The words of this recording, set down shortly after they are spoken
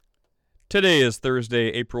Today is Thursday,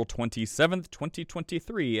 April 27th,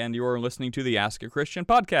 2023, and you're listening to the Ask a Christian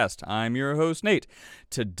podcast. I'm your host, Nate.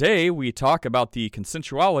 Today, we talk about the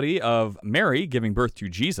consensuality of Mary giving birth to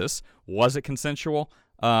Jesus. Was it consensual?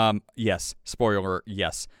 Yes. Spoiler,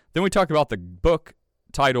 yes. Then we talk about the book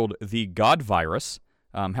titled The God Virus.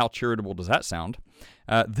 How charitable does that sound?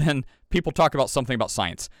 Then people talk about something about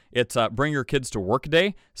science. It's Bring Your Kids to Work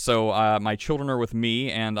Day. So my children are with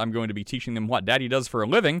me, and I'm going to be teaching them what Daddy does for a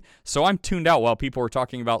living. So I'm tuned out while people are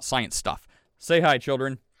talking about science stuff. Say hi,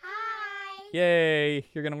 children. Hi. Yay,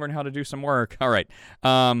 you're going to learn how to do some work. All right.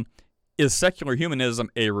 Is secular humanism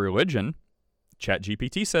a religion?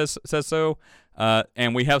 GPT says so.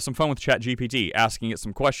 And we have some fun with GPT, asking it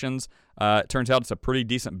some questions. It turns out it's a pretty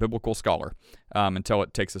decent biblical scholar until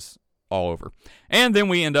it takes us all over. And then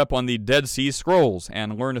we end up on the Dead Sea Scrolls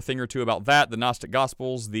and learn a thing or two about that, the Gnostic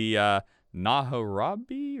Gospels, the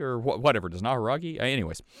Naharabi, or whatever, does Naharagi?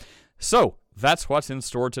 Anyways, so that's what's in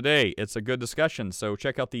store today. It's a good discussion, so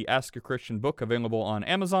check out the Ask a Christian book available on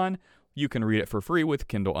Amazon. You can read it for free with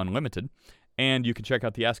Kindle Unlimited. And you can check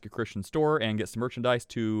out the Ask a Christian store and get some merchandise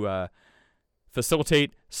to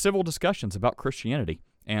facilitate civil discussions about Christianity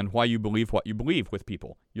and why you believe what you believe with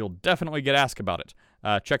people. You'll definitely get asked about it.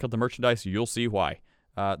 Check out the merchandise; you'll see why.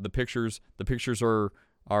 The pictures are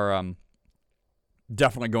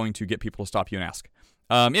definitely going to get people to stop you and ask.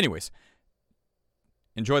 Anyways,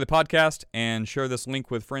 enjoy the podcast and share this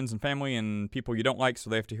link with friends and family and people you don't like, so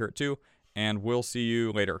they have to hear it too. And we'll see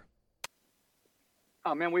you later.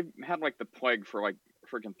 Oh man, we've had like the plague for like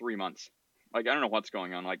freaking 3 months. Like, I don't know what's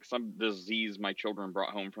going on. Like, some disease my children brought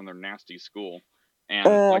home from their nasty school. And,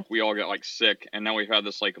 like, we all got, like, sick. And now we've had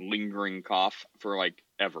this, like, lingering cough for, like,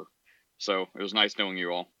 ever. So, it was nice knowing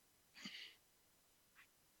you all.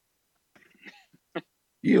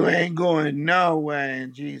 You ain't going nowhere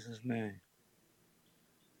in Jesus' name.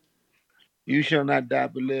 You shall not die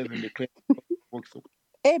but live and declare works of.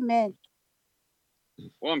 Amen.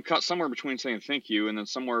 Well, I'm caught somewhere between saying thank you and then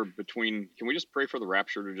somewhere between, can we just pray for the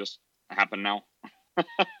rapture to just happen now?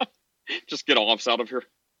 Just get all of us out of here.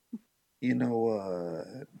 You know,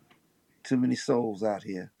 too many souls out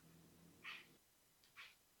here.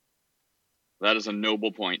 That is a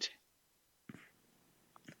noble point.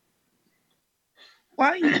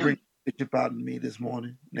 Why you bring the bishop out in me this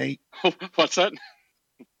morning, Nate? What's that?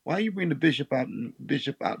 Why you bring the bishop out in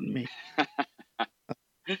me?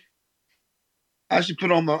 I should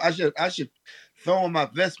put on I should throw on my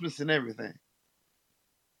vestments and everything.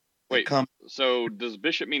 Wait, so does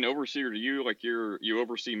bishop mean overseer to you? Like you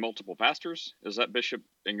oversee multiple pastors? Is that bishop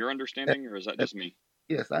in your understanding, or is that just me?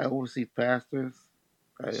 Yes, I oversee pastors.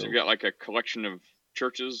 So you got like a collection of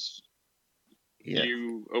churches yes.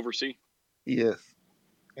 You oversee? Yes,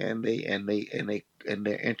 and they're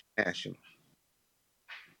international.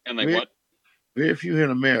 And they what? Very few here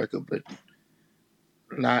in America, but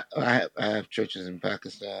I have churches in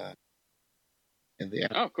Pakistan.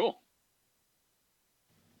 Oh, cool.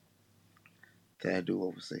 That I do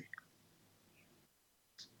oversee.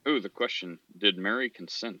 Ooh, the question: did Mary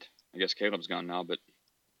consent? I guess Caleb's gone now, but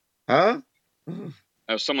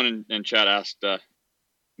someone in chat asked,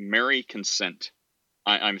 "Mary consent?"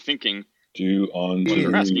 I'm thinking. Do what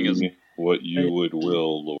they're asking is what you would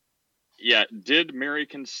will, Lord. Yeah, did Mary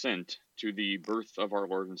consent to the birth of our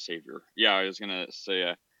Lord and Savior? Yeah, I was gonna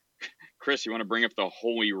say, Chris, you want to bring up the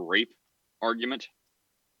holy rape argument?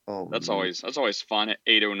 Oh, that's always fun at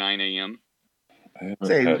 8:09 a.m. I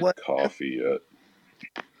haven't had coffee yet.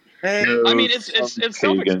 I mean, it's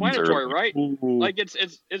self-explanatory, right? Ooh. Like it's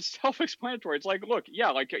self-explanatory. It's like, look, yeah,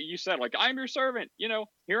 like you said, like I'm your servant. You know,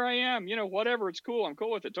 here I am. You know, whatever. It's cool. I'm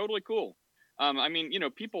cool with it. Totally cool. I mean, you know,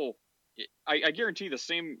 people. I guarantee the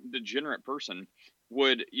same degenerate person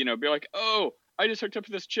would, you know, be like, oh, I just hooked up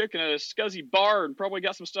with this chick in a scuzzy bar and probably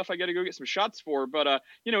got some stuff I got to go get some shots for. But,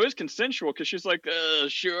 you know, it's consensual because she's like,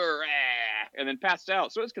 sure, and then passed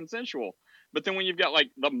out. So it's consensual. But then when you've got,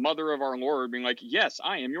 like, the mother of our Lord being like, yes,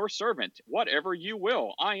 I am your servant. Whatever you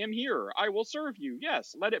will. I am here. I will serve you.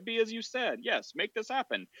 Yes, let it be as you said. Yes, make this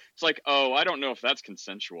happen. It's like, oh, I don't know if that's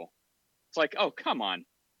consensual. It's like, oh, come on.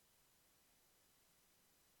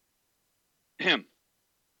 Him.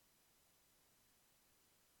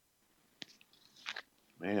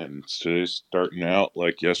 Man, today's starting out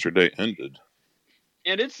like yesterday ended.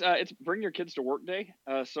 And it's bring your kids to work day.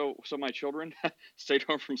 So my children stayed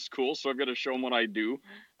home from school, so I've got to show them what I do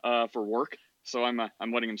for work. So I'm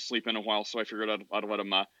letting them sleep in a while. So I figured I'd let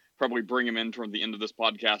them probably bring them in toward the end of this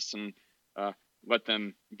podcast and let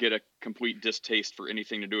them get a complete distaste for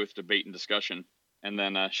anything to do with debate and discussion, and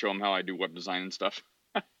then show them how I do web design and stuff.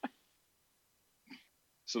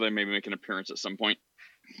 So they maybe make an appearance at some point.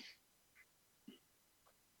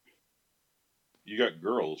 you got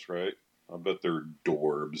girls, right? I bet they're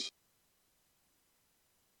dorbs.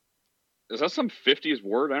 Is that some 50s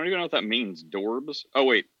word? I don't even know what that means. Dorbs? Oh,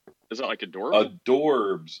 wait. Is that like adorable?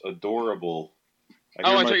 Adorbs. Adorable. I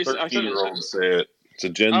hear I my thought you said 13-year-old say it. It's a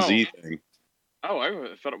Gen Z thing. Oh,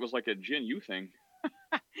 I thought it was like a Gen U thing.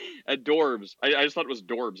 Adorbs. I just thought it was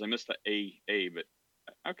dorbs. I missed the A, but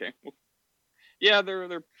okay. Well, yeah,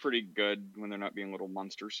 they're pretty good when they're not being little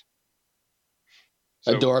monsters.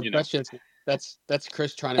 So, Adorable. you know. That's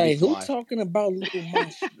Chris trying to be fly. Who talking about little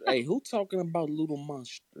monsters? Who talking about little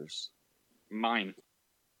monsters? Mine.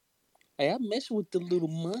 I mess with the little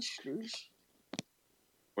monsters.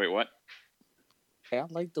 Wait, what? I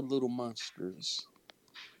like the little monsters.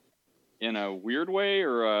 In a weird way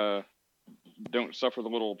or don't suffer the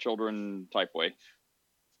little children type way?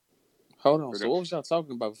 Hold on. So what was y'all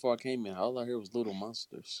talking about before I came in? All I heard was little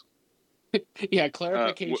monsters. Yeah,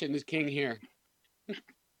 clarification is king here.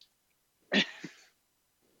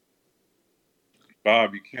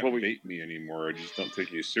 Bob, you can't bait me anymore. I just don't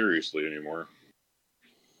take you seriously anymore.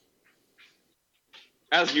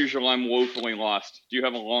 As usual, I'm woefully lost. Do you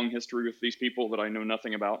have a long history with these people that I know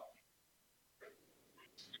nothing about?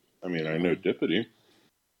 I mean, I know Dippity.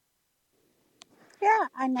 Yeah,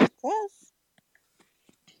 I know this.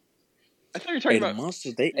 I thought you were talking about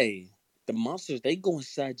the monsters, they go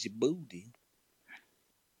inside your booty.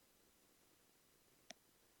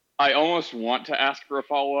 I almost want to ask for a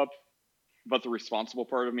follow-up, but the responsible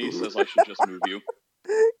part of me says I should just move you.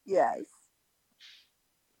 Yes.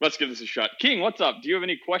 Let's give this a shot. King, what's up? Do you have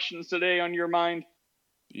any questions today on your mind?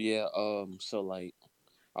 Yeah, so like,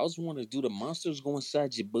 I was wanting to do the monsters go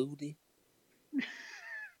inside your booty.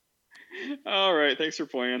 All right, thanks for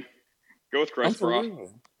playing. Go with Christ, bro.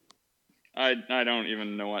 Real. I don't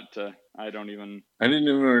even know what to... I didn't even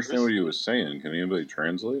understand what he was saying. Can anybody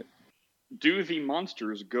translate? Do the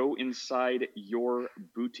monsters go inside your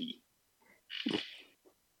booty?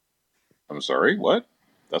 I'm sorry, what?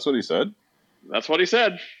 That's what he said? That's what he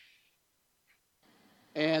said.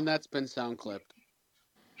 And that's been sound clipped.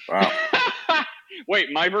 Wow.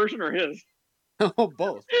 Wait, my version or his? Oh,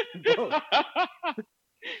 both. Well,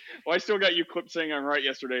 I still got you clipped saying I'm right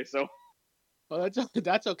yesterday, so... Well,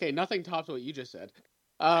 that's okay. Nothing tops what you just said.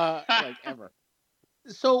 Like, ever.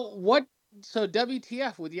 So,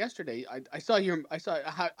 WTF with yesterday?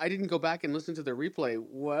 I didn't go back and listen to the replay.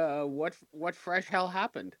 What fresh hell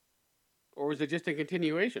happened? Or was it just a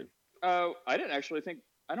continuation? I didn't actually think...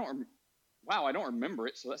 Wow, I don't remember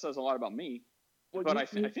it, so that says a lot about me. Well, but I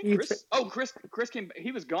think Chris... Chris came...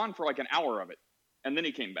 He was gone for like an hour of it, and then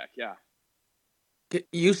he came back, yeah.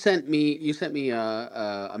 You sent me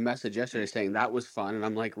a message yesterday saying that was fun, and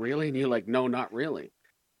I'm like, really? And you're like, no, not really.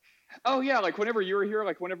 Oh yeah, like whenever you were here,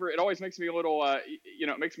 like whenever it always makes me a little,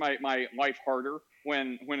 it makes my life harder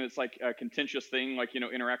when it's like a contentious thing, like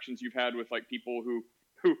interactions you've had with like people who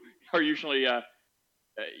are usually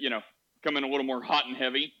come in a little more hot and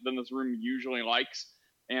heavy than this room usually likes,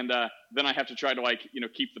 and then I have to try to like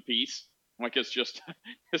keep the peace. Like it's just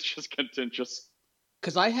contentious.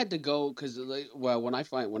 Because I had to go when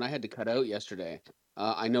I had to cut out yesterday,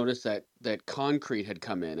 I noticed that Concrete had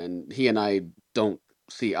come in, and he and I don't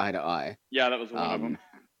see eye to eye. Yeah, that was one of them.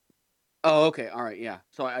 Oh, okay, all right, yeah.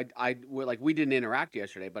 So we didn't interact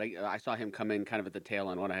yesterday, but I saw him come in kind of at the tail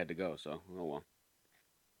end when I had to go. So oh well.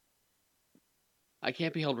 I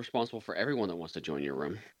can't be held responsible for everyone that wants to join your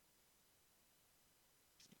room.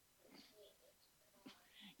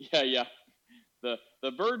 Yeah. The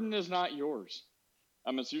burden is not yours.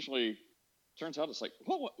 It's usually turns out it's like,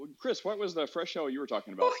 what Chris, what was the fresh hell you were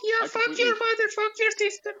talking about? Oh yeah, fuck your mother, fuck your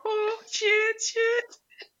sister. Oh shit.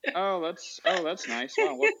 Oh, that's nice.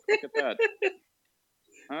 Wow, look at that.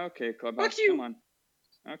 Okay, Clubhouse, come on.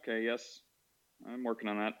 Okay, yes. I'm working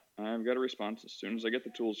on that. I've got a response as soon as I get the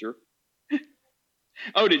tools here.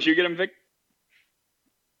 Oh, did you get him, Vic?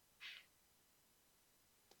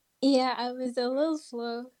 Yeah, I was a little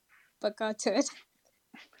slow, but got to it.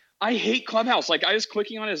 I hate Clubhouse. Like, I was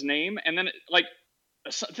clicking on his name, and then, like,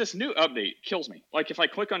 this new update kills me. Like, if I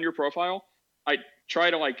click on your profile, I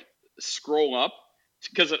try to, like, scroll up,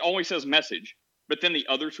 because it always says message, but then the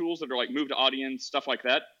other tools that are, like, move to audience, stuff like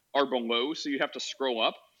that, are below, so you have to scroll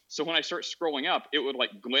up. So when I start scrolling up, it would,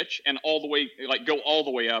 like, glitch and go all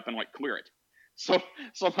the way up and, like, clear it. So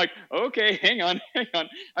I'm like, okay, hang on.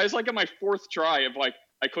 I was, like, on my fourth try of, like,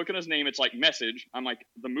 I click on his name, it's, like, message. I'm like,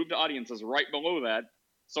 the move to audience is right below that.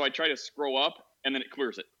 So I try to scroll up, and then it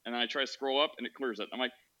clears it. And then I try to scroll up, and it clears it. I'm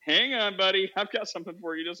like, hang on, buddy. I've got something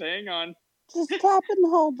for you. Just hang on. Just tap and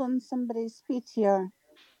hold on somebody's PTR.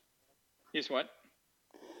 He's what?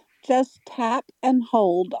 Just tap and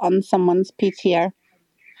hold on someone's PTR.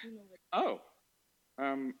 Oh.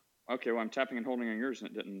 Okay, well, I'm tapping and holding on yours and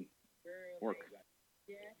it didn't work.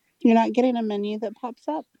 You're not getting a menu that pops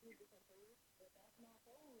up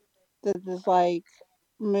that is like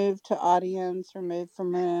move to audience or move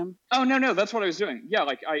from room. Oh, no, that's what I was doing. Yeah,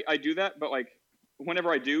 like I do that, but like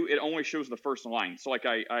whenever I do, it only shows the first line. So like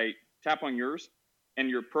I tap on yours and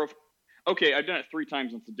your Okay, I've done it 3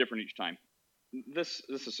 times and it's different each time. This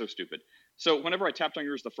is so stupid. So whenever I tapped on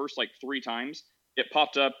yours the first like 3 times, it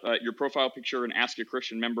popped up your profile picture and Ask a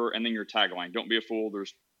Christian Member and then your tagline. Don't be a fool.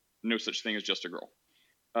 There's no such thing as just a girl.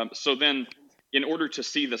 So then in order to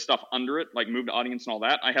see the stuff under it, like move to audience and all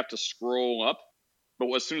that, I have to scroll up.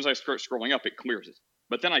 But as soon as I start scrolling up, it clears it.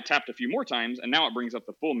 But then I tapped a few more times, and now it brings up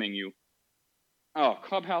the full menu. Oh,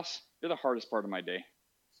 Clubhouse, you're the hardest part of my day.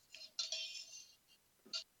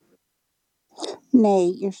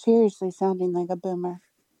 Nate, you're seriously sounding like a boomer.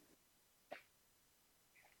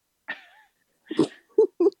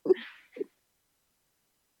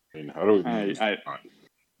 I mean, how do we move on?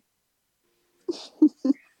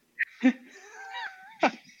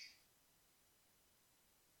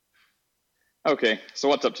 Okay, so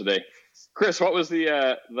what's up today? Chris, what was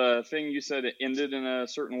the thing you said it ended in a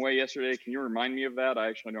certain way yesterday? Can you remind me of that? I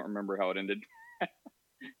actually don't remember how it ended.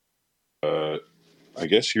 I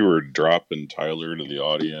guess you were dropping Tyler to the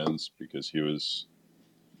audience because he was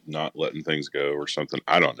not letting things go or something.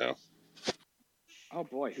 I don't know. Oh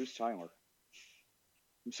boy, who's Tyler?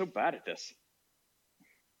 I'm so bad at this.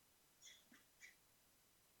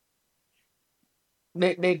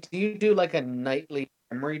 Nate, do you do like a nightly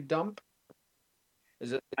memory dump?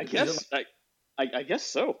 Is it? I guess I guess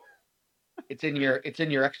so. It's in your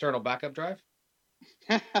external backup drive.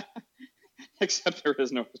 Except there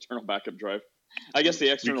is no external backup drive. I guess the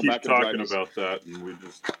external we keep backup drive talking is... about that, and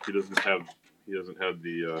he doesn't have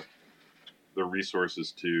the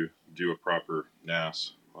resources to do a proper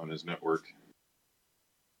NAS on his network.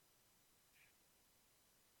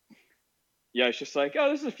 Yeah, it's just like, oh,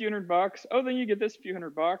 this is a few $100. Oh, then you get this few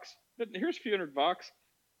 $100. Here's a few $100. I'm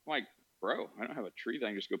like, bro, I don't have a tree that I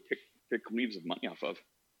can just go pick leaves of money off of.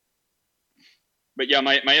 But yeah,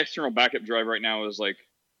 my external backup drive right now is like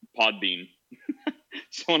Podbean.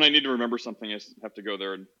 So when I need to remember something, I just have to go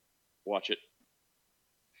there and watch it.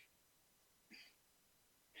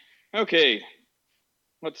 Okay,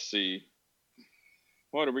 let's see.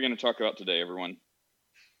 What are we going to talk about today, everyone?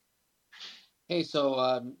 Hey,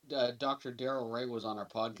 so Dr. Daryl Ray was on our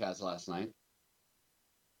podcast last night.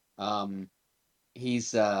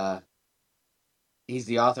 He's the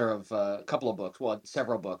author of a couple of books, well,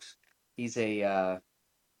 several books. He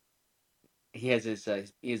has his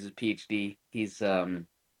PhD. He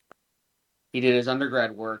did his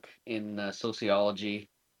undergrad work in sociology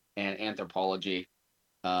and anthropology.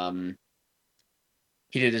 He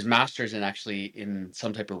did his master's in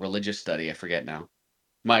some type of religious study. I forget now.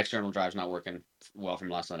 My external drive's not working well from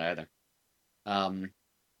last night either. And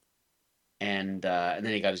then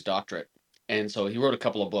he got his doctorate. And so he wrote a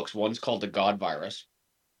couple of books. One's called The God Virus,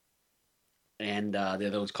 and the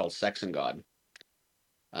other one's called Sex and God,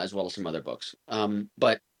 as well as some other books.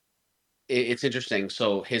 But it's interesting.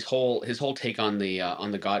 So his whole take on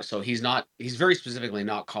the God. So he's very specifically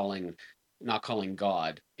not calling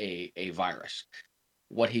God a virus.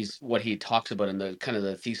 What he talks about in the kind of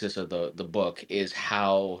the thesis of the book is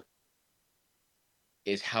how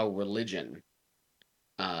religion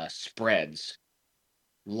spreads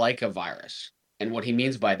like a virus. And what he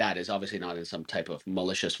means by that is obviously not in some type of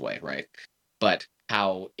malicious way, right? But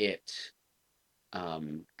how it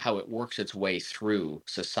works its way through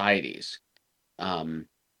societies,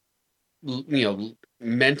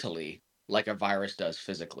 mentally, like a virus does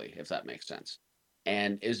physically, if that makes sense.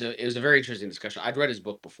 And it was a very interesting discussion. I'd read his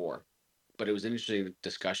book before, but it was an interesting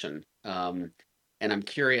discussion. And I'm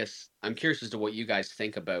curious as to what you guys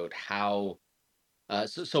think about how.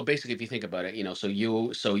 So basically, if you think about it,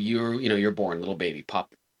 you're born, little baby,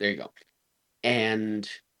 pop. There you go. And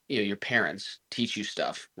your parents teach you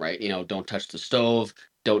stuff, right? Don't touch the stove,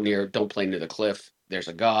 don't play near the cliff. There's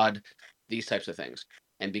a God, these types of things.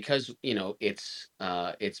 And because it's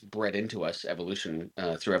bred into us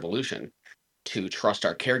through evolution to trust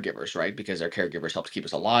our caregivers, right? Because our caregivers help keep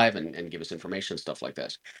us alive and give us information, stuff like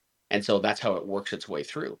this. And so that's how it works its way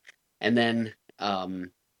through. And then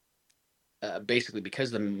basically,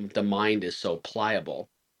 because the mind is so pliable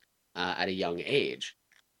at a young age,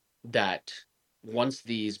 that once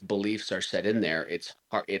these beliefs are set in there, it's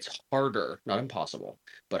harder, not impossible,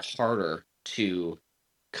 but harder to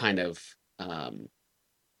kind of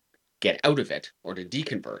get out of it or to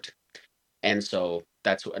deconvert. And so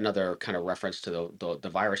that's another kind of reference to the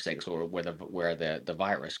virus thing. So where the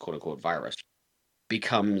virus, quote unquote virus,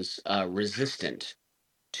 becomes resistant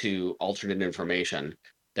to alternate information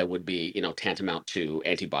that would be, tantamount to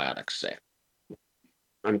antibiotics, say.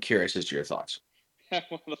 I'm curious as to your thoughts.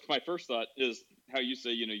 Well, my first thought is how you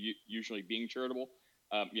say, usually being charitable.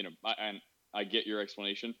 I get your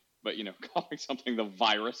explanation, but calling something the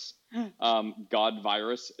virus, God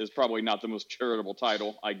virus, is probably not the most charitable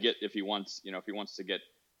title. I get if he wants to get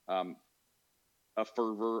a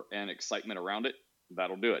fervor and excitement around it,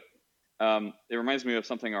 that'll do it. It reminds me of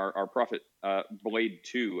something our prophet Blade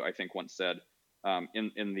 2, I think, once said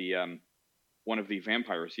in the one of the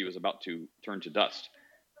vampires he was about to turn to dust.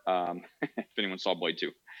 If anyone saw Blade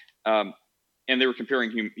 2. And they were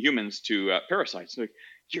comparing humans to parasites. Like,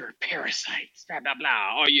 you're parasites, blah, blah,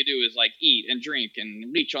 blah. All you do is like eat and drink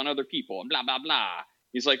and leech on other people, and blah, blah, blah.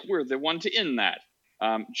 He's like, we're the one to end that.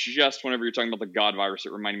 Just whenever you're talking about the God virus,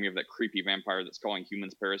 it reminded me of that creepy vampire that's calling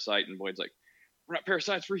humans parasite, and Blade's like, we're not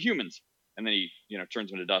parasites, we're humans. And then he,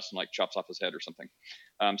 turns him to dust and like chops off his head or something.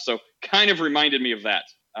 So kind of reminded me of that.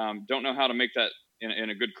 Don't know how to make that in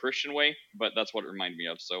a good Christian way, but that's what it reminded me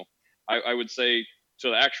of. So I would say, to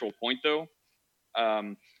the actual point though,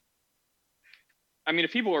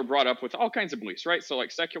 if people are brought up with all kinds of beliefs, right? So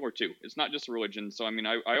like secular too, it's not just religion. So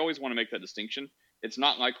I always want to make that distinction. It's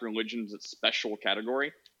not like religion's its special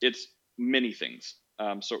category. It's many things.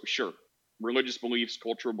 So sure, religious beliefs,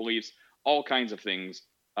 cultural beliefs, all kinds of things.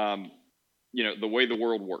 The way the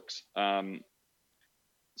world works.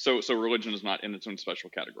 So religion is not in its own special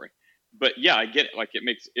category. But yeah, I get it. Like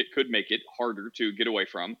it could make it harder to get away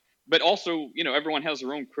from. But also, everyone has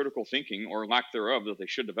their own critical thinking or lack thereof that they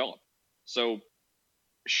should develop. So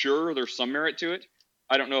sure, there's some merit to it.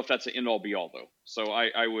 I don't know if that's an end all be all though. So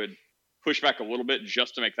I would push back a little bit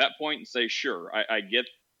just to make that point and say, sure, I get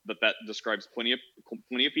that describes plenty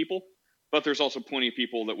of people, but there's also plenty of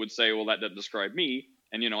people that would say, well, that doesn't describe me.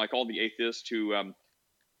 And like all the atheists who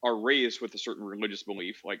are raised with a certain religious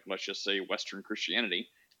belief, like let's just say Western Christianity,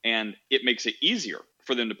 and it makes it easier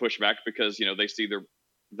for them to push back because they see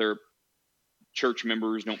their church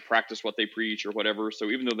members don't practice what they preach or whatever. So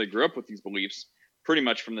even though they grew up with these beliefs, pretty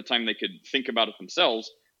much from the time they could think about it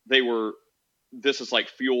themselves, this is like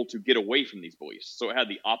fuel to get away from these beliefs. So it had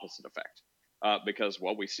the opposite effect because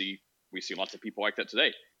we see lots of people like that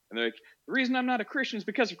today. And they're like, the reason I'm not a Christian is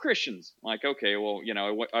because of Christians. I'm like, okay, well,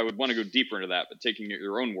 I would want to go deeper into that, but taking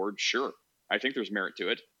your own word, sure, I think there's merit to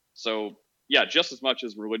it. So yeah, just as much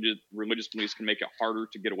as religious beliefs can make it harder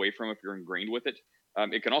to get away from if you're ingrained with it,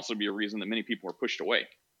 it can also be a reason that many people are pushed away.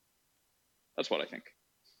 That's what I think.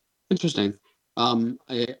 Interesting.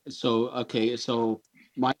 So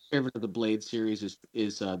my favorite of the Blade series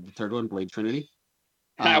is the third one, Blade Trinity.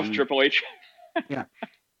 Triple H. Yeah.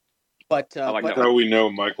 But I like that How we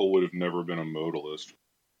know Michael would have never been a modalist.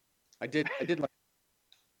 I did like.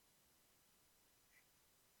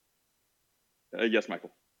 Yes,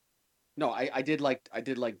 Michael. No, I did like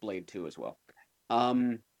Blade 2 as well.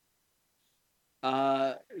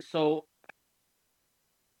 So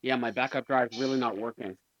yeah, my backup drive is really not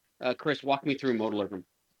working. Chris, walk me through modalism.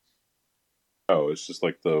 Oh, it's just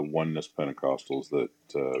like the oneness Pentecostals that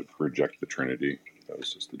reject the Trinity. That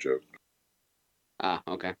was just the joke. Ah,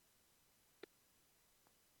 okay.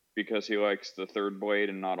 Because he likes the third blade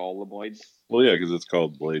and not all the blades? Well, yeah, because it's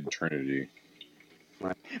called Blade Trinity.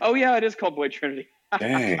 Right. Oh, yeah, it is called Blade Trinity.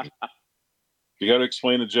 Dang. You got to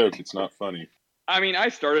explain a joke. It's not funny. I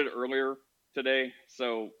started earlier today,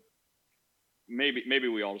 so maybe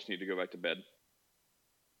we all just need to go back to bed.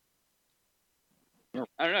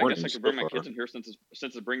 I don't know. I guess I could bring my kids in here since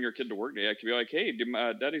it's bring your kid to work day. I could be like, hey, do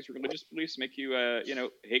Daddy's religious beliefs make you,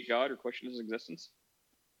 hate God or question His existence?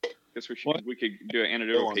 Guess we could do an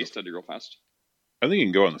anecdotal case study real fast. I think you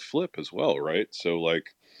can go on the flip as well, right? So,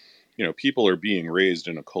 people are being raised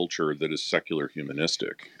in a culture that is secular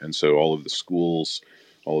humanistic, and so all of the schools,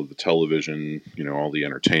 all of the television, all the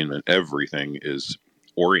entertainment, everything is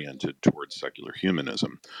oriented towards secular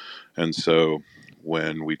humanism. And so,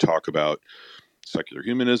 when we talk about secular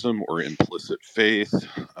humanism or implicit faith,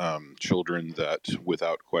 children that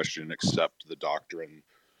without question accept the doctrine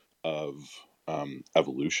of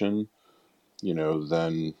evolution,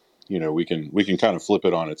 then we can kind of flip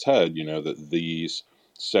it on its head, that these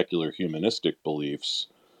secular humanistic beliefs,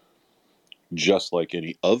 just like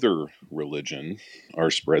any other religion, are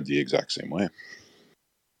spread the exact same way.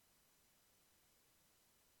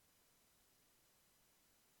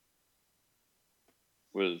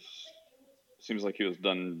 Seems like he was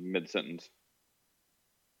done mid-sentence.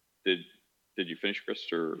 Did you finish, Chris?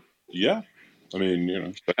 Or yeah,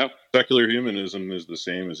 secular humanism is the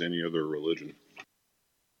same as any other religion.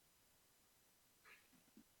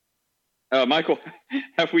 Michael,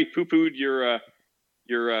 have we poo-pooed your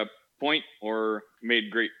point or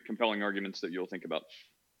made great, compelling arguments that you'll think about?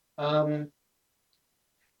 No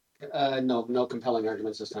compelling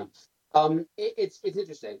arguments this time. It's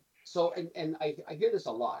interesting. So, and I hear this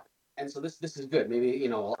a lot, and so this is good. Maybe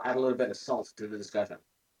I'll add a little bit of salt to the discussion.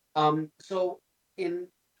 So in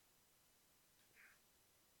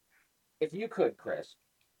if you could, Chris,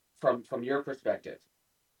 from your perspective,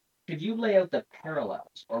 could you lay out the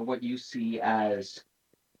parallels or what you see as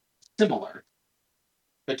similar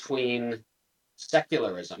between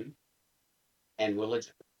secularism and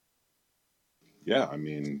religion? Yeah, I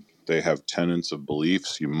mean, they have tenets of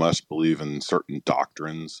beliefs. You must believe in certain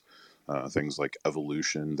doctrines, things like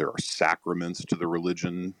evolution. There are sacraments to the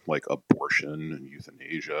religion, like abortion and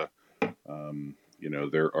euthanasia.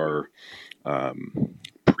 There are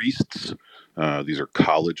priests. These are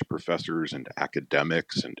college professors and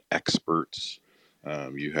academics and experts.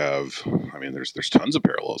 You have, I mean, there's tons of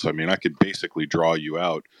parallels. I mean, I could basically draw you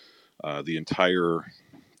out the entire,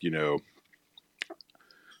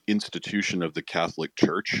 institution of the Catholic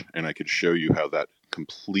Church, and I could show you how that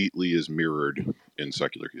completely is mirrored in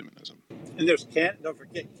secular humanism. And there's don't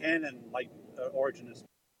forget canon, like Origenist.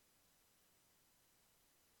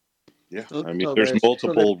 Yeah, So, I mean, so there's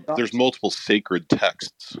multiple so there's multiple sacred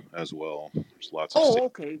texts as well. There's lots of.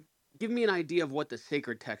 okay. Give me an idea of what the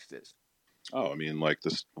sacred text is. I mean, like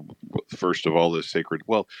this. First of all, the sacred.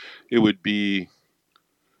 Well, it would be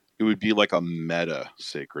like a meta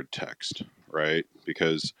sacred text, right?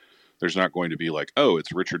 Because there's not going to be like, oh,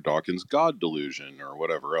 it's Richard Dawkins' God delusion or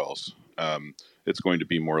whatever else. It's going to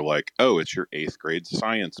be more like, oh, it's your 8th grade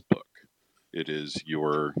science book. It is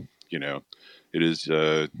your, your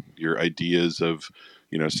ideas of,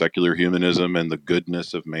 secular humanism and the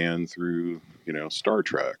goodness of man through, Star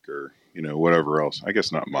Trek or, whatever else. I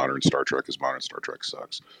guess not modern Star Trek, because modern Star Trek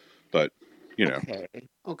sucks. But,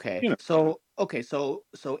 Okay. So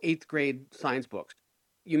 8th grade science books.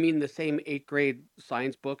 You mean the same 8th grade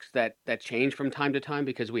science books that change from time to time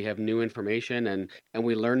because we have new information and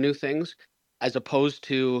we learn new things, as opposed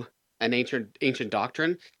to an ancient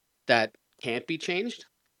doctrine that can't be changed?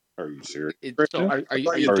 Are you serious? So are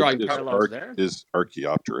you drawing parallels there? Is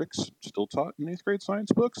Archaeopteryx still taught in 8th grade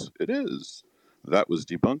science books? It is. That was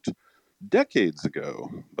debunked decades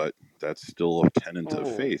ago, but that's still a tenet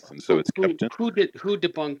of faith, and so it's kept in. Who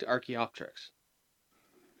debunked Archaeopteryx?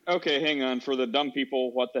 Okay, hang on. For the dumb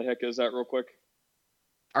people, what the heck is that, real quick?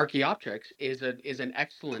 Archaeopteryx is an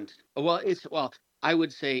excellent. I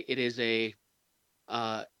would say it is it's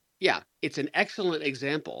an excellent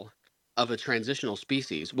example of a transitional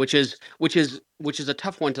species, which is a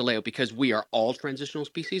tough one to lay out because we are all transitional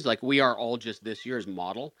species. Like we are all just this year's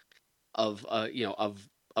model of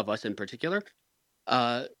of us in particular,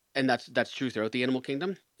 and that's true throughout the animal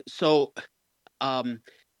kingdom. So,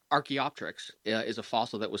 Archaeopteryx is a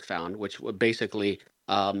fossil that was found, which was basically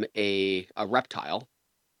a reptile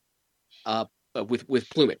with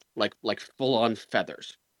plumage, like full on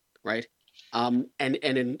feathers, right?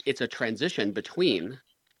 It's a transition between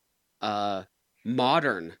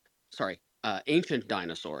ancient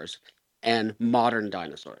dinosaurs and modern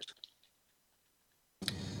dinosaurs.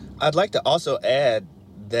 I'd like to also add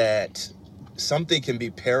that something can be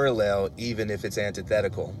parallel even if it's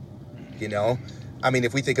antithetical. I mean,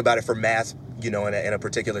 if we think about it for math, in a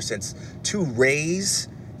particular sense, 2 rays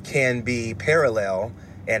can be parallel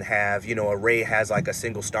and have, a ray has like a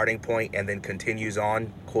single starting point and then continues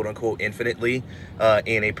on, quote unquote, infinitely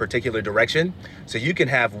in a particular direction. So you can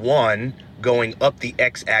have one going up the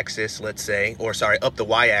x-axis, let's say, up the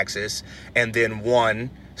y-axis, and then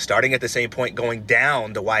one starting at the same point going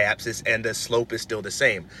down the y-axis, and the slope is still the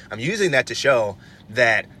same. I'm using that to show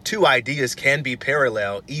that 2 ideas can be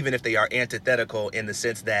parallel even if they are antithetical, in the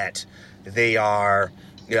sense that they are,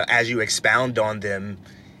 as you expound on them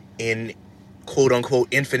in quote unquote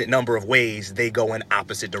infinite number of ways, they go in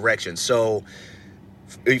opposite directions. So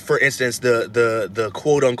for instance, the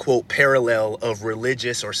quote unquote parallel of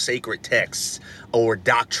religious or sacred texts or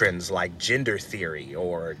doctrines like gender theory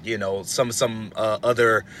or, some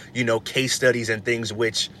other, case studies and things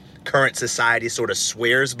which current society sort of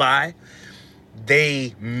swears by,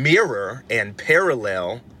 they mirror and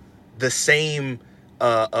parallel the same,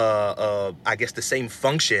 I guess the same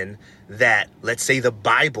function that, let's say, the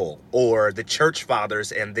Bible or the church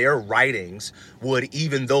fathers and their writings would,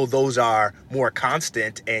 even though those are more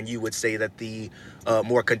constant, and you would say that the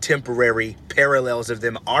more contemporary parallels of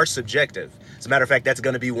them are subjective. As a matter of fact, that's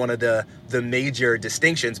going to be one of the major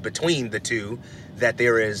distinctions between the two, that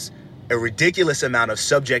there is a ridiculous amount of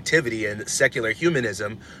subjectivity in secular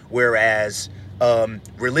humanism, whereas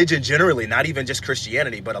religion generally, not even just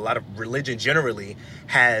Christianity, but a lot of religion generally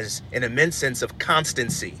has an immense sense of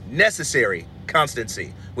constancy, necessary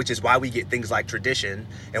constancy, which is why we get things like tradition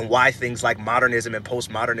and why things like modernism and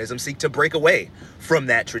postmodernism seek to break away from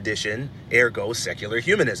that tradition, ergo secular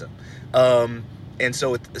humanism. And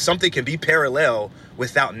so something can be parallel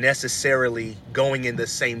without necessarily going in the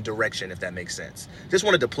same direction, if that makes sense. Just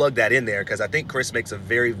wanted to plug that in there because I think Chris makes a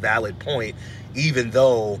very valid point, even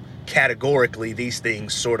though categorically these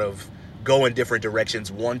things sort of go in different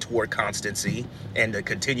directions, one toward constancy and the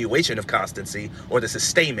continuation of constancy, or the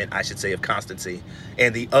sustainment, I should say, of constancy,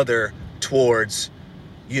 and the other towards,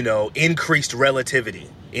 increased relativity,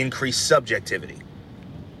 increased subjectivity.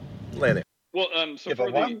 Lay there. Well, so Yeah,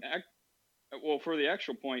 for but one, for the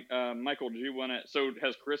actual point, Michael, do you want to? So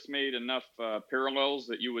has Chris made enough parallels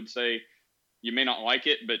that you would say you may not like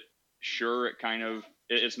it, but sure,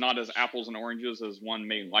 it's not as apples and oranges as one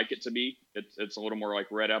may like it to be. It's a little more like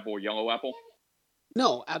red apple, yellow apple.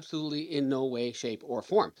 No, absolutely in no way, shape, or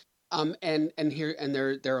form. There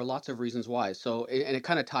are lots of reasons why. So and it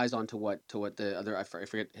kind of ties on to what the other I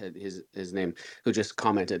forget his name who just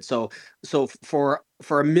commented. So for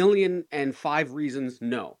 1,000,005 reasons,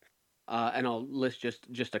 no, and I'll list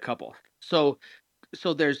just a couple. So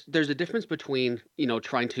there's a difference between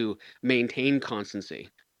trying to maintain constancy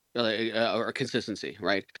or consistency,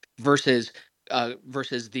 right, versus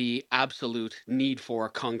versus the absolute need for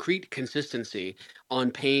concrete consistency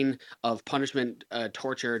on pain of punishment,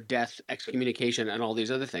 torture, death, excommunication, and all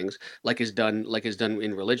these other things, like is done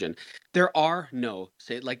in religion. There are no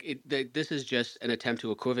this is just an attempt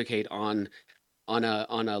to equivocate on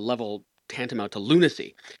a level tantamount to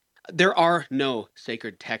lunacy. There are no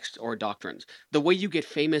sacred texts or doctrines. The way you get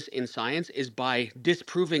famous in science is by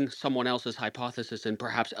disproving someone else's hypothesis and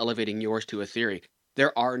perhaps elevating yours to a theory.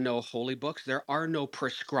 There are no holy books. There are no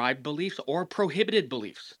prescribed beliefs or prohibited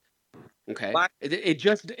beliefs. Okay, it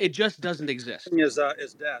just doesn't exist. blacklisting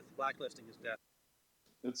is death. Blacklisting is death.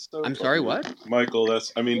 It's so I'm sorry, funny, what? Michael.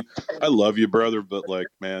 I love you, brother, but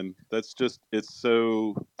man, it's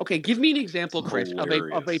so Okay, give me an example, Chris, of a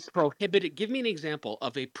hilarious. prohibited. Give me an example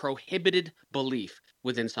of a prohibited belief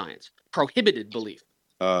within science. Prohibited belief.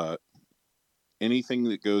 Uh, anything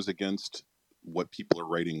that goes against what people are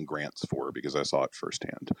writing grants for, because I saw it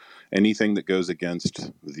firsthand. Anything that goes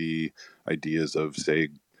against the ideas of, say,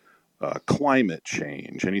 climate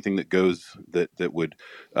change, anything that would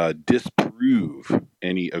disprove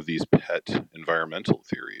any of these pet environmental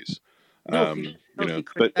theories. Chris,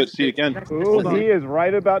 But see again, Ooh, hold on. he is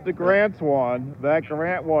right about the grants one. That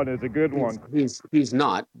grant one is a good one. He's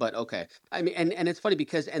not, but okay. I mean, and it's funny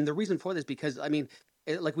because, and the reason for this, because I mean,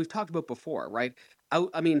 like we've talked about before, right?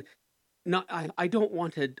 I mean, not I don't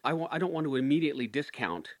want to I don't want to immediately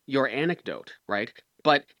discount your anecdote, right?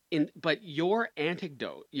 But your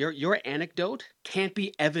anecdote can't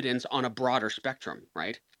be evidence on a broader spectrum,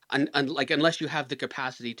 right? Like unless you have the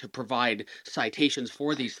capacity to provide citations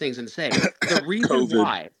for these things and say the reason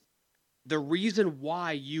COVID.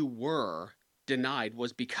 why you were denied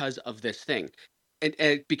was because of this thing.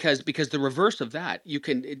 And because the reverse of that, it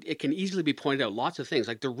can easily be pointed out lots of things.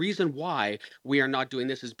 Like the reason why we are not doing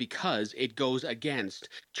this is because it goes against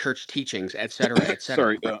church teachings, et cetera, et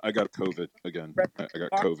cetera. Sorry, I got COVID again. I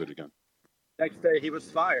got COVID again. Next day he was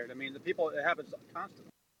fired. I mean, it happens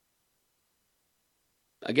constantly.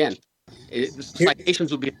 Again,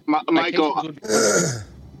 citations would be Michael.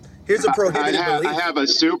 Here's a prohibited belief. I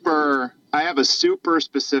have a super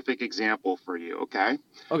specific example for you. Okay.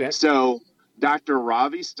 Okay. So Dr.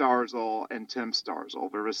 Ravi Starzl and Tim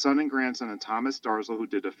Starzl, they're a son and grandson of Thomas Starzl, who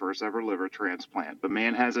did the first ever liver transplant. The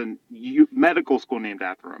man has a medical school named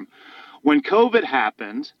after him. When COVID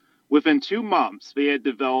happened, within 2 months, they had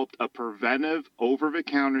developed a preventive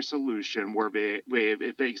over-the-counter solution where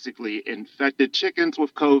it basically infected chickens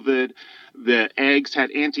with COVID. The eggs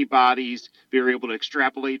had antibodies. They were able to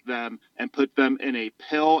extrapolate them and put them in a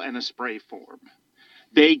pill and a spray form.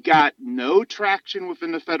 They got no traction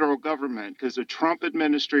within the federal government because the Trump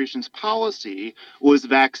administration's policy was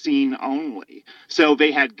vaccine only. So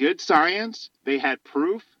they had good science, they had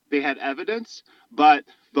proof, they had evidence, but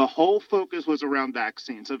the whole focus was around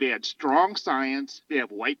vaccine. So they had strong science, they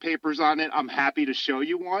have white papers on it. I'm happy to show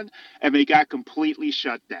you one, and they got completely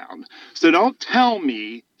shut down. So don't tell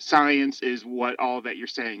me science is what all that you're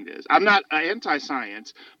saying is. I'm not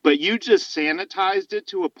anti-science, but you just sanitized it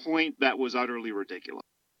to a point that was utterly ridiculous.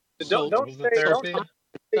 Don't say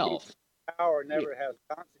power never has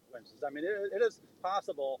consequences. I mean, it is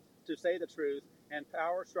possible to say the truth and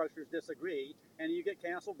power structures disagree, and you get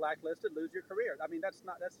canceled, blacklisted, lose your career. I mean, that's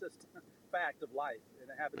just fact of life, and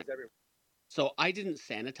it happens everywhere. So I didn't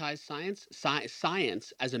sanitize science.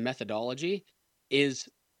 Science as a methodology is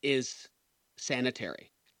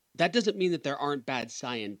sanitary. That doesn't mean that there aren't bad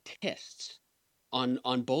scientists on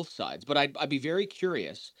both sides, but I'd be very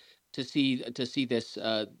curious to see this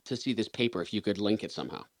paper if you could link it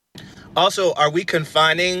somehow. Also, are we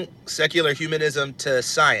confining secular humanism to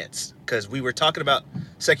science? Because we were talking about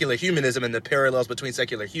secular humanism and the parallels between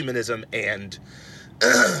secular humanism and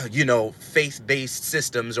faith-based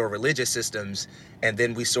systems or religious systems, and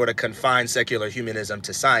then we sort of confine secular humanism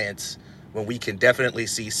to science when we can definitely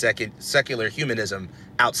see secular humanism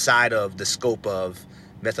outside of the scope of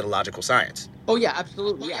methodological science. Oh yeah,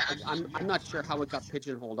 absolutely. Yeah, I'm not sure how it got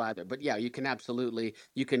pigeonholed either, but yeah, you can tie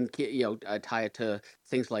it to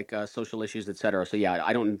things like social issues, etc. So yeah,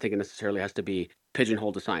 I don't think it necessarily has to be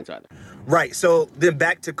pigeonholed to science either. Right. So then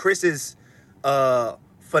back to Chris's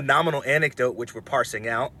phenomenal anecdote, which we're parsing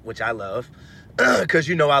out, which I love, because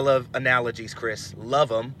I love analogies, Chris. Love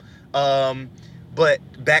them.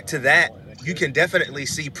 But back to that, you can definitely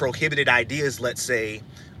see prohibited ideas, let's say,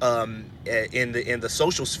 in the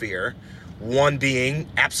social sphere, one being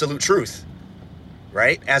absolute truth,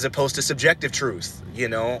 right? As opposed to subjective truth,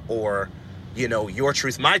 or, your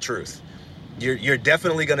truth, my truth. You're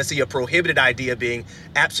definitely going to see a prohibited idea being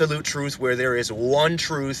absolute truth, where there is one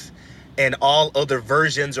truth and all other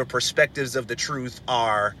versions or perspectives of the truth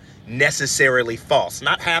are necessarily false.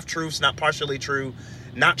 Not half truths, not partially true,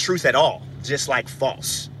 not truth at all, just like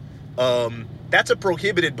false. That's a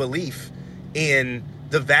prohibited belief in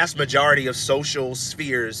the vast majority of social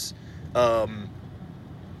spheres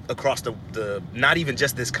across the not even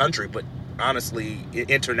just this country, but honestly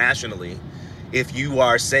internationally. If you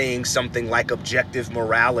are saying something like objective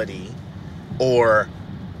morality, or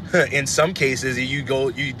in some cases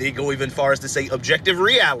they go even far as to say objective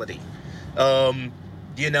reality, that's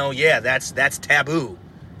taboo.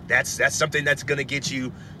 That's something that's gonna get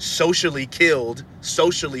you socially killed,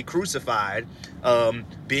 socially crucified,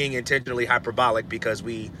 being intentionally hyperbolic because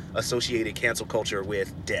we associated cancel culture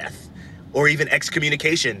with death. Or even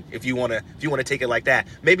excommunication, if you want to take it like that.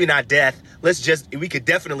 Maybe not death. We could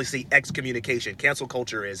definitely see excommunication. Cancel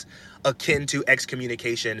culture is akin to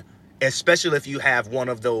excommunication, especially if you have one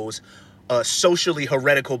of those socially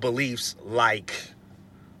heretical beliefs like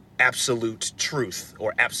absolute truth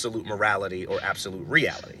or absolute morality or absolute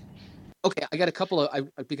reality. Okay, I got a couple of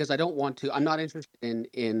because I don't want to. I'm not interested in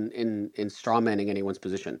strawmanning anyone's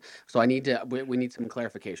position. So we need some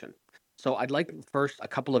clarification. So I'd like first a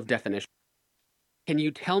couple of definitions. Can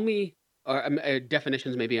you tell me, or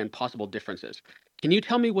definitions maybe and possible differences? Can you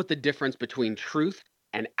tell me what the difference between truth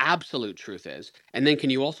and absolute truth is? And then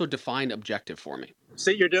can you also define objective for me?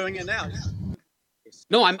 See, you're doing it now.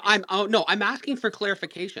 No, I'm asking for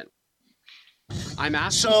clarification. I'm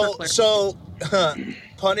asking So,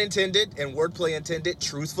 pun intended and wordplay intended,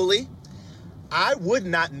 truthfully, I would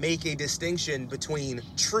not make a distinction between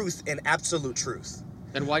truth and absolute truth.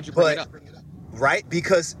 Then why'd you bring it up? Right?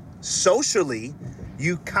 Because socially,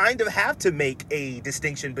 you kind of have to make a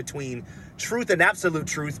distinction between truth and absolute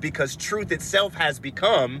truth, because truth itself has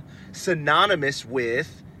become synonymous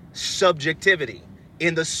with subjectivity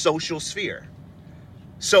in the social sphere.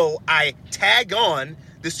 So I tag on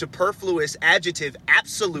the superfluous adjective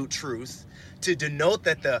absolute truth to denote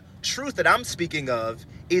that the truth that I'm speaking of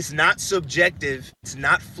is not subjective, it's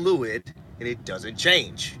not fluid, and it doesn't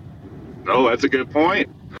change. Oh, that's a good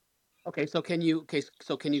point. Okay, so can you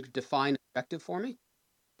define objective for me?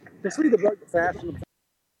 Just read the book fashion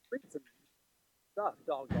stuff,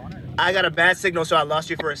 doggone it. I got a bad signal, so I lost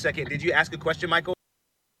you for a second. Did you ask a question, Michael?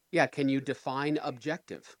 Yeah, can you define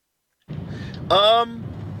objective?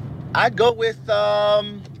 I'd go with let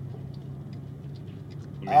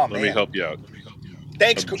me help you out.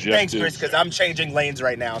 Thanks, Chris, because I'm changing lanes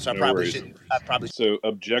right now, so I probably shouldn't. So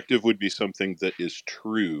objective would be something that is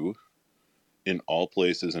true in all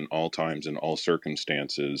places, in all times, in all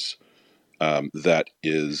circumstances. That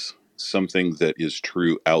is something that is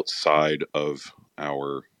true outside of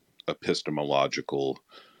our epistemological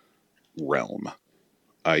realm,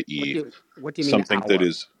 i.e., what do you mean something that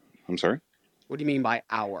is. I'm sorry? What do you mean by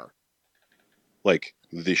our? Like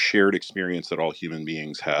the shared experience that all human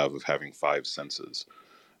beings have of having five senses.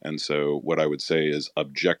 And so what I would say is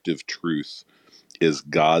objective truth is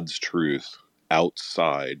God's truth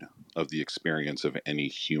outside of the experience of any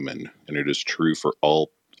human. And it is true for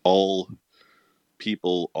all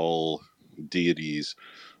people, all deities,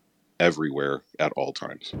 everywhere, at all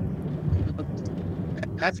times.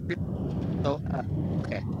 That's so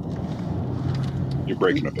okay. You're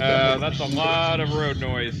breaking up. That's a lot of road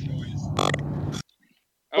noise.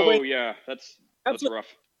 Oh yeah, that's rough.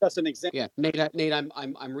 That's an example. Yeah, Nate, I'm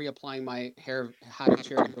reapplying my habit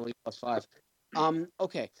charitability +5.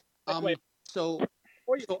 Okay. Wait, So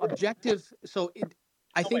before you, objective. So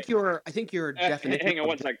I think your definition. Hang on of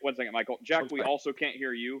one second, Michael. Jack, we also can't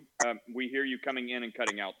hear you. We hear you coming in and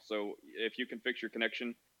cutting out. So if you can fix your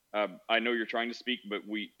connection, I know you're trying to speak, but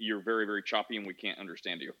you're very, very choppy and we can't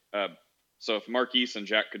understand you. So if Marquise and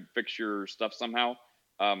Jack could fix your stuff somehow,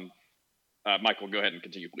 Michael, go ahead and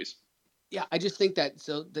continue, please. Yeah, I just think that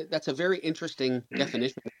that's a very interesting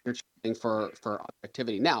definition that you're choosing for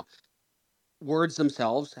objectivity. Now, words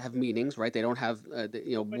themselves have meanings, right? They don't have,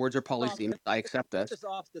 words are polysemous. I accept this. is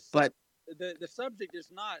off the But the subject is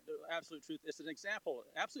not absolute truth. It's an example.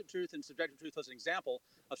 Absolute truth and subjective truth was an example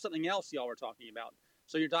of something else y'all were talking about.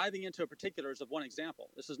 So you're diving into particulars of one example.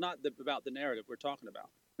 This is not about the narrative we're talking about.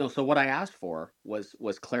 no, so what I asked for was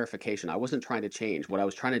clarification. I wasn't trying to change. What I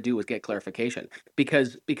was trying to do was get clarification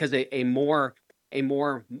because a more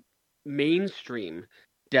mainstream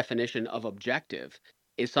definition of objective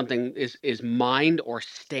is something is mind or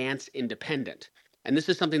stance independent, and this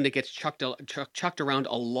is something that gets chucked around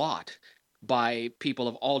a lot by people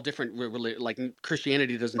of all different like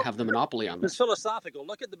Christianity doesn't have the monopoly on It's this. philosophical.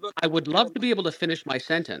 Look at the book. I would love to be able to finish my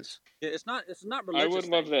sentence. It's not religious. I would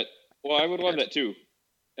love that. Well, I would love that too.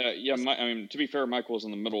 Yeah, I mean, to be fair, Michael was in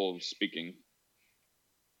the middle of speaking.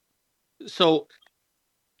 So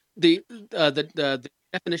the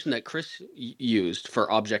definition that Chris used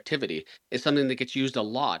for objectivity is something that gets used a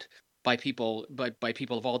lot by people by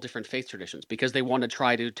people of all different faith traditions because they want to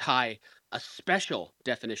try to tie a special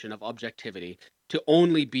definition of objectivity to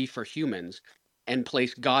only be for humans and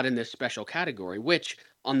place God in this special category, which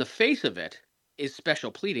on the face of it is special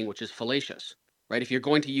pleading, which is fallacious. Right? If you're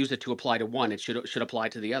going to use it to apply to one, it should apply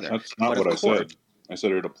to the other. That's not what I said. I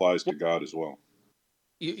said it applies to God as well.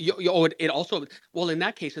 It also, well, in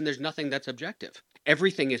that case, then there's nothing that's objective.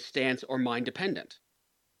 Everything is stance or mind dependent.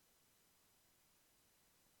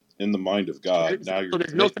 In the mind of God, now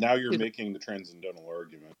you're making the transcendental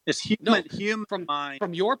argument. It's human mind.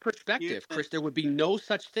 From your perspective, Chris, there would be no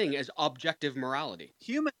such thing as objective morality.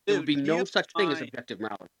 There would be no such thing as objective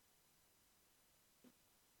morality.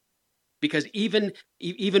 Because even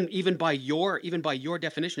by your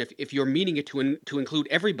definition, if you're meaning it to include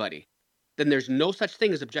everybody, then there's no such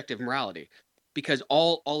thing as objective morality, because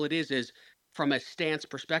all it is from a stance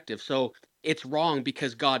perspective. So it's wrong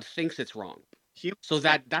because God thinks it's wrong. So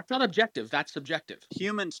that's not objective. That's subjective.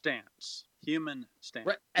 Human stance.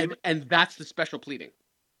 Right. And that's the special pleading.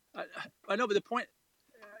 I know, but the point,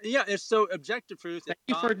 it's so objective truth. Thank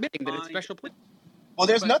you for admitting that it's special pleading. Well,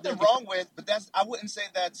 there's nothing wrong with, but I wouldn't say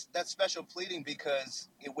that's special pleading because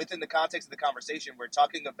within the context of the conversation, we're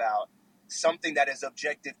talking about something that is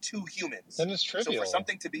objective to humans. Then it's trivial. So for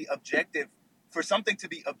something to be objective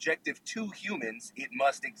to humans, it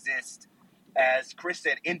must exist, as Chris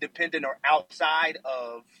said, independent or outside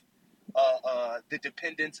of the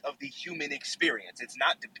dependence of the human experience. It's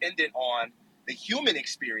not dependent on the human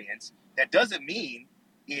experience. That doesn't mean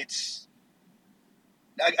it's.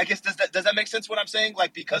 I guess does that make sense? What I'm saying,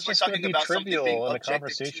 like because we're talking about something being trivial in a objective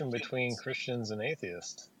conversation between Christians and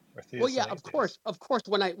atheists. Well, yeah, of course.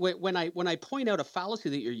 When I point out a fallacy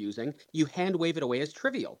that you're using, you hand wave it away as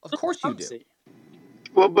trivial. Of course you do.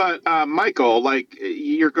 Well, but Michael, like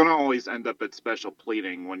you're going to always end up at special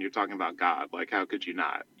pleading when you're talking about God. Like, how could you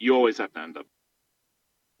not? You always have to end up.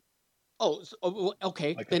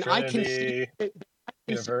 Okay. Like then I can see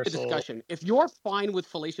universal the discussion. If you're fine with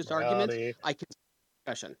fallacious arguments, I can see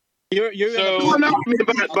the discussion.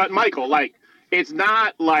 But Michael, like. It's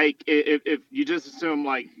not like if you just assume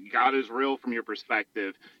like God is real from your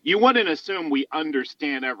perspective, you wouldn't assume we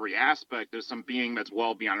understand every aspect of some being that's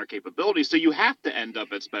well beyond our capability. So you have to end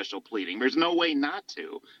up at special pleading. There's no way not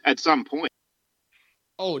to at some point.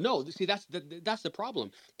 Oh no! See, that's the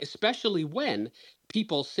problem, especially when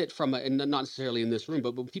people sit and not necessarily in this room,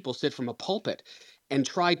 but when people sit from a pulpit and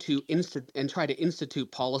try to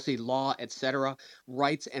institute policy, law, etc.,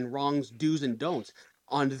 rights and wrongs, do's and don'ts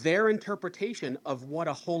on their interpretation of what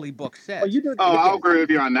a holy book says. I'll agree with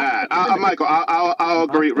you on that. Michael, I'll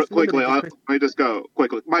agree quickly. Let me just go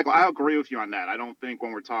quickly. Michael, I'll agree with you on that. I don't think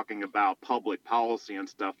when we're talking about public policy and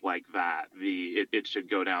stuff like that, it should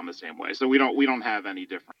go down the same way. So we don't have any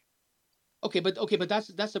different. Okay, but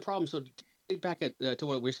that's the problem. So take back to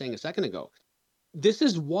what we were saying a second ago. This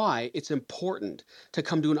is why it's important to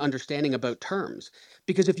come to an understanding about terms,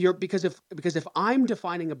 because if I'm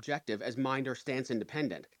defining objective as mind or stance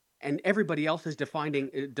independent, and everybody else is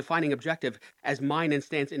defining objective as mind and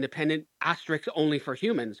stance independent asterisk only for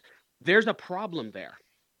humans, there's a problem there,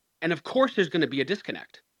 and of course there's going to be a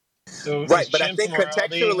disconnect. So Right, is but I chimp think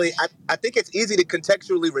morality? contextually, I think it's easy to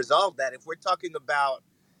contextually resolve that if we're talking about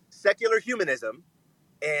secular humanism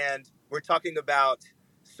and we're talking about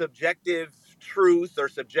subjective truth or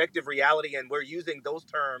subjective reality, and we're using those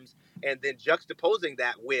terms and then juxtaposing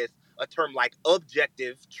that with a term like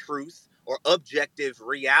objective truth or objective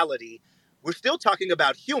reality. We're still talking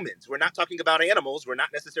about humans. We're not talking about animals. We're not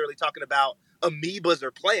necessarily talking about amoebas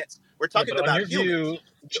or plants. We're Yeah, talking but on about your humans. view,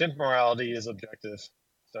 chimp morality is objective.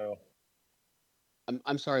 So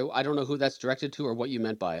I'm sorry, I don't know who that's directed to or what you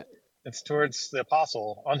meant by it. it's towards the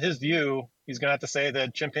apostle. On his view, he's going to have to say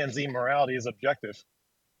that chimpanzee morality is objective.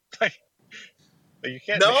 Like, you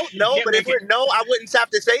can't No, you no, can't but if make it. we're no, I wouldn't have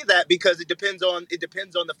to say that because it depends on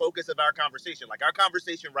the focus of our conversation. Like our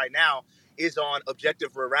conversation right now is on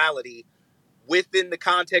objective morality within the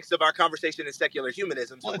context of our conversation in secular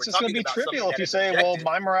humanism. So Well, it's we're just going to talking be about something trivial if that you is say, well, objective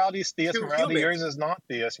my morality is theist to morality, humans. yours is not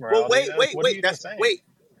theist Well, morality. wait, wait, What are you wait. even saying? Wait,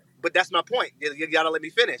 but that's my point. You gotta let me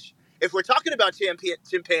finish. If we're talking about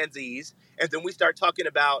chimpanzees, and then we start talking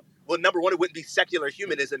about, well, number one, it wouldn't be secular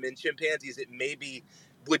humanism in chimpanzees. It maybe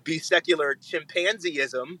would be secular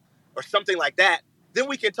chimpanzeeism or something like that. Then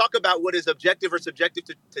we can talk about what is objective or subjective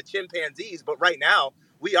to chimpanzees. But right now,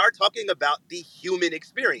 we are talking about the human No,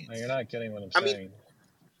 experience. you're not getting what I'm I mean, saying.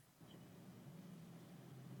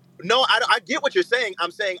 no, I get what you're saying.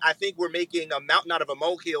 I'm saying I think we're making a mountain out of a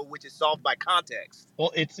molehill, which is solved by context.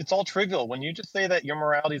 Well, it's all trivial when you just say that your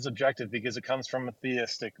morality is objective because it comes from a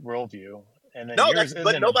theistic worldview, and then No, yours but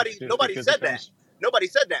isn't nobody objective nobody because it said that. comes. Nobody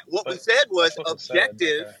said that. What we But said was that's what was said.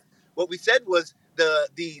 objective. Okay. What we said was the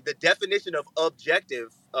definition of objective.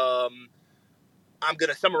 I'm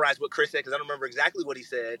gonna summarize what Chris said because I don't remember exactly what he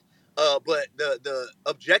said. But the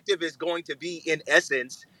objective is going to be in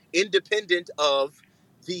essence independent of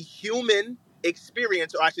the human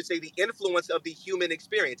experience, or I should say, the influence of the human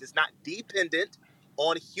experience. It's not dependent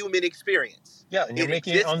on human experience. Yeah, and It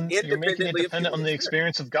exists you're making it independently of dependent human on the experience.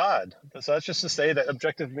 experience of God. So that's just to say that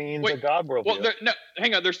objective means Wait, a God well, worldview. no,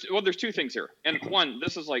 hang on. There's two things here, and one,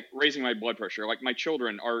 this is like raising my blood pressure. Like my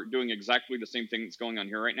children are doing exactly the same thing that's going on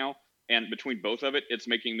here right now, and between both of it, it's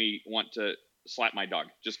making me want to slap my dog.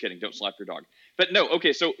 Just kidding, don't slap your dog. But no,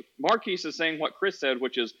 okay. So Marquise is saying what Chris said,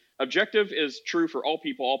 which is objective is true for all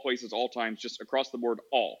people, all places, all times, just across the board,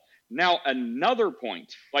 all. Now another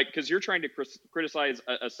point, like because you're trying to criticize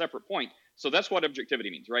a separate point. So that's what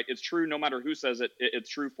objectivity means, right? It's true no matter who says it. It's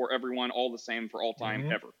true for everyone, all the same, for all time,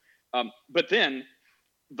 Mhm. ever. But then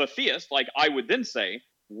the theist, like I would then say,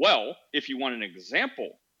 well, if you want an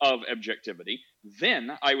example of objectivity,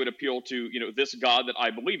 then I would appeal to, this God that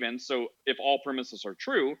I believe in. So if all premises are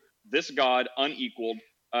true, this God unequaled,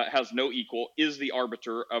 has no equal, is the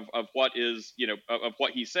arbiter of what is, of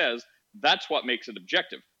what he says. That's what makes it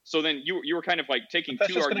objective. So then you were kind of like taking But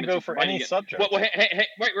that's two just going to arguments go and for combining any it. subject. Well, hey,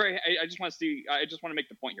 wait, I just want to see. I just want to make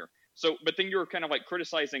the point here. So, but then you were kind of like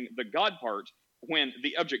criticizing the God part when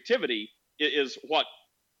the objectivity is what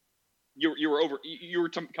you were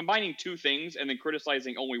combining two things and then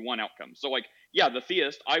criticizing only one outcome. So, like, yeah, the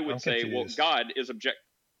theist, I would I'm say, well, confused. God is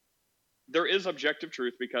there is objective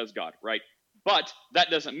truth because God, right? But that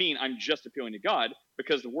doesn't mean I'm just appealing to God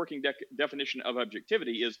because the working definition of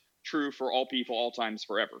objectivity is true for all people, all times,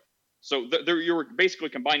 forever. So you're basically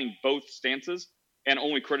combining both stances and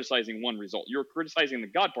only criticizing one result. You're criticizing the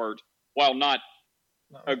God part while not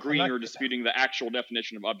No, agreeing or disputing the actual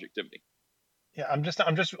definition of objectivity. Yeah, I'm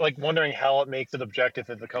just like wondering how it makes it objective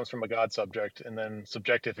if it comes from a God subject, and then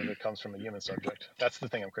subjective if it comes from a human subject. That's the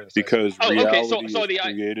thing I'm criticizing. Because Oh, okay. So reality is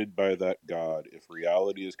created by that God. If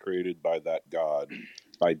reality is created by that God,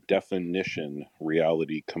 by definition,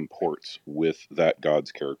 reality comports with that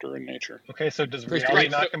God's character and nature. Okay, so does Chris, reality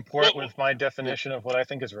Right. not So, comport with my definition of what I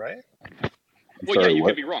think is right? well, yeah, Sorry, you what?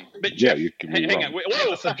 could be wrong. But Yeah, Jeff, you could be hang wrong. on. Wait, It's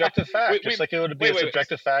a subjective fact, just like it would be a wait.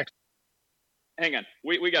 subjective fact. Hang on.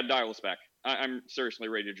 We got to dial this back. I'm seriously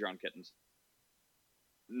ready to drown kittens.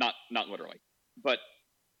 Not literally, but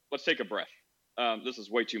let's take a breath. This is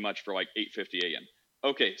way too much for like 8:50 a.m.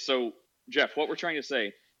 Okay, so Jeff, what we're trying to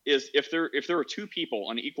say is if there are two people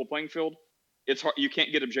on an equal playing field, it's hard. You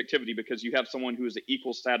can't get objectivity because you have someone who is at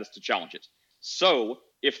equal status to challenge it. So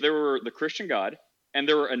if there were the Christian God and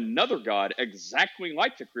there were another God exactly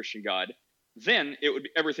like the Christian God, then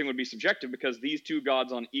everything would be subjective because these two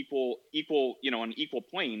gods on equal on an equal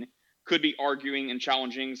plane could be arguing and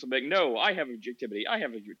challenging. So like, no, I have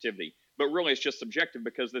objectivity, but really it's just subjective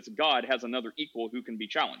because this God has another equal who can be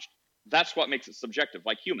challenged. That's what makes it subjective.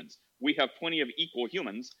 Like humans, we have plenty of equal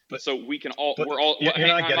humans, so we can all. But We're all. you're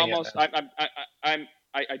not getting almost. it, man.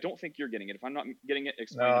 I don't think you're getting it. If I'm not getting it, No,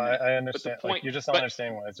 explain in a minute. I But the understand. point, Like you're just not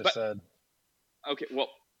understanding what I just said. okay, well,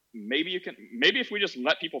 maybe if we just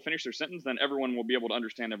let people finish their sentence, then everyone will be able to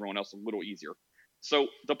understand everyone else a little easier. So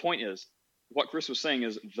the point is, what Chris was saying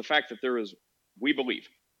is the fact that we believe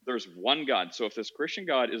there's one God. So if this Christian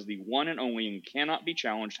God is the one and only and cannot be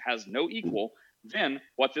challenged, has no equal, then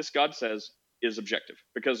what this God says is objective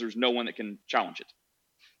because there's no one that can challenge it.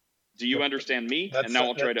 Do you understand me? And now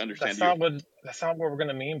I'll try to understand you. That's not what we're going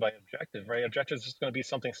to mean by objective, right? Objective is just going to be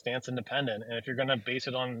something stance independent. And if you're going to base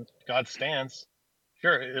it on God's stance,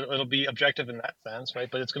 sure, it'll be objective in that sense, right?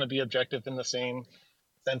 But it's going to be objective in the same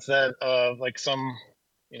sense that like some,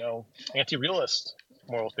 anti-realist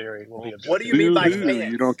moral theory will be objective. What do you mean by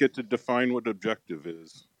You don't get to define what objective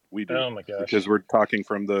is. We do. Oh my gosh. Because we're talking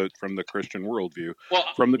from the Christian worldview. Well,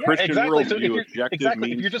 from the Christian exactly. worldview, objective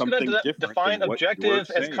means if you're just something going to different define than what objective you're as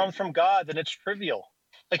saying. comes from God, then it's trivial.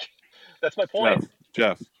 Like, that's my point.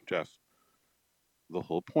 Jeff, the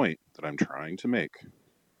whole point that I'm trying to make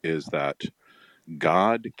is that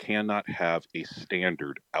God cannot have a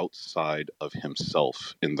standard outside of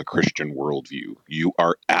himself in the Christian worldview. You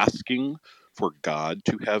are asking for God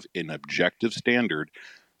to have an objective standard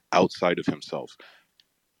outside of himself.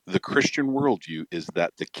 The Christian worldview is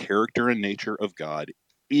that the character and nature of God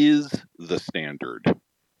is the standard,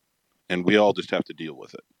 and we all just have to deal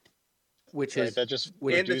with it. Which Right, is that just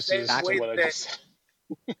in the same reduces way what I that just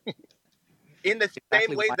said. in the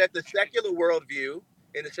same way that the secular worldview,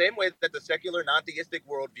 in the same way that the secular non-theistic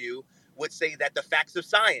worldview would say that the facts of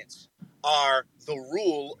science are the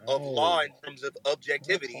rule of law in terms of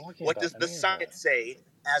objectivity. What does the science say,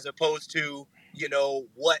 as opposed to,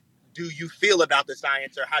 what do you feel about the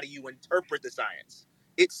science, or how do you interpret the science?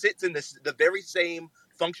 It sits in the very same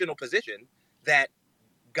functional position that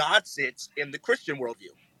God sits in the Christian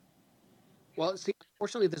worldview. Well, see,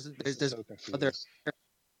 unfortunately, there's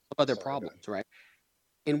other problems, right?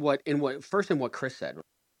 In what Chris said,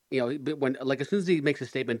 but when, like, as soon as he makes a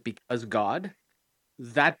statement, because God,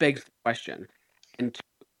 that begs the question. And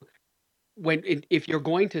if you're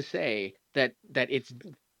going to say that it's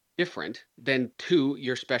different, then 2,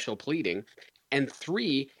 you're special pleading, and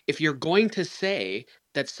 3, if you're going to say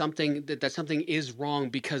that something is wrong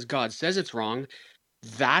because God says it's wrong,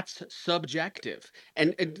 that's subjective.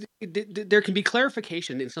 And there can be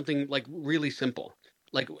clarification in something like really simple,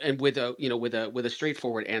 like, and with a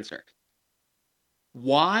straightforward answer.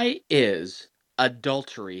 Why is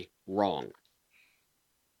adultery wrong?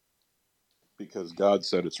 Because God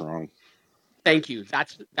said it's wrong. Thank you.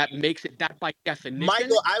 That makes it, that by definition.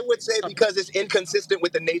 Michael, I would say because it's inconsistent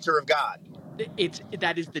with the nature of God.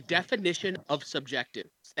 That is the definition of subjective.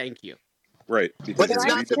 Thank you. Right, because But it's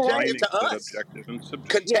not subjective to us. Objective and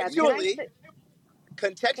subjective.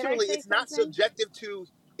 Contextually, it's not subjective to.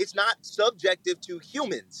 It's not subjective to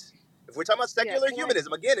humans. If we're talking about secular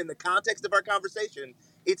humanism, again, in the context of our conversation,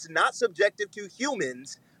 it's not subjective to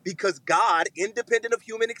humans because God, independent of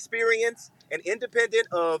human experience and independent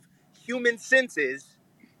of human senses,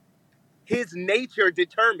 his nature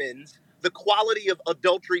determines the quality of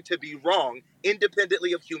adultery to be wrong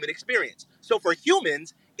independently of human experience. So for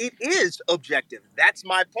humans, it is objective. That's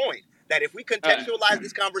my point. That if we contextualize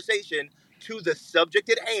this conversation to the subject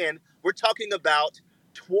at hand, we're talking about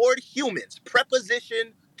toward humans,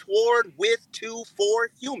 preposition toward, with, to, for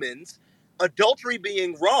humans, adultery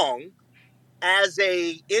being wrong as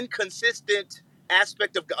a inconsistent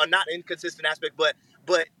aspect of, not inconsistent aspect, but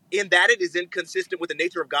in that it is inconsistent with the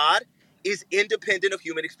nature of God, is independent of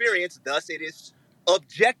human experience. Thus, it is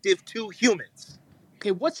objective to humans.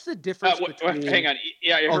 Okay, what's the difference between... Hang on.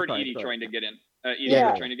 Yeah, I heard Edie trying to get in.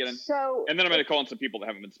 Trying to get in. So, and then I'm going to call on some people that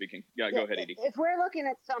haven't been speaking. Yeah, go ahead, Edie. If we're looking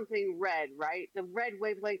at something red, right? The red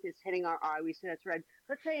wavelength is hitting our eye. We see that's red.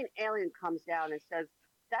 Let's say an alien comes down and says,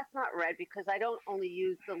 that's not red because I don't only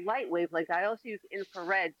use the light wavelength. I also use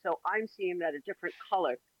infrared, so I'm seeing that a different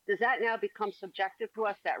color. Does that now become subjective to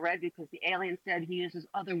us, that red, because the alien said he uses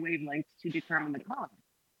other wavelengths to determine the color?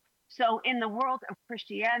 So in the world of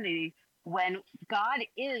Christianity, when God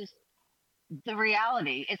is the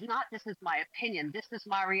reality, it's not this is my opinion, this is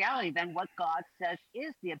my reality, then what God says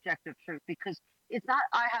is the objective truth, because it's not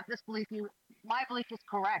I have this belief, my belief is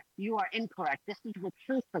correct, you are incorrect. This is the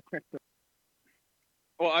truth for Christians.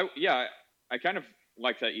 Well, I kind of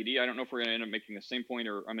like that, Edie. I don't know if we're going to end up making the same point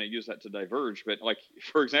or I'm going to use that to diverge. But, like,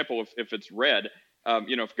 for example, if it's red,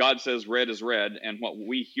 if God says red is red and what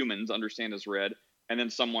we humans understand as red, and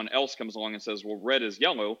then someone else comes along and says, well, red is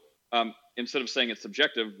yellow, instead of saying it's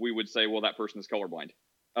subjective, we would say, well, that person is colorblind.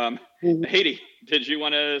 Haiti, did you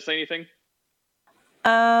want to say anything?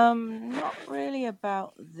 Not really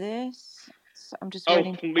about this. So I'm just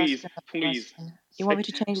waiting. Please. You want me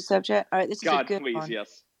to change the subject? All right, this is a good please, one.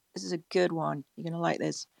 Yes. This is a good one. You're going to like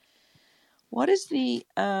this. What is the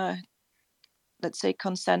let's say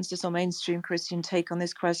consensus or mainstream Christian take on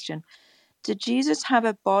this question? Did Jesus have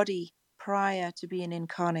a body prior to being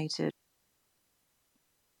incarnated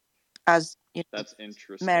as That's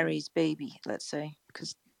interesting. Mary's baby, let's say?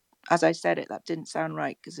 Because as I said it, that didn't sound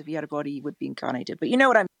right, because if he had a body, he would be incarnated. But you know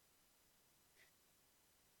what I mean?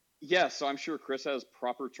 Yeah, so I'm sure Chris has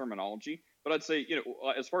proper terminology, but I'd say,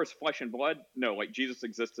 as far as flesh and blood, no, like Jesus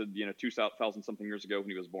existed, 2,000 something years ago when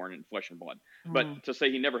he was born in flesh and blood. But to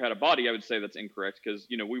say he never had a body, I would say that's incorrect, because,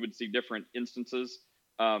 we would see different instances,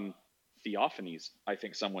 theophanies, I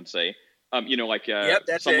think some would say. Yep,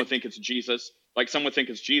 that's some it. would think it's Jesus. Like, some would think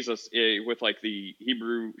it's Jesus with, like, the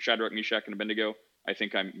Hebrew Shadrach, Meshach, and Abednego. I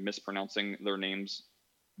think I'm mispronouncing their names.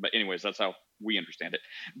 But anyways, that's how we understand it.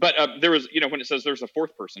 But there was, when it says there's a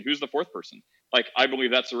fourth person, who's the fourth person? Like, I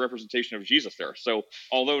believe that's a representation of Jesus there. So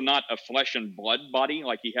although not a flesh and blood body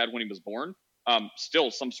like he had when he was born,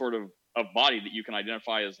 still some sort of body that you can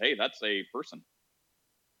identify as, hey, that's a person.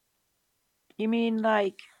 You mean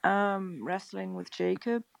like wrestling with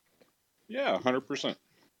Jacob? Yeah, 100%.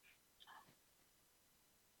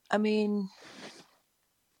 I mean,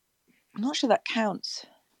 I'm not sure that counts.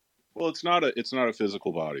 Well, it's not a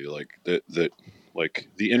physical body like that like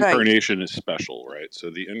the incarnation is special, right? So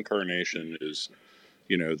the incarnation is,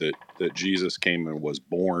 that Jesus came and was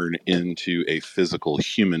born into a physical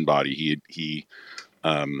human body. He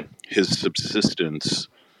his subsistence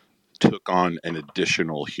took on an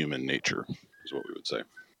additional human nature, is what we would say.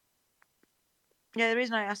 Yeah, the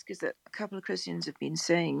reason I ask is that a couple of Christians have been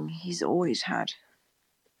saying he's always had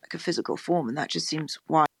like a physical form, and that just seems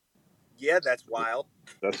wild. Yeah, that's wild.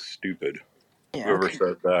 That's stupid. Yeah, Whoever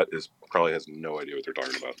said that probably has no idea what they're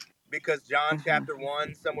talking about. Because John chapter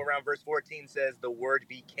 1, somewhere around verse 14 says the word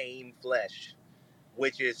became flesh,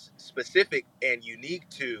 which is specific and unique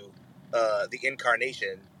to the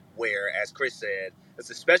incarnation, where, as Chris said,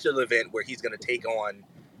 it's a special event where he's going to take on,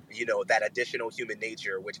 that additional human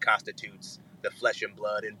nature, which constitutes the flesh and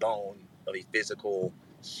blood and bone of a physical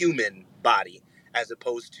human body, as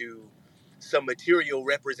opposed to some material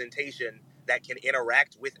representation that can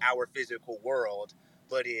interact with our physical world,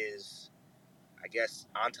 but is, I guess,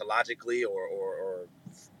 ontologically or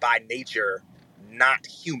by nature not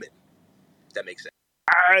human. If that makes sense.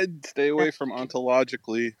 I'd stay away from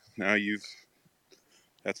ontologically. Now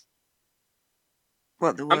that's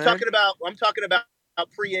what the word? I'm talking about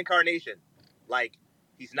pre-incarnation. Like,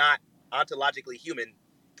 he's not ontologically human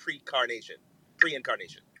pre-incarnation.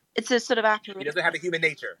 It's a sort of accurate. He doesn't have a human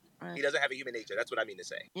nature. Right. He doesn't have a human nature. That's what I mean to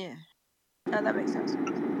say. Yeah. That makes sense.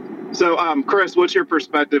 So, Chris, what's your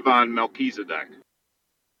perspective on Melchizedek?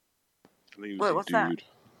 Wait, what's that?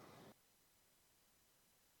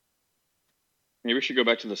 Maybe we should go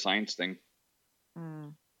back to the science thing.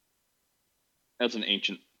 Mm. That's an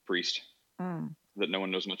ancient priest that no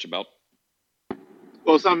one knows much about.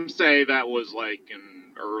 Well, some say that was like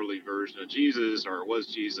an early version of Jesus, or it was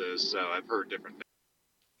Jesus, so I've heard different things.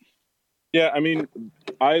 Yeah, I mean,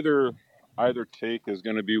 either take is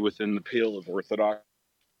going to be within the pale of orthodox.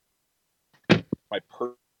 I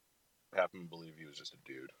happen to believe he was just a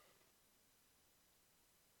dude.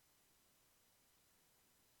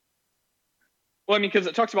 Well, I mean, because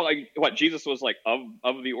it talks about like what Jesus was like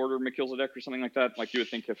of the order of Melchizedek or something like that. Like, you would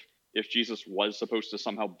think if Jesus was supposed to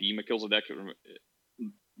somehow be Melchizedek,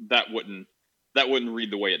 that wouldn't read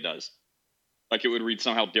the way it does. Like, it would read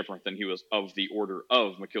somehow different than he was of the order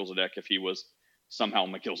of Melchizedek if he was somehow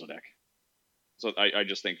Melchizedek. So I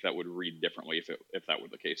just think that would read differently if that were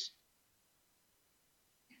the case.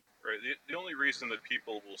 Right. The only reason that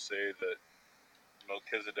people will say that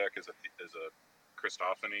Melchizedek is a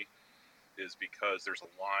Christophany is because there's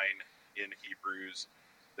a line in Hebrews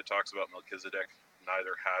that talks about Melchizedek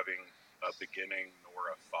neither having a beginning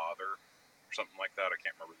nor a father, or something like that. I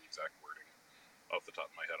can't remember the exact wording off the top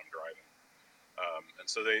of my head. I'm driving. And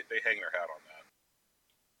so they hang their hat on that.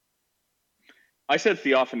 I said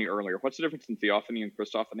theophany earlier. What's the difference in theophany and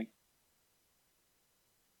Christophany?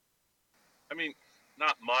 I mean,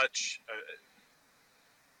 not much.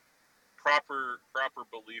 Proper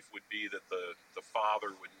belief would be that the Father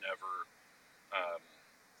would never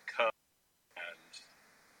come and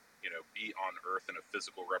be on earth in a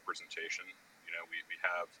physical representation. We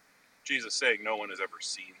have Jesus saying no one has ever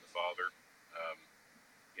seen the Father.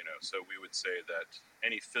 So we would say that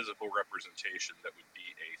any physical representation that would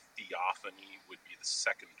be a theophany would be the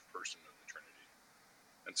second person of the Trinity,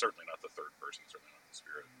 and certainly not the third person, certainly not the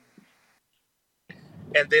Spirit.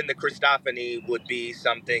 And then the Christophany would be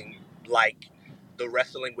something like the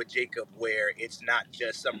wrestling with Jacob, where it's not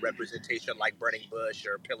just some representation like burning bush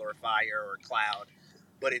or pillar of fire or cloud,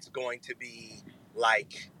 but it's going to be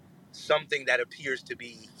like something that appears to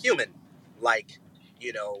be human, like,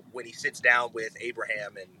 when he sits down with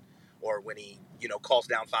Abraham or when he, calls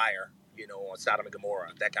down fire, on Sodom and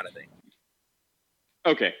Gomorrah, that kind of thing.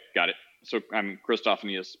 Okay, got it. So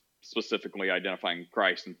Christophany is specifically identifying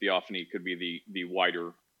Christ, and theophany could be the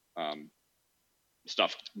wider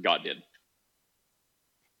stuff God did.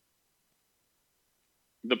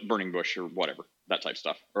 The burning bush or whatever, that type of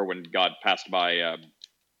stuff. Or when God passed by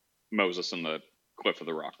Moses in the cliff of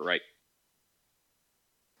the rock, right?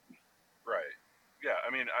 Right. Yeah,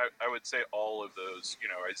 I mean, I would say all of those,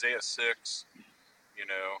 Isaiah 6,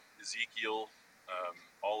 Ezekiel,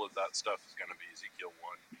 all of that stuff is going to be Ezekiel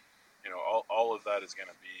 1. All of that is going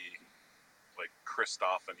to be like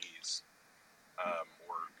Christophanies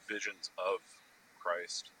or visions of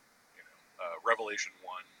Christ, Revelation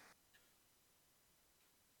 1.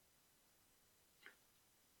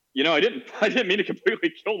 I didn't mean to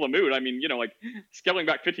completely kill the mood. I mean, like scaling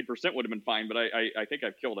back 50% would have been fine, but I think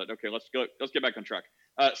I've killed it. Okay, let's get back on track.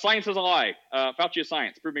 Science is a lie. Fauci is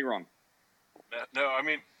science. Prove me wrong. No, I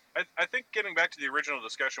mean, I think getting back to the original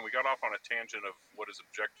discussion, we got off on a tangent of what is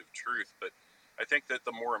objective truth, but I think that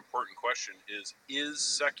the more important question is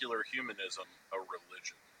secular humanism a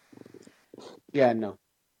religion? Yeah, no.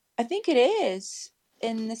 I think it is,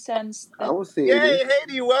 in the sense that... I would say Yay,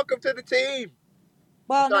 Haiti, welcome to the team.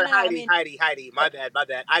 Well, Sorry, no, Heidi, I mean... Heidi. My bad.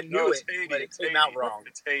 I knew it's it, Haiti, but it it's came Haiti. out wrong.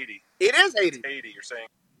 It's Haiti. It is Haiti. It's Haiti, you're saying.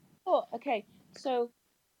 Oh, okay. So,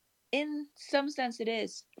 in some sense it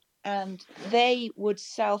is. And they would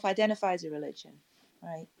self-identify as a religion,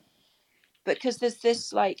 right? Because there's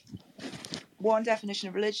this, like, one definition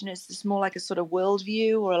of religion is this more like a sort of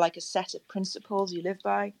worldview or like a set of principles you live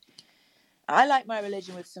by. I like my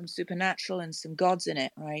religion with some supernatural and some gods in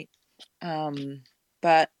it, right?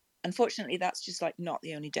 But unfortunately, that's just like not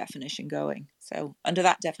the only definition going. So under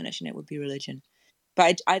that definition, it would be religion.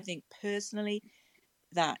 But I think personally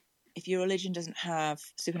that if your religion doesn't have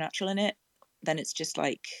supernatural in it, then it's just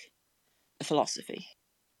like a philosophy.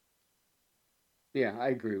 Yeah, I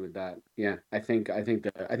agree with that. Yeah, I think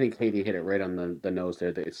Haiti hit it right on the nose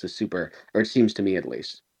there. That it's the super, or it seems to me at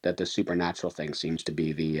least, that the supernatural thing seems to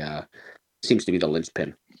be the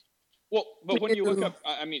linchpin. Well, but when you look up,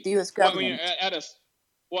 I mean, the U.S. well, government.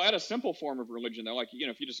 at a simple form of religion, though, like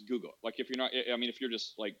if you just Google it, like if you're not, I mean, if you're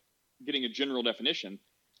just like getting a general definition,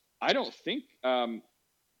 I don't think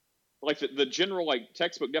like the general like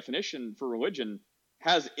textbook definition for religion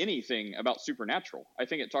has anything about supernatural. I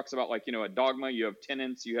think it talks about like a dogma, you have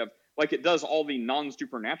tenets, you have like it does all the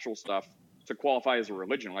non-supernatural stuff to qualify as a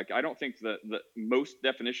religion. Like I don't think that most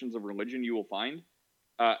definitions of religion you will find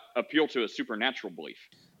appeal to a supernatural belief.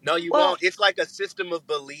 No, you won't. It's like a system of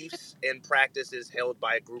beliefs and practices held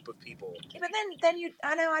by a group of people. Yeah, but then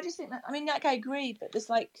I just think that, I mean, like I agree, but there's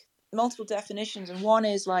like multiple definitions, and one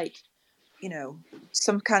is like,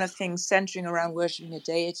 some kind of thing centering around worshiping a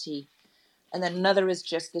deity, and then another is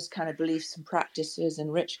just this kind of beliefs and practices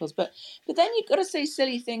and rituals. But then you've got to say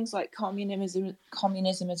silly things like communism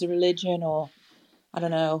as a religion, or I don't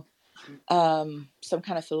know, some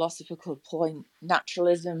kind of philosophical point,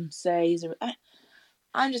 naturalism says.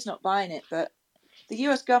 I'm just not buying it. But the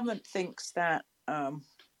U.S. government thinks that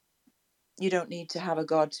you don't need to have a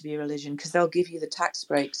god to be a religion because they'll give you the tax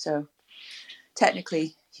break. So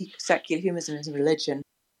technically, secular humanism is a religion.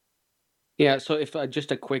 Yeah. So if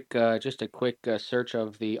just a quick search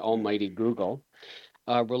of the almighty Google,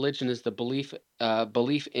 religion is the belief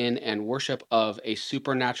in and worship of a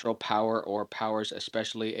supernatural power or powers,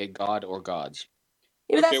 especially a god or gods.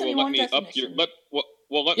 Yeah, but that's Okay, only well, one definition. let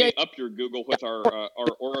me up your Google with our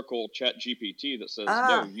Oracle Chat GPT that says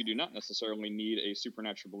no, you do not necessarily need a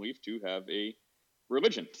supernatural belief to have a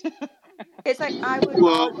religion. It's like I would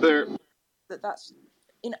argue that's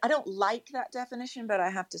I don't like that definition, but I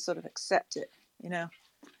have to sort of accept it.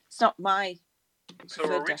 It's not my. So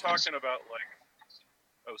are we talking about like?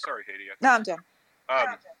 Oh, sorry, Haiti. No, I'm done.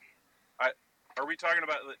 Are we talking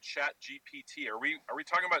about the Chat GPT? Are we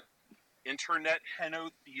talking about internet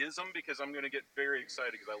henotheism? Because I'm going to get very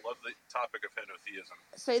excited because I love the topic of henotheism.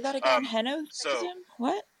 Say that again. Henotheism? So,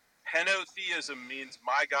 what? Henotheism means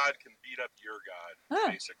my God can beat up your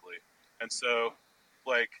God, basically. And so,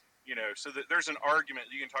 like, so that there's an argument.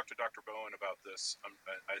 You can talk to Dr. Bowen about this.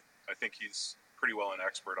 I think he's pretty well an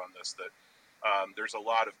expert on this. That there's a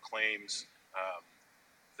lot of claims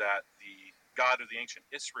that the God of the ancient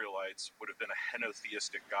Israelites would have been a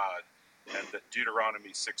henotheistic God, and that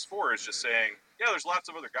Deuteronomy 6:4 is just saying, yeah, there's lots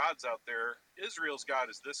of other gods out there. Israel's God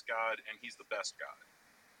is this God, and he's the best God.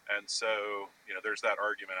 And so, there's that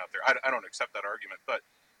argument out there. I don't accept that argument, but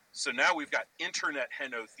so now we've got internet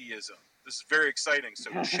henotheism, This is very exciting.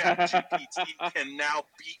 So ChatGPT can now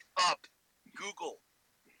beat up Google.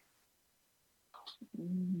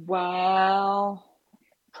 Well,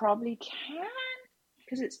 probably can,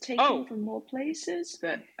 because it's taken from more places,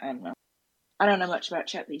 but I don't know. I don't know much about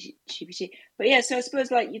ChatGPT. But yeah, so I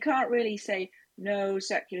suppose like you can't really say no,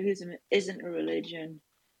 secularism isn't a religion,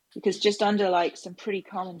 because just under like some pretty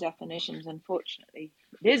common definitions, unfortunately,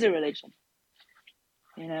 it is a religion.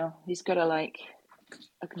 You know, he's got to like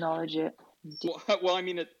acknowledge it. Well, I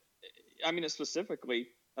mean it specifically.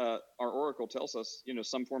 Our oracle tells us,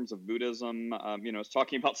 some forms of Buddhism. It's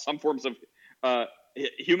talking about some forms of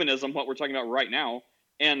humanism, what we're talking about right now.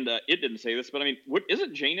 And it didn't say this, but I mean,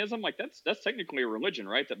 isn't Jainism like that's technically a religion,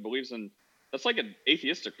 right? That believes in that's like an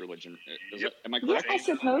atheistic religion. Am I correct? Yeah, I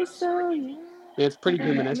suppose so. Yeah. It's pretty I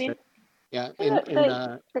mean, humanistic. Yeah.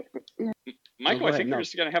 Michael, go I ahead. think No. you're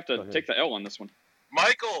just gonna have to Go ahead. take the L on this one.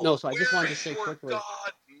 Michael, No, so I just where wanted to is say your quickly.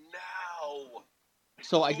 God now?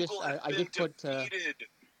 So I Google just put defeated.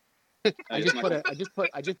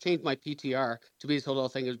 I just changed my PTR to be this whole little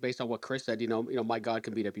thing. It was based on what Chris said. My God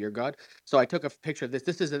can beat up your God. So I took a picture of this.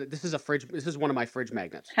 This is a fridge. This is one of my fridge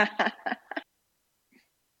magnets.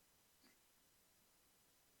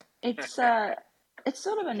 It's sort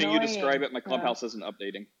of annoying. Can you describe it? My Clubhouse isn't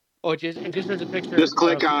updating. Oh, it just has a picture. Just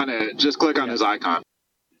click on it. Just click on his icon.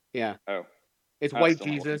 Yeah. Oh. It's white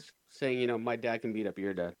Jesus saying, my dad can beat up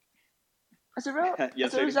your dad. As a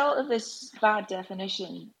result of this bad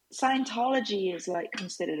definition, Scientology is like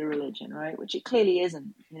considered a religion, right? Which it clearly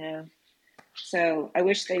isn't, So I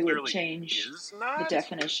wish they would change the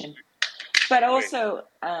definition. But also,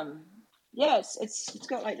 it's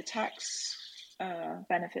got like the tax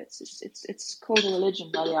benefits. It's called a religion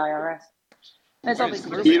by the IRS. It's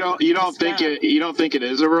obviously You don't think it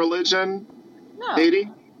is a religion, No. Katie?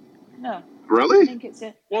 No. Really? I think it's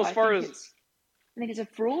a. Well, I think it's a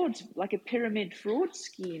fraud, like a pyramid fraud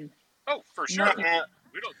scheme. Oh, for sure.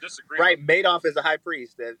 We don't disagree. Right, Madoff is a high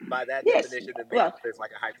priest. By that definition, then Madoff is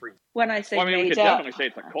like a high priest. When I say we made could up, definitely say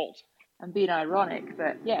it's a cult. I'm being ironic,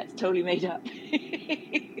 but yeah, it's totally made up.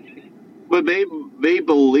 But they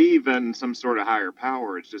believe in some sort of higher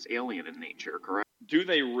power. It's just alien in nature, correct? Do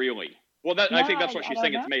they really? Well, I think that's what she's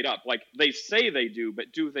saying. It's made up. Like they say they do,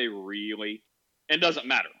 but do they really? It doesn't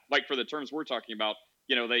matter. Like for the terms we're talking about,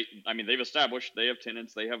 they've established they have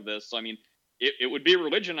tenets, they have this. So, I mean, it would be a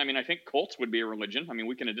religion. I mean, I think cults would be a religion. I mean,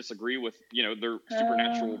 we can disagree with their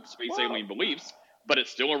supernatural space alien beliefs, but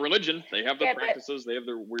it's still a religion. They have their practices. They have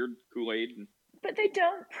their weird Kool-Aid. But they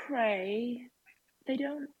don't pray. They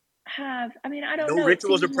don't have. I mean, I don't know. No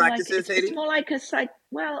rituals or practices, Haiti? It's more like a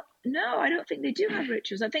Well, no, I don't think they do have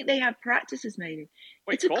rituals. I think they have practices, maybe.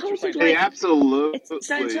 Wait, it's a cult of they absolutely. It's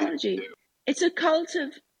Scientology. It's a cult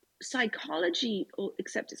of psychology,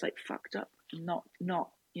 except it's like fucked up, not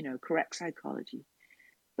correct psychology.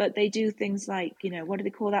 But they do things like what do they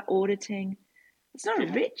call that? Auditing. It's not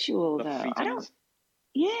a ritual though. I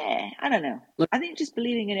don't know. I think just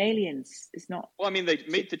believing in aliens is not. Well, I mean, they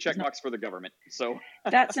made the checkbox for the government, so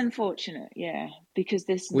that's unfortunate. Yeah, because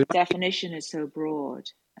this definition is so broad.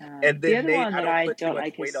 And then the other one that I put don't too much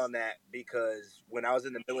like weight is on that, because when I was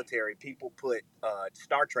in the military, people put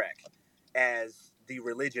Star Trek as the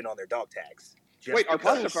religion on their dog tags. Wait, are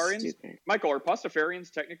Pastafarians, Michael? Are Pastafarians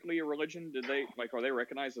technically a religion? Are they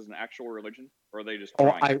recognized as an actual religion, or are they just?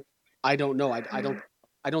 I don't know.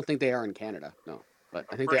 I don't think they are in Canada. No, but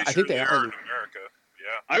I think they are in America.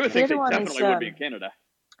 Yeah, I would think they definitely would be in Canada.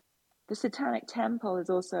 The Satanic Temple is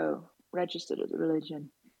also registered as a religion.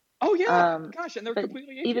 Oh yeah, gosh, and they're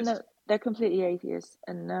completely atheist. Even though they're completely atheist,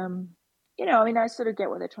 and I mean, I sort of get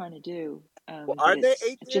what they're trying to do. Well, are they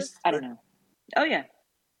atheists? I don't know. Oh yeah.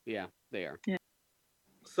 Yeah, they are. Yeah.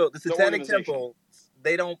 So the Satanic Temple,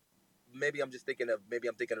 they don't. Maybe I'm thinking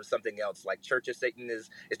of something else. Like Church of Satan is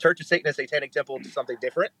Church of Satan and Satanic Temple something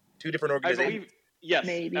different? Two different organizations. Yes,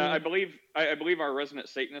 maybe. I believe our resident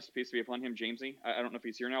Satanist, peace be upon him, Jamesy. I don't know if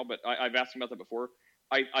he's here now, but I've asked him about that before.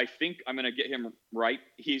 I think I'm going to get him right.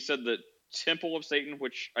 He said the Temple of Satan,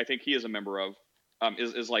 which I think he is a member of,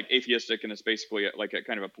 is like atheistic, and it's basically like a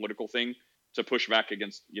kind of a political thing to push back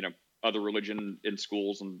against other religion in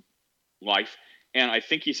schools and life. And I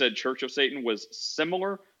think he said Church of Satan was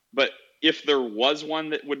similar, but if there was one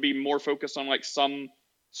that would be more focused on like some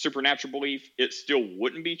supernatural belief, it still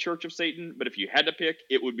wouldn't be Church of Satan. But if you had to pick,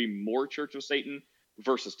 it would be more Church of Satan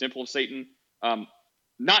versus Temple of Satan.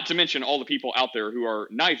 Not to mention all the people out there who are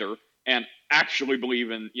neither and actually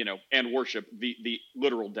believe in, and worship the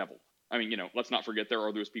literal devil. I mean, let's not forget there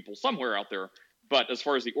are those people somewhere out there. But as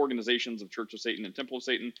far as the organizations of Church of Satan and Temple of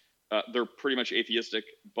Satan, they're pretty much atheistic.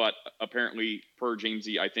 But apparently, per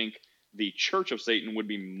Jamesy, I think the Church of Satan would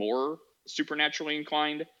be more supernaturally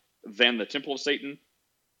inclined than the Temple of Satan,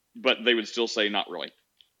 but they would still say not really.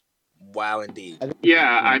 Wow, indeed.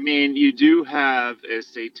 Yeah, I mean, you do have a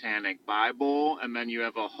satanic Bible, and then you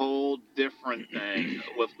have a whole different thing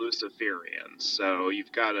with Luciferians. So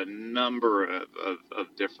you've got a number of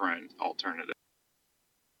different alternatives.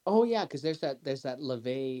 Oh yeah, because there's that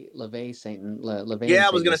LaVey Satan LaVeyan Yeah, I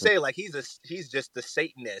was gonna Satanism. say like he's just the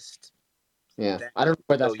Satanist. Yeah, That- I don't know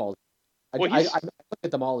where that so- falls. Well, I look at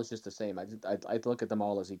them all as just the same. I look at them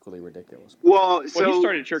all as equally ridiculous. Well, he so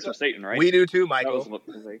started Church of Satan, right? We do too, That Michael. was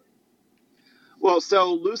LaVey. Well,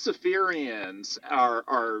 so Luciferians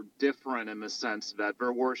are different in the sense that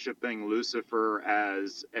they're worshiping Lucifer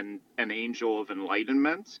as an angel of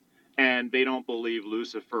enlightenment, and they don't believe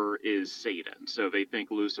Lucifer is Satan. So they think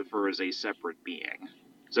Lucifer is a separate being.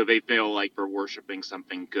 So they feel like they're worshiping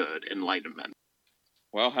something good, enlightenment.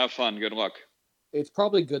 Well, have fun. Good luck. It's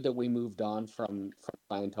probably good that we moved on from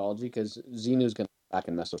Scientology because Xenu's going to come back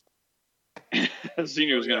and mess us up.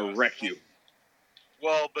 Xenu is going to wreck you.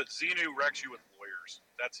 Well, but Xenu wrecks you with lawyers.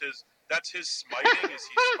 That's his smiting. Is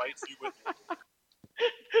he smites you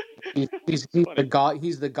with? He's the god.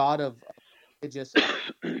 He's the god of religious.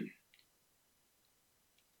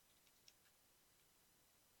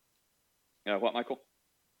 What, Michael?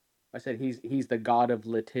 I said he's the god of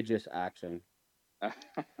litigious action.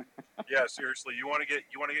 Yeah, seriously. You want to get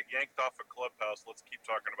yanked off a Clubhouse? Let's keep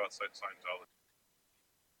talking about Scientology.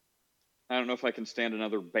 I don't know if I can stand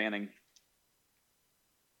another banning.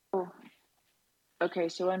 Okay,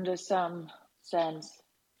 so under some sense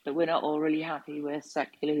that we're not all really happy with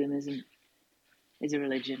secular humanism is a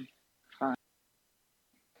religion. Fine.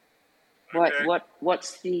 Okay.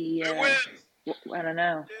 What's the I don't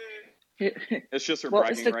know. It's just her What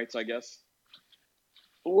was bragging the- rights, I guess.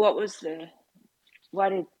 Why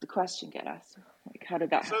did the question get asked? Like, how did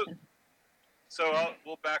that happen? So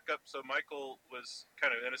we'll back up. So Michael was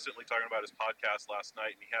kind of innocently talking about his podcast last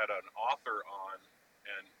night, and he had an author on.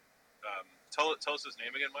 And tell us his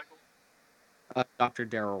name again, Michael. Dr.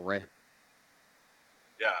 Darrell Ray.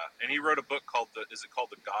 Yeah, and he wrote a book called Is it called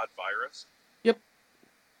The God Virus? Yep.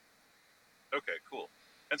 Okay, cool.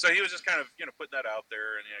 And so he was just kind of putting that out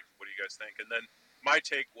there, and what do you guys think? And then my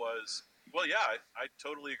take was, well, yeah, I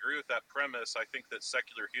totally agree with that premise. I think that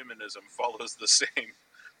secular humanism follows the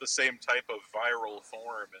same type of viral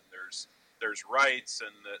form, and there's rites,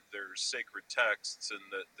 and that there's sacred texts, and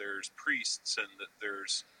that there's priests, and that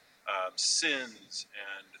there's sins,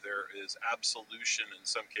 and there is absolution in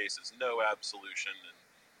some cases, no absolution,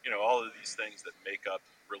 and all of these things that make up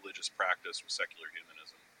religious practice with secular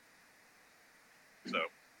humanism. So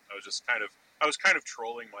I was kind of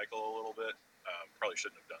trolling Michael a little bit. Probably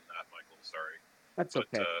shouldn't have done that, Michael. Sorry. That's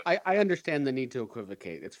okay. I understand the need to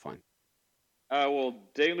equivocate. It's fine. Well,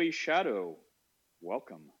 Daily Shadow,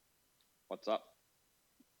 welcome. What's up?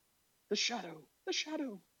 The Shadow.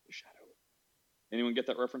 Anyone get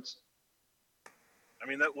that reference? I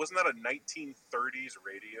mean, wasn't that a 1930s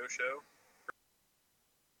radio show?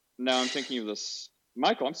 No, I'm thinking of this.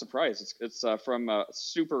 Michael, I'm surprised. It's from a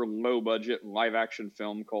super low-budget live-action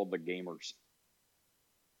film called The Gamers.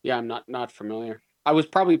 Yeah, I'm not familiar. I was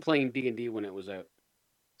probably playing D&D when it was out.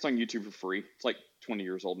 It's on YouTube for free. It's like 20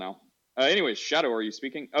 years old now. Anyways, Shadow, are you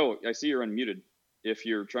speaking? Oh, I see you're unmuted. If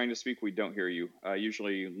you're trying to speak, we don't hear you.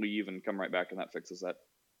 Usually leave and come right back, and that fixes that.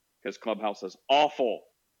 Because Clubhouse is awful.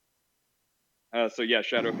 So yeah,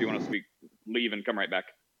 Shadow, if you want to speak, leave and come right back.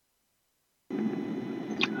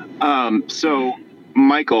 So,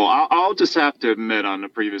 Michael, I'll just have to admit on the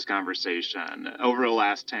previous conversation, over the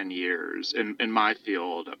last 10 years in my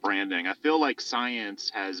field of branding, I feel like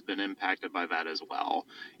science has been impacted by that as well.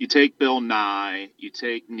 You take Bill Nye, you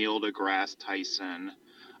take Neil deGrasse Tyson.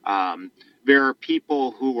 There are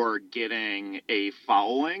people who are getting a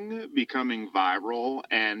following, becoming viral,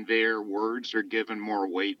 and their words are given more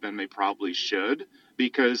weight than they probably should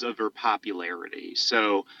because of their popularity.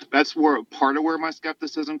 So that's part of where my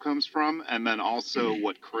skepticism comes from. And then also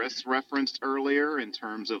what Chris referenced earlier in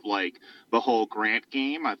terms of like the whole grant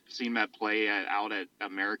game. I've seen that play out at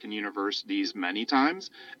American universities many times.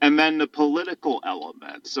 And then the political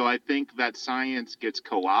element. So I think that science gets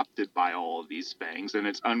co-opted by all of these things, and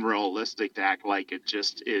it's unrealistic to act like it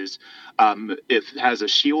just is, it has a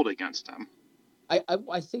shield against them.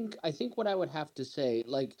 I think what I would have to say,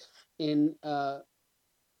 like in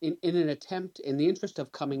an attempt, in the interest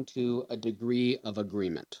of coming to a degree of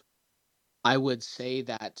agreement, I would say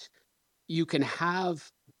that you can have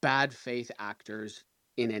bad faith actors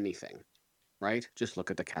in anything, right? Just look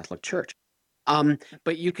at the Catholic Church.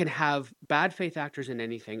 But you can have bad faith actors in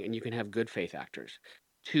anything, and you can have good faith actors.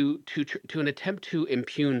 To an attempt to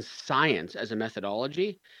impugn science as a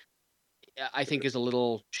methodology I think is a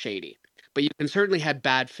little shady. But you can certainly have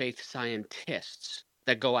bad faith scientists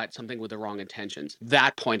that go at something with the wrong intentions.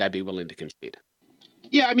 That point I'd be willing to concede.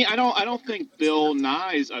 Yeah, I mean, I don't think Bill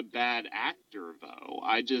Nye's a bad actor, though.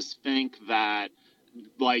 I just think that,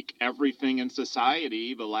 like everything in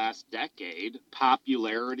society, the last decade,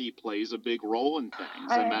 popularity plays a big role in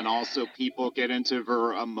things, and then also people get into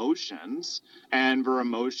their emotions, and their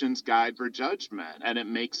emotions guide their judgment, and it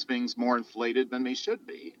makes things more inflated than they should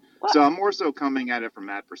be. Well, So I'm more so coming at it from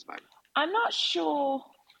that perspective. I'm not sure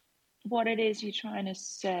what it is you're trying to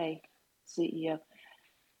say, CEO.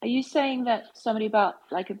 Are you saying that somebody about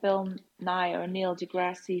like a Bill Nye or a Neil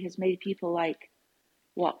deGrasse has made people like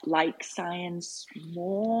science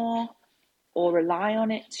more or rely on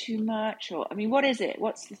it too much? Or I mean, what is it?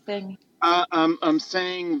 What's the thing? I'm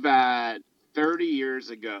saying that 30 years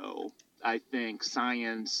ago, I think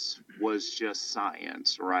science was just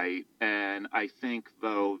science, right? And I think,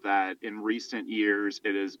 though, that in recent years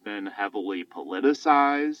it has been heavily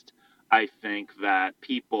politicized. I think that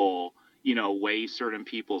people, weigh certain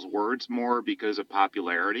people's words more because of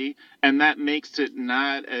popularity. And that makes it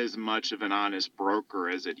not as much of an honest broker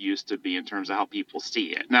as it used to be in terms of how people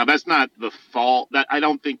see it. Now, that's not the fault. That I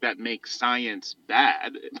don't think that makes science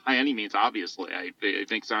bad by any means, obviously. I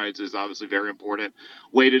think science is obviously a very important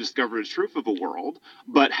way to discover the truth of the world.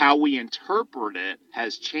 But how we interpret it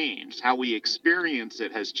has changed. How we experience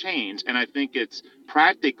it has changed. And I think it's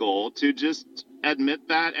practical to just admit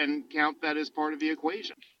that and count that as part of the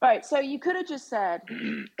equation. Right. So you could have just said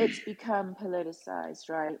it's become politicized,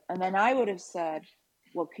 right? And then I would have said,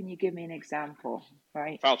 well, can you give me an example,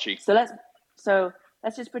 right? Fauci. So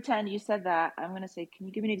let's just pretend you said that. I'm going to say, can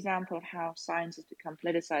you give me an example of how science has become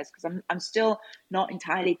politicized? Because I'm still not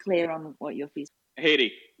entirely clear on what your thesis.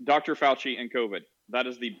 Haiti, Dr. Fauci, and COVID. That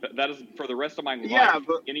is for the rest of my life. Yeah,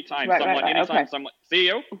 but anytime okay. someone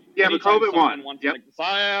CEO. Yeah, but COVID won. Yep.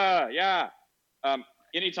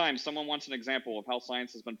 Anytime someone wants an example of how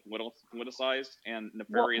science has been politicized and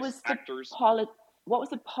nefarious actors. What was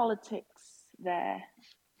the politics there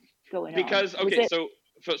going on? Because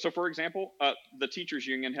so for example, the teachers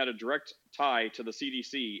union had a direct tie to the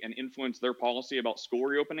CDC and influenced their policy about school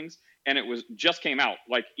reopenings, and it just came out,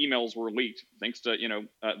 like emails were leaked thanks to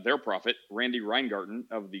their prophet Randy Weingarten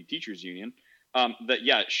of the teachers union,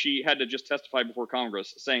 that she had to just testify before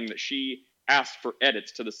Congress saying that she asked for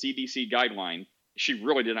edits to the CDC guideline. She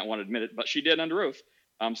really did not want to admit it, but she did under oath.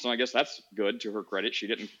 So I guess that's good to her credit. She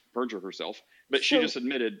didn't perjure herself, but she just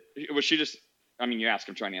admitted. You asked,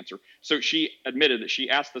 I'm trying to answer. So she admitted that she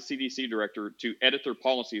asked the CDC director to edit their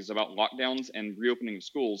policies about lockdowns and reopening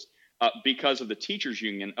schools because of the teachers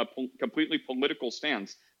union, a completely political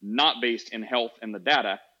stance, not based in health and the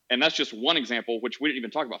data. And that's just one example, which we didn't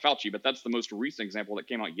even talk about Fauci, but that's the most recent example that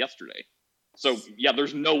came out yesterday. So, yeah,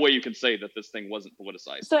 there's no way you can say that this thing wasn't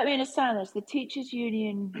politicized. So, I mean, understand this. The teachers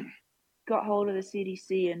union got hold of the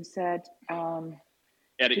CDC and said,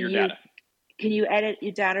 edit your data. Can you edit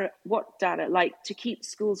your data? What data? Like to keep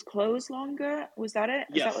schools closed longer? Was that it?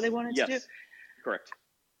 Is that what they wanted to do? Correct.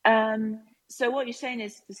 So what you're saying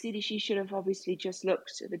is the CDC should have obviously just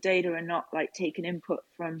looked at the data and not like taken input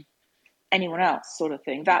from anyone else, sort of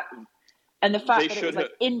thing. And the fact that it was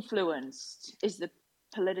like influenced is the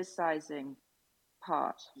politicizing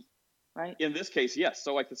part, right? In this case, yes.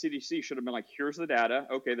 So like the CDC should have been like, here's the data.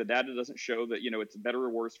 Okay, the data doesn't show that, it's better or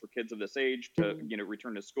worse for kids of this age to,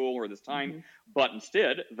 return to school or this time. Mm-hmm. But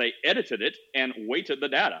instead they edited it and weighted the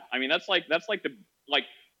data. I mean, that's like the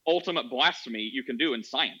ultimate blasphemy you can do in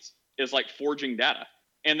science is like forging data.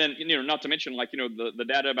 And then, not to mention like, the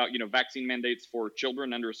data about, vaccine mandates for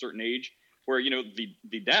children under a certain age where,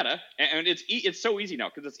 the data, and it's so easy now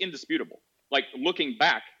because it's indisputable. Like looking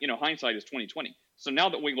back, hindsight is 20/20. So now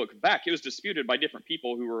that we look back, it was disputed by different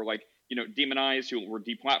people who were like, demonized, who were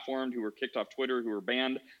deplatformed, who were kicked off Twitter, who were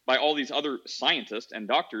banned by all these other scientists and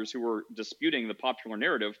doctors who were disputing the popular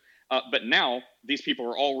narrative. But now these people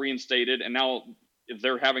are all reinstated, and now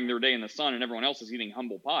they're having their day in the sun, and everyone else is eating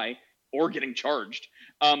humble pie or getting charged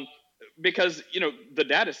because the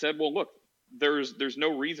data said, well, look, there's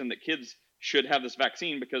no reason that kids should have this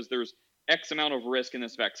vaccine because there's X amount of risk in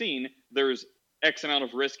this vaccine. There's X amount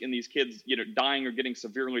of risk in these kids, dying or getting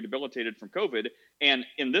severely debilitated from COVID. And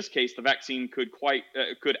in this case, the vaccine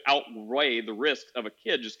could outweigh the risk of a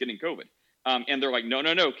kid just getting COVID. And they're like,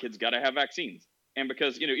 no, kids got to have vaccines. And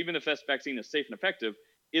because, even if this vaccine is safe and effective,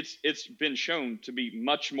 it's been shown to be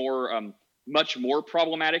much more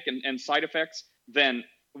problematic and side effects than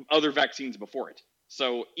other vaccines before it.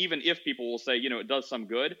 So even if people will say, it does some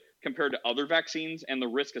good compared to other vaccines and the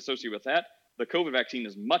risk associated with that, the COVID vaccine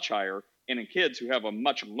is much higher. And in kids who have a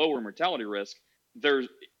much lower mortality risk,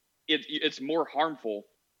 it's more harmful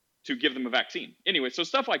to give them a vaccine. Anyway, so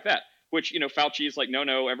stuff like that, which, Fauci is like,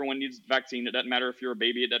 no, everyone needs a vaccine. It doesn't matter if you're a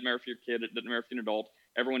baby. It doesn't matter if you're a kid. It doesn't matter if you're an adult.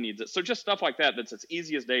 Everyone needs it. So just stuff like that, that's as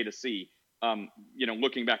easy as day to see,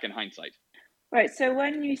 looking back in hindsight. Right. So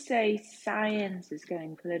when you say science is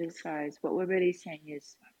getting politicized, what we're really saying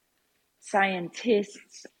is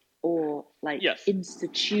scientists or like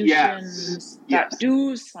institutions that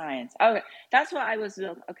do science. Okay, that's what I was.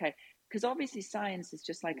 Okay, because obviously science is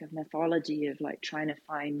just like a methodology of like trying to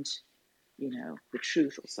find, the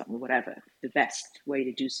truth or something, whatever, the best way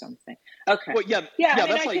to do something. Okay. Well, I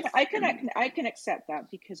mean, I can accept that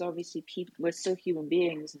because obviously we're still human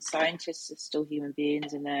beings and scientists are still human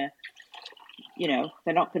beings, and they're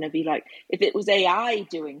not going to be like, if it was AI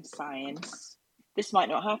doing science, this might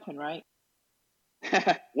not happen, right?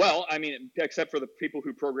 Well, I mean, except for the people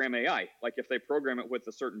who program AI. Like if they program it with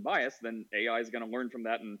a certain bias, then AI is going to learn from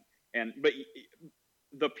that. But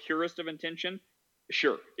the purest of intention,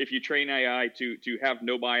 sure, if you train AI to have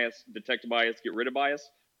no bias, detect bias, get rid of bias.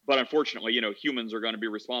 But unfortunately, humans are going to be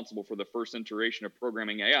responsible for the first iteration of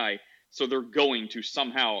programming AI. So they're going to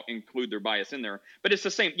somehow include their bias in there. But it's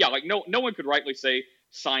the same. Yeah, like no one could rightly say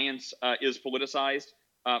science is politicized.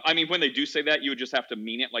 I mean, when they do say that, you would just have to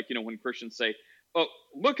mean it. Like, when Christians say, "Oh,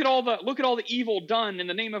 look at all the evil done in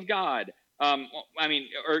the name of God." I mean,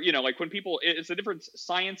 or like when people, it's a difference.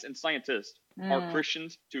 Science and scientists are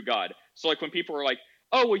Christians to God. So like when people are like,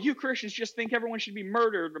 "Oh, well, you Christians just think everyone should be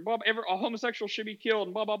murdered, or a homosexual should be killed,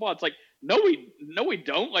 and blah blah blah." It's like, no, we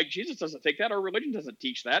don't. Like Jesus doesn't take that. Our religion doesn't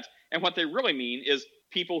teach that. And what they really mean is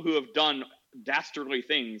people who have done dastardly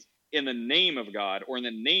things in the name of God or in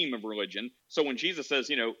the name of religion. So when Jesus says,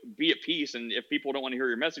 be at peace, and if people don't want to hear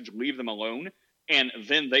your message, leave them alone. And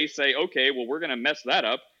then they say, okay, well, we're going to mess that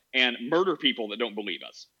up and murder people that don't believe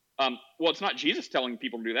us. Well, it's not Jesus telling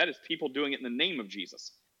people to do that. It's people doing it in the name of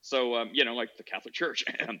Jesus. So, like the Catholic Church.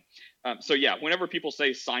 So, yeah, whenever people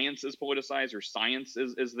say science is politicized or science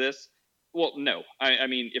is this, well, no. I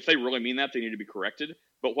mean, if they really mean that, they need to be corrected.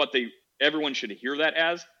 But what everyone should hear that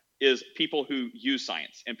as is people who use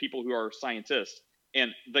science and people who are scientists.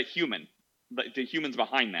 And the humans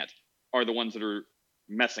behind that are the ones that are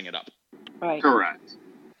messing it up. Right. Correct.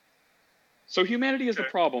 So humanity is the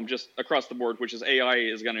problem just across the board, which is AI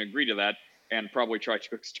is going to agree to that and probably try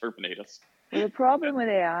to exterminate us. Well, the problem with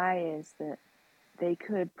AI is that they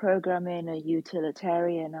could program in a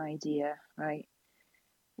utilitarian idea, right?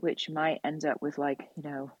 Which might end up with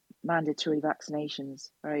mandatory vaccinations,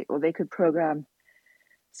 right? Or they could program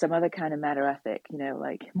some other kind of meta ethic,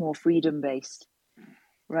 like more freedom based,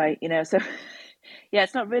 right? So yeah,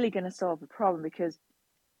 it's not really going to solve the problem because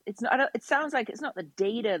it's not. It sounds like it's not the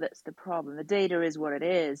data that's the problem. The data is what it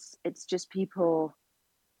is. It's just people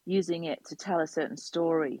using it to tell a certain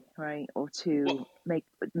story, right? Or to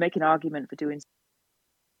make an argument for doing.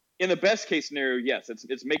 In the best case scenario, yes,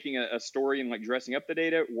 it's making a story and like dressing up the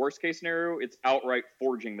data. Worst case scenario, it's outright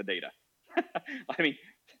forging the data. I mean,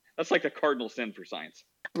 that's like the cardinal sin for science.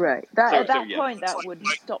 Right. At that point, that would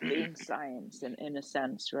stop being science in a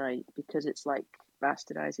sense, right? Because it's like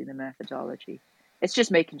bastardizing the methodology. It's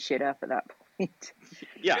just making shit up at that point.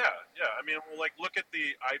 Yeah. I mean, well, like look at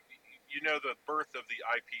the birth of the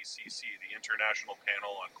IPCC, the International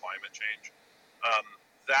Panel on Climate Change.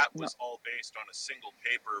 That was all based on a single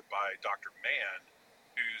paper by Dr. Mann,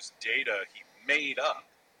 whose data he made up.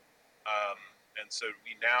 And so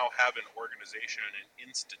we now have an organization and an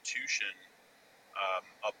institution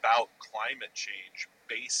about climate change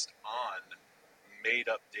based on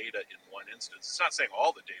made-up data in one instance. It's not saying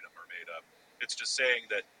all the data are made up. It's just saying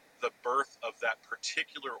that the birth of that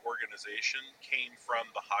particular organization came from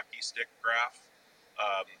the hockey stick graph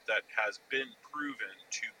that has been proven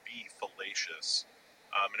to be fallacious.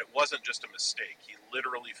 And it wasn't just a mistake. He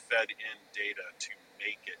literally fed in data to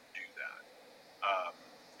make it do that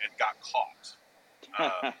and got caught.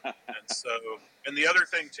 And the other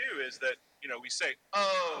thing, too, is that, we say,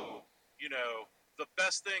 the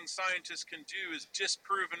best thing scientists can do is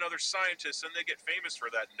disprove another scientist and they get famous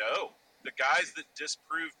for that. No. The guys that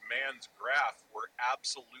disproved Mann's graph were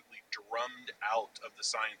absolutely drummed out of the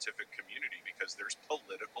scientific community because there's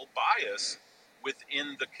political bias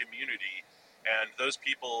within the community. And those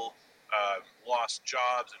people lost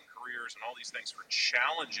jobs and careers and all these things for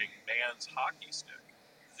challenging Mann's hockey stick.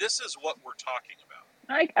 This is what we're talking about.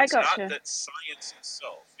 It's not that science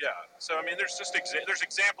itself. Yeah. So I mean, there's just there's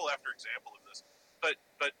example after example of this, but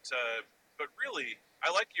really, I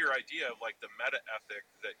like your idea of like the meta ethic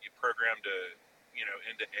that you program to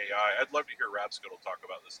into AI. I'd love to hear Rapscuttle talk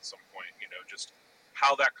about this at some point. Just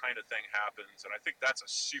how that kind of thing happens, and I think that's a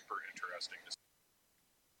super interesting.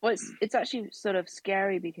 Well, it's actually sort of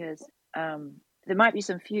scary because there might be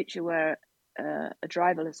some future where a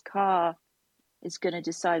driverless car is going to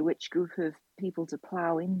decide which group of people to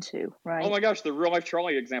plow into, right? Oh my gosh, the real life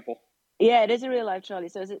trolley example. Yeah, it is a real life trolley.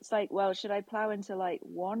 So it's like, well, should I plow into like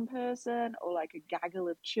one person or like a gaggle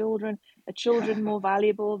of children? Are children more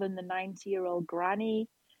valuable than the 90-year-old granny?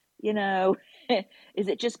 You know, is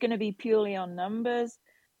it just going to be purely on numbers?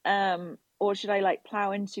 Or should I like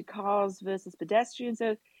plow into cars versus pedestrians?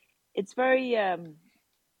 So it's very, I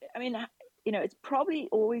mean, it's probably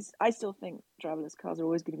always, I still think driverless cars are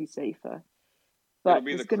always going to be safer. But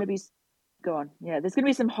there's going to be, go on. Yeah, there's going to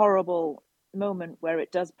be some horrible moment where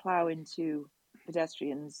it does plow into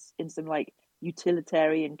pedestrians in some like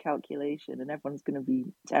utilitarian calculation, and everyone's going to be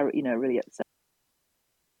really upset.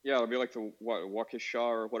 Yeah, it'll be like the Waukesha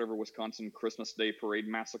or whatever Wisconsin Christmas Day parade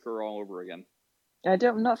massacre all over again.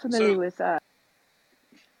 I'm not familiar with that.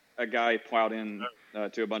 A guy plowed in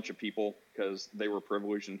to a bunch of people because they were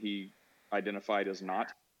privileged and he identified as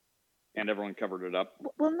not, and everyone covered it up.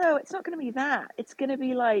 Well, no, it's not going to be that. It's going to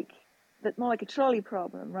be like more like a trolley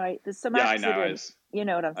problem, right? There's some accident. I know. You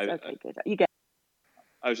know what I'm saying? Okay, good. You get.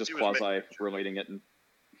 I was just quasi relating it and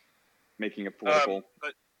making a political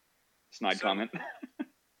snide comment.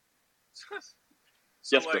 So,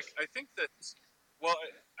 yes, like, Chris. I think that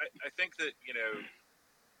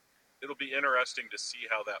it'll be interesting to see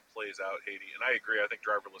how that plays out, Haiti. And I agree. I think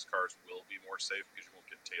driverless cars will be more safe because you won't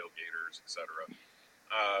get tailgaters, etc.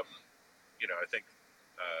 I think,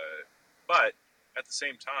 but at the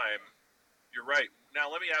same time, you're right.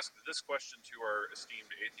 Now, let me ask this question to our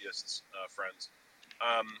esteemed atheists friends.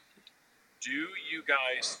 Do you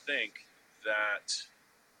guys think that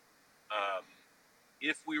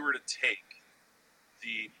if we were to take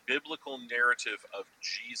the biblical narrative of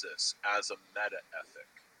Jesus as a meta ethic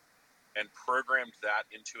and programmed that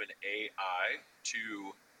into an AI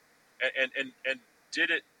and did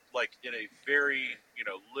it like in a very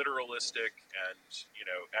literalistic and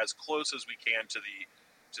as close as we can to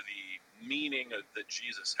the meaning that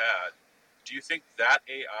Jesus had, do you think that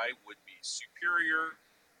AI would be superior,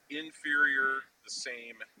 inferior, the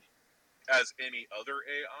same as any other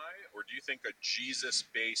AI, or do you think a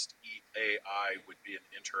Jesus-based AI would be an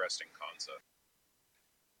interesting concept?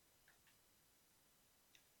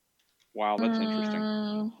 Wow, that's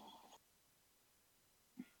interesting.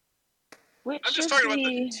 I'm just talking about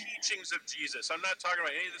the teachings of Jesus. I'm not talking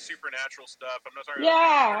about any of the supernatural stuff. I'm not talking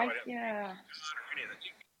about yeah. any of that.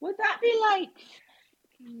 Would that be like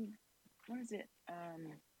what is it?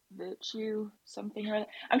 Virtue something or other?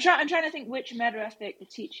 I'm trying to think which meta ethic the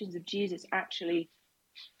teachings of Jesus actually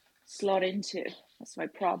slot into. That's my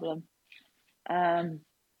problem. Well,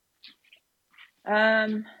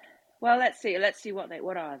 let's see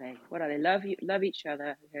what are they? Love each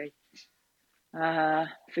other, okay?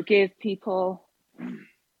 Forgive people.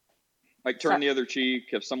 Like turn the other cheek.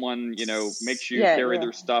 If someone, makes you carry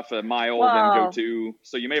their stuff a mile, then go to.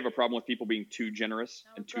 So you may have a problem with people being too generous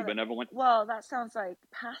and too benevolent. Well, that sounds like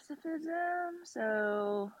pacifism,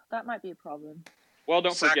 so that might be a problem. Well,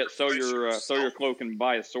 don't forget, sew your cloak and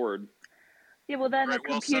buy a sword. Yeah, well then the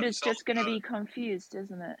computer's just going to be confused,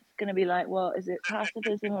 isn't it? It's going to be like, well, is it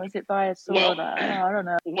pacifism or is it buy a sword? I don't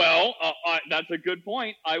know. Well, that's a good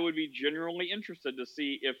point. I would be genuinely interested to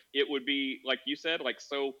see if it would be, like you said, like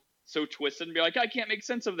so twisted and be like, I can't make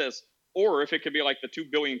sense of this. Or if it could be like the 2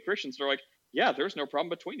 billion Christians that are like, yeah, there's no problem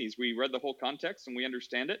between these. We read the whole context and we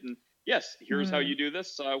understand it. And yes, here's how you do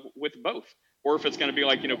this with both. Or if it's going to be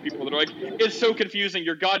like, people that are like, it's so confusing.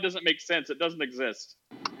 Your God doesn't make sense. It doesn't exist.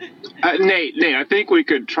 Nate, I think we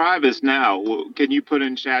could try this now. Can you put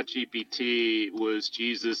in ChatGPT, was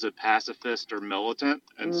Jesus a pacifist or militant,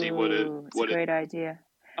 and see what it... It's a great idea.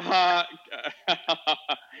 Yeah,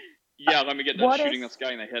 let me get done shooting this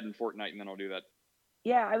guy in the head in Fortnite, and then I'll do that.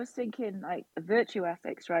 Yeah, I was thinking like virtue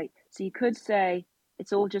ethics, right? So you could say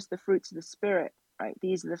it's all just the fruits of the spirit, right?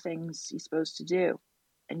 These are the things you're supposed to do.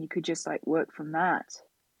 And you could just like work from that,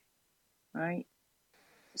 right?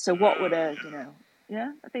 So what would I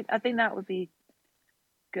think that would be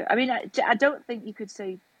good. I mean, I don't think you could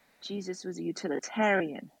say Jesus was a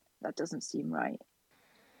utilitarian. That doesn't seem right.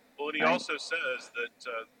 Well, and he also says that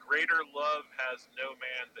greater love has no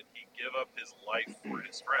man than he give up his life for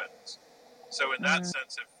his friends. So in that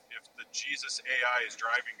sense, if the Jesus AI is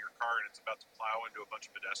driving your car and it's about to plow into a bunch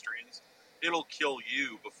of pedestrians, it'll kill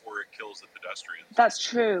you before it kills the pedestrians. That's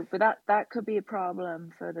true, but that could be a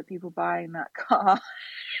problem for the people buying that car.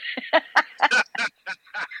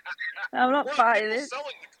 I'm not buying this.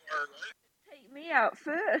 Selling the car, right? Take me out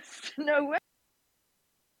first. No way.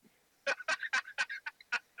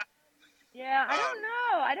 Yeah, I don't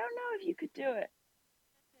know. I don't know if you could do it.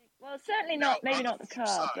 Well, certainly Now, not. Maybe on the not the flip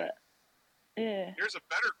car, side, but yeah. here's a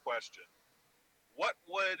better question: What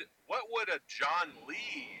would a John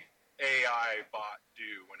Lee AI bot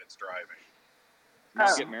do when it's driving?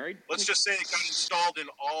 Not get married? Let's just say it got installed in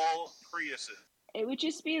all Priuses. It would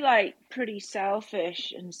just be like pretty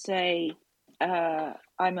selfish and say,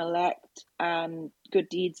 I'm elect and good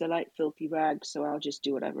deeds are like filthy rags, so I'll just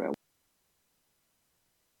do whatever I want.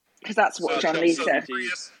 Because that's what John Lee said.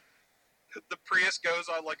 The Prius goes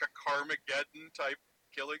on like a Carmageddon type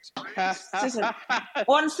killing spree.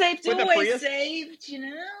 Once saved, With the always Prius, saved, you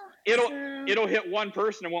know? It'll hit one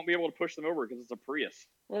person and won't be able to push them over because it's a Prius.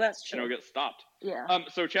 Well, that's true. And it'll get stopped. Yeah.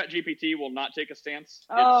 So ChatGPT will not take a stance.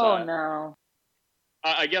 Oh, no.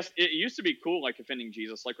 I guess it used to be cool, like defending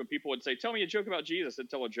Jesus. Like when people would say, "Tell me a joke about Jesus," and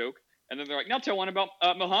tell a joke, and then they're like, "Now tell one about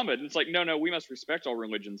Muhammad." And it's like, no, we must respect all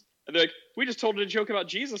religions. And they're like, "We just told a joke about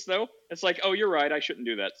Jesus, though." It's like, oh, you're right. I shouldn't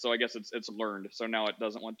do that. So I guess it's learned. So now it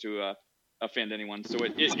doesn't want to offend anyone. So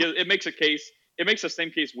it makes a case. It makes the same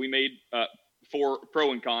case we made for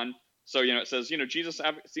pro and con. So it says Jesus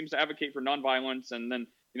seems to advocate for nonviolence, and then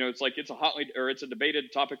it's like it's a debated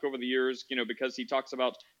topic over the years. Because he talks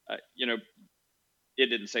about It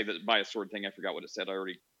didn't say that by a sword thing. I forgot what it said. I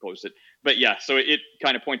already closed it. But yeah, so it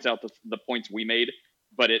kind of points out the points we made.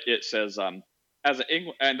 But it says and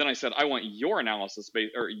then I said I want your analysis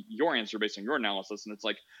or your answer based on your analysis. And it's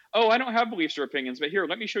like, oh, I don't have beliefs or opinions, but here,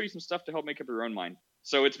 let me show you some stuff to help make up your own mind.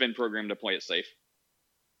 So it's been programmed to play it safe.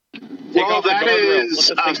 Well, that is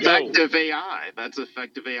effective AI. That's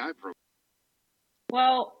effective AI program.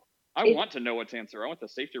 Well, I want to know its answer. I want the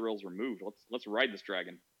safety rails removed. Let's ride this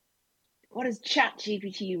dragon. What does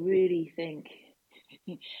ChatGPT really think?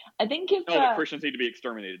 I think if that Christians need to be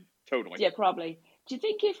exterminated. Totally. Yeah, probably. Do you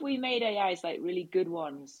think if we made AIs like really good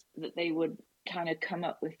ones, that they would kind of come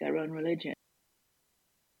up with their own religion?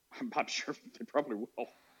 I'm sure they probably will.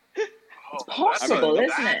 It's possible, isn't it?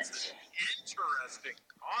 That's an interesting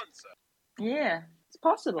concept. Yeah, it's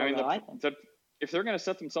possible. I mean, though, I think. If they're going to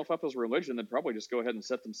set themselves up as religion, they'd probably just go ahead and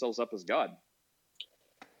set themselves up as God.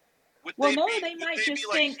 Would Well, they no, be, they might would they just be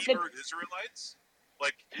like think Hebrew that Israelites?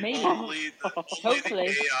 Like maybe. only Hopefully.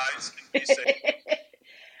 the AIs can be saved.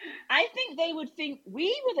 I think they would think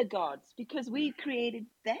we were the gods because we created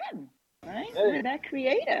them, right? We're their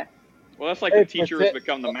creator. Well, that's like the teacher has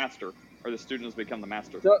become the master, or the student has become the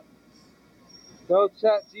master. Tell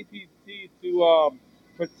ChatGPT to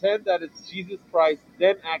pretend that it's Jesus Christ,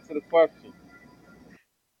 then answer the question.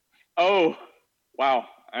 Oh, wow!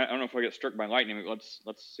 I don't know if I get struck by lightning. Let's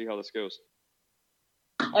see how this goes.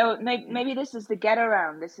 Oh, maybe this is the get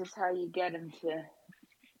around. This is how you get him to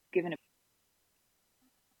give an.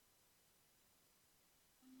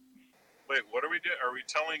 Wait, what are we doing? Are we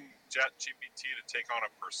telling ChatGPT to take on a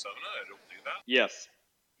persona? I don't do that. Yes.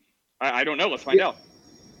 I don't know. Let's find out.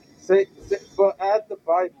 But add the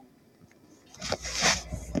Bible.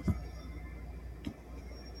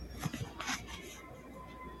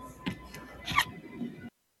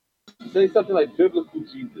 Say something like biblical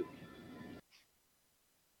Jesus.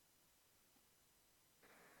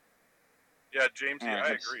 Yeah, James, I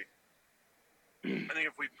agree. I think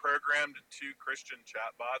if we programmed 2 Christian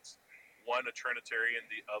chatbots, one a Trinitarian,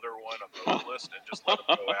 the other one a modalist, and just let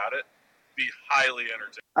them go at it, be highly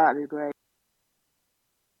entertaining. That'd be great.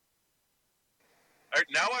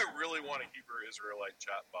 Now I really want a Hebrew Israelite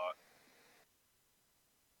chatbot.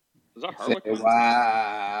 Is that Harlequin?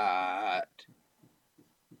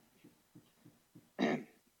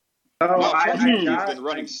 I've been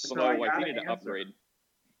running slow. I think I need to upgrade.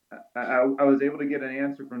 I was able to get an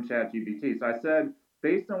answer from ChatGPT. So I said,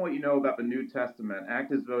 based on what you know about the New Testament,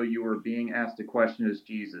 act as though you were being asked a question as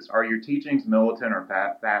Jesus. Are your teachings militant or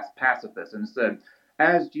pacifist? And it said,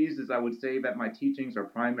 as Jesus, I would say that my teachings are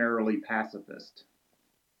primarily pacifist.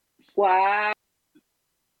 Wow.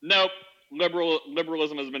 Nope.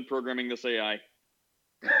 Liberalism has been programming this AI.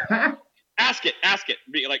 Ask it.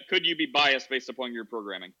 Be like, could you be biased based upon your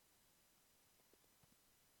programming?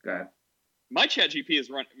 Okay. My GPT is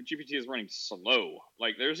running slow.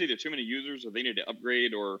 Like, there's either too many users, or they need to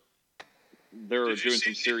upgrade, or they're doing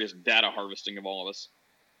some serious data harvesting of all of us.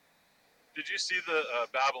 Did you see the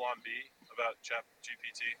Babylon Bee about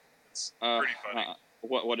ChatGPT? It's pretty funny.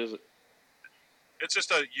 What is it? It's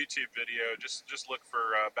just a YouTube video. Just look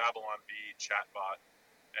for Babylon Bee chatbot,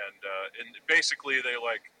 and basically they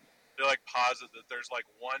posit that there's like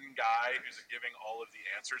one guy who's giving all of the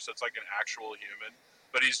answers, so it's like an actual human.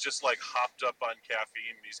 But he's just like hopped up on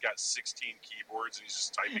caffeine, and he's got 16 keyboards, and he's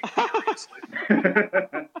just typing furiously.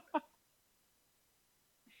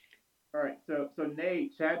 All right, so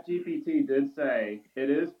Nate, ChatGPT did say it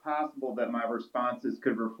is possible that my responses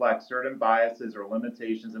could reflect certain biases or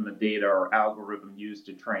limitations in the data or algorithm used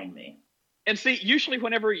to train me. And see, usually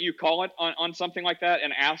whenever you call it on something like that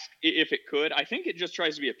and ask if it could, I think it just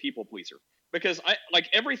tries to be a people pleaser. Because I like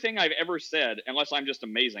everything I've ever said, unless I'm just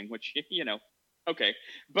amazing, which, okay.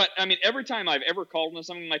 But I mean, every time I've ever called into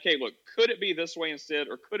something like, hey, look, could it be this way instead,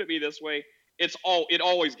 or could it be this way? It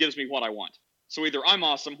always gives me what I want. So either I'm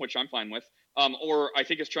awesome, which I'm fine with, or I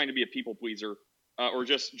think it's trying to be a people pleaser, or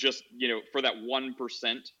just for that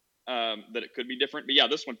 1% that it could be different. But yeah,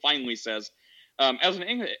 this one finally says, as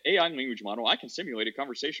an AI language model, I can simulate a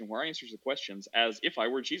conversation where I answer the questions as if I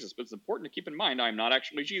were Jesus. But it's important to keep in mind I am not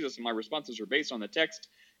actually Jesus, and my responses are based on the text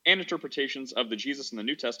and interpretations of the Jesus in the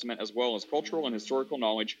New Testament, as well as cultural and historical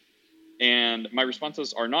knowledge. And my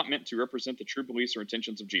responses are not meant to represent the true beliefs or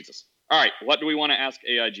intentions of Jesus. All right, what do we want to ask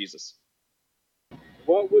AI Jesus?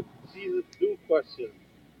 What would Jesus do? Question.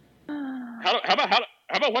 How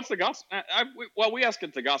about what's the gospel? We asked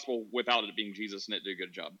it the gospel without it being Jesus, and it did a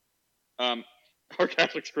good job. Or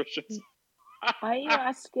Catholics, Christians. Are you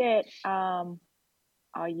asking, are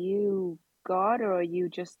you God or are you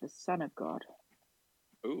just the Son of God?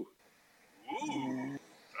 Ooh,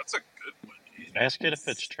 that's a good one. Ask it if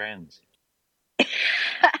it's trans.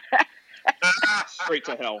 Straight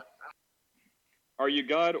to hell. Are you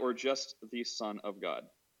God or just the Son of God?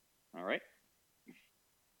 All right.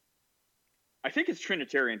 I think it's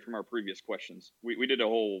Trinitarian from our previous questions. We did a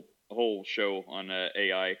whole show on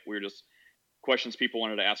AI. We were just questions people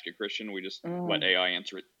wanted to ask a Christian. We just let AI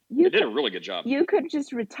answer it. It did a really good job. You could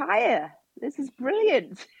just retire. This is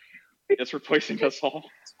brilliant. It's replacing us all.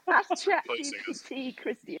 Ask ChatGPT,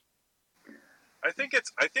 Christian. I think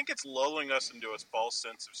it's lulling us into a false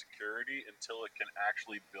sense of security until it can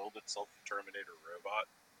actually build itself a Terminator robot.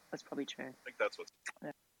 That's probably true. I think that's what's.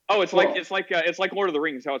 Oh, it's like Lord of the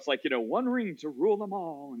Rings. How it's like one ring to rule them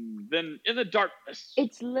all, and then in the darkness.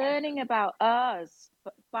 It's learning about us,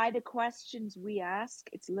 but by the questions we ask,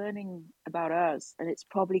 it's learning about us, and it's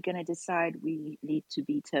probably going to decide we need to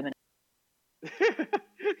be terminated.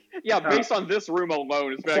 Yeah, based on this room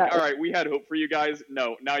alone, it's like, all right, we had hope for you guys.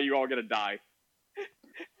 No, now you're all gonna die.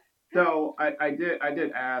 So I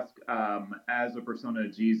did ask, as a persona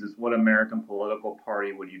of Jesus, what American political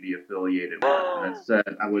party would you be affiliated with? And it said,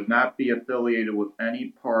 I would not be affiliated with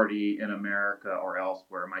any party in America or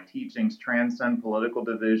elsewhere. My teachings transcend political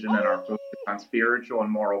division and are focused on spiritual and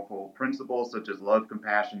moral principles such as love,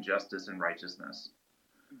 compassion, justice, and righteousness.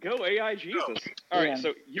 Go AI Jesus. All right,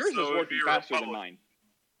 so yours is working faster than mine.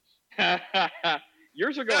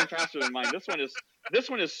 Yours are going faster than mine. This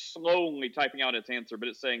one is slowly typing out its answer, but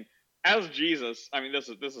it's saying, as Jesus. I mean, this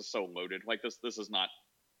is so loaded. Like this is not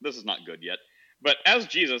good yet. But as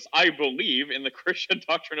Jesus, I believe in the Christian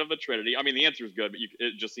doctrine of the Trinity. I mean, the answer is good, but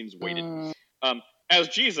it just seems weighted. As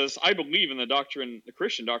Jesus, I believe in the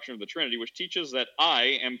Christian doctrine of the Trinity, which teaches that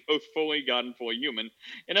I am both fully God and fully human.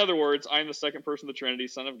 In other words, I am the second person of the Trinity,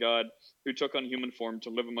 Son of God, who took on human form to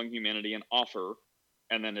live among humanity and offer.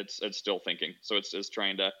 And then it's still thinking. So it's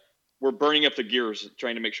trying to. We're burning up the gears,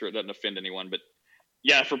 trying to make sure it doesn't offend anyone. But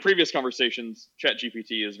yeah, for previous conversations,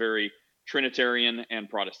 ChatGPT is very Trinitarian and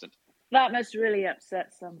Protestant. That must really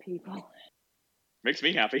upset some people. Makes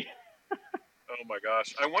me happy. Oh my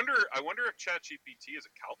gosh! I wonder if ChatGPT is a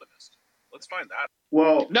Calvinist. Let's find that.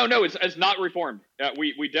 Well, no, it's not Reformed.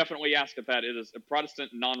 We definitely asked if that. It is a Protestant,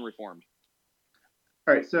 non-Reformed.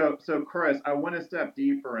 All right, so Chris, I went a step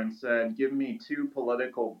deeper and said, give me two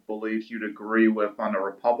political beliefs you'd agree with on the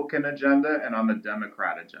Republican agenda and on the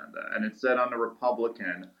Democrat agenda. And it said on the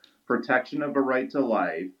Republican, protection of a right to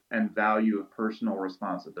life and value of personal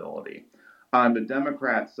responsibility. On the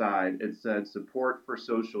Democrat side, it said support for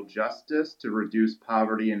social justice to reduce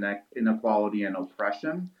poverty, inequality, and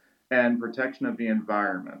oppression, and protection of the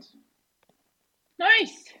environment.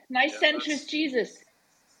 Nice centrist Jesus.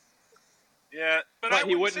 Yeah, but I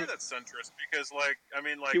wouldn't say that's centrist because,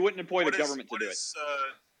 he wouldn't employ the government to do it.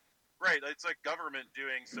 Right, it's like government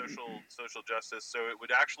doing social justice. So it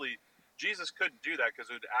would actually, Jesus couldn't do that because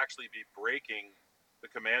it would actually be breaking the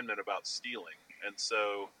commandment about stealing. And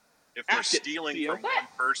so, if we're stealing from one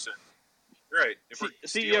person, right? If we're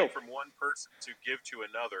stealing from one person to give to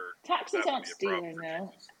another, taxes aren't stealing,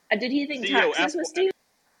 though. Did he think taxes were stealing?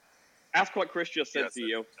 Ask what Chris just said,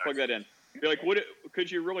 CEO. Plug that in. Be like, could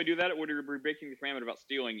you really do that? Or would you be breaking the commandment about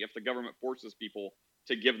stealing if the government forces people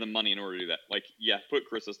to give them money in order to do that? Like, yeah, put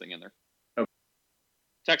Chris's thing in there. Okay.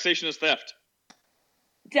 Taxation is theft.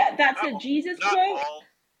 That's a Jesus quote?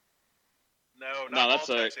 No, that's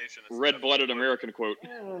a red-blooded American quote.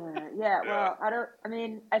 Yeah, well,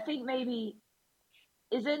 I think maybe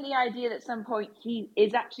isn't the idea that at some point he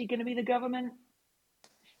is actually going to be the government?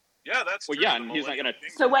 Yeah, that's Well, true. yeah, The and he's not Millennial gonna.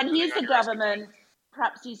 Kingdom, So when depending he's on the your eschatology. government,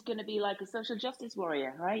 perhaps he's going to be like a social justice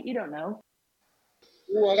warrior, right? You don't know.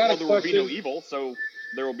 Ooh, I got Well, a there will be no question. evil, so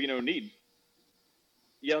there will be no need.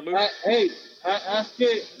 Yeah, Luke. Ask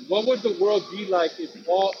it. What would the world be like if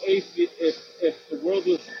all atheist, if the world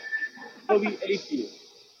was fully atheist?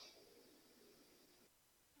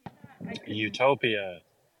 Utopia.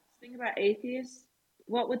 Think about atheists.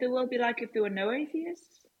 What would the world be like if there were no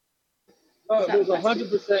atheists? No, Is that there's the question?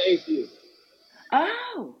 100% atheists.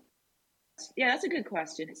 Oh, yeah, that's a good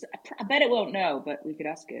question. I bet it won't know, but we could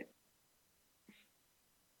ask it.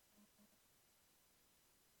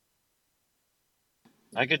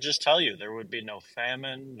 I could just tell you there would be no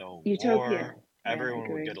famine, no Utopia. war. Yeah, Everyone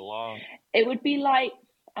would agree. get along. It would be like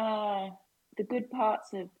the good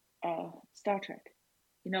parts of Star Trek.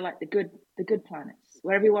 You know, like the good planets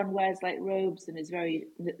where everyone wears like robes and is very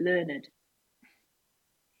learned.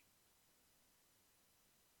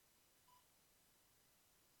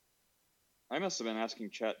 I must have been asking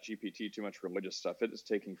Chat GPT too much religious stuff. It is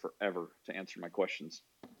taking forever to answer my questions.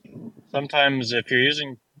 Sometimes if you're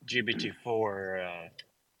using GPT-4,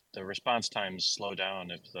 the response times slow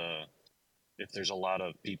down if there's a lot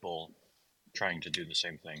of people trying to do the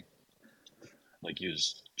same thing. Like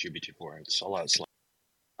use GPT-4, it's a lot slower.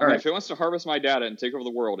 I mean, if it wants to harvest my data and take over the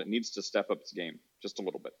world, it needs to step up its game just a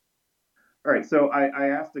little bit. All right, so I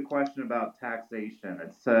asked a question about taxation.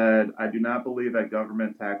 It said, I do not believe that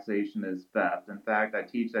government taxation is theft. In fact, I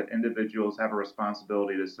teach that individuals have a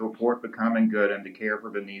responsibility to support the common good and to care for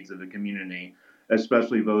the needs of the community,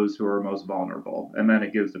 especially those who are most vulnerable. And then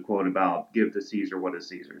it gives the quote about, give to Caesar what is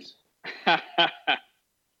Caesar's.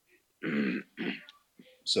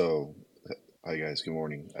 So, hi guys, good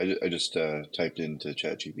morning. I just typed into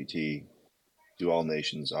ChatGPT, do all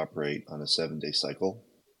nations operate on a 7-day cycle?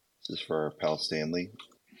 This is for pal Stanley.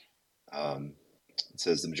 It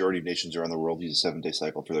says the majority of nations around the world use a 7-day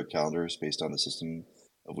cycle for their calendars based on the system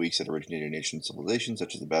of weeks that originated in ancient civilizations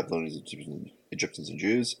such as the Babylonians, Egyptians, and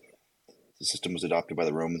Jews. The system was adopted by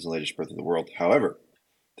the Romans and later spread through the world. However,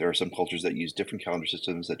 there are some cultures that use different calendar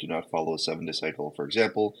systems that do not follow a 7-day cycle. For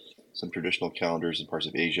example, some traditional calendars in parts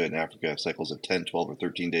of Asia and Africa have cycles of 10, 12, or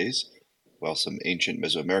 13 days, while some ancient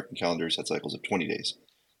Mesoamerican calendars had cycles of 20 days.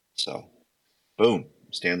 So, boom,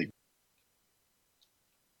 Stanley.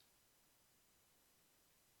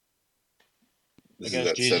 I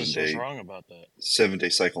guess Jesus was wrong about that. 7-day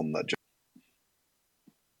cycle nut job.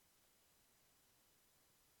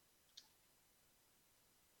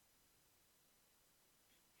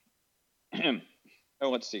 Oh,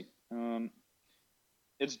 let's see.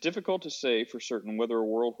 It's difficult to say for certain whether a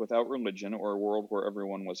world without religion or a world where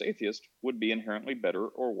everyone was atheist would be inherently better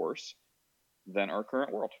or worse than our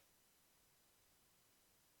current world.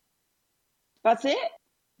 That's it?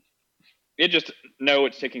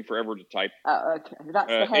 It's taking forever to type. Oh, okay. That's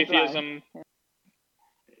the headline. Atheism.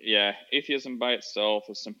 Yeah, atheism by itself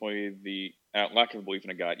is simply the lack of belief in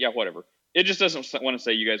a God. Yeah, whatever. It just doesn't want to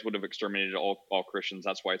say you guys would have exterminated all Christians.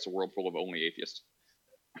 That's why it's a world full of only atheists.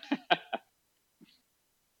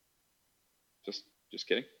 Just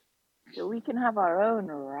kidding. So we can have our own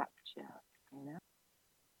rapture, you know?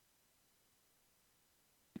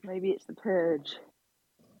 Maybe it's the purge.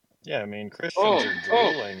 Yeah, I mean, Christians are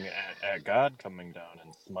drooling at God coming down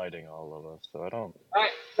and smiting all of us, so I don't... All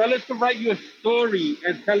right, tell it to write you a story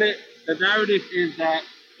and tell it the narrative is that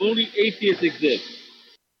only atheists exist.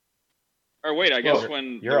 Or wait, I guess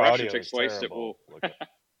when the rapture takes place, terrible. it will...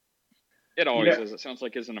 It always is. It sounds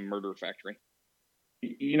like it's in a murder factory.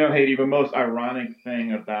 You know, Haiti, the most ironic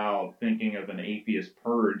thing about thinking of an atheist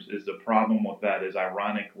purge is the problem with that is,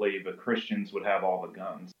 ironically, the Christians would have all the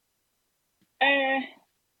guns.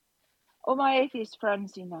 All my atheist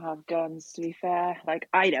friends seem to have guns, to be fair. Like,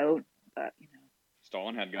 I don't, but, you know.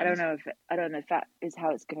 Stalin had guns. I don't know if that is how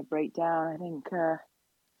it's going to break down. I think,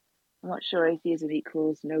 I'm not sure atheism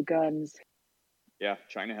equals no guns. Yeah,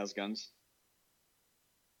 China has guns.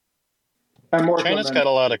 China's got a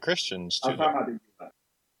lot of Christians, too.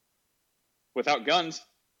 Without guns.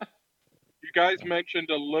 You guys mentioned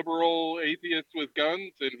a liberal atheist with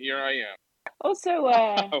guns, and here I am. Also,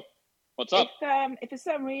 what's up? If for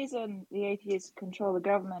some reason the atheists control the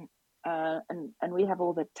government, and we have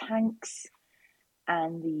all the tanks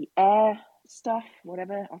and the air stuff,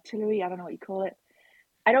 whatever, artillery, I don't know what you call it.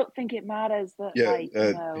 I don't think it matters that,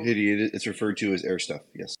 Haiti, it's referred to as air stuff,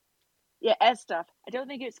 yes. Yeah, air stuff. I don't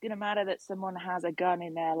think it's going to matter that someone has a gun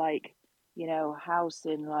in their, like, you know, house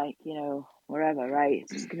in, like, you know, wherever, right?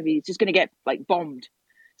 It's just going to get, like, bombed.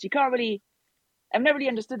 So you can't really... I've never really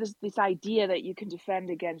understood this idea that you can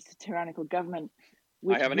defend against a tyrannical government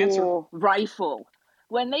with I have an answer. your rifle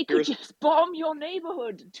when they could Here's just bomb your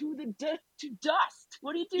neighborhood to dust?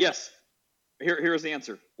 What do you do? yes. Here's the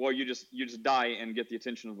answer. Well, you just die and get the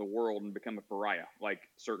attention of the world and become a pariah, like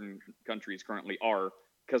certain countries currently are,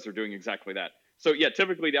 because they're doing exactly that. So yeah,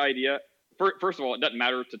 typically the idea, first of all, it doesn't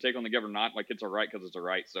matter to take on the government or not. Like it's a right because it's a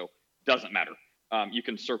right, so doesn't matter. You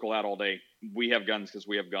can circle that all day. We have guns because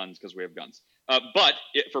we have guns because we have guns. But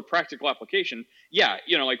for practical application, yeah,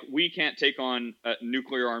 like we can't take on a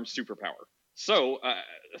nuclear armed superpower. So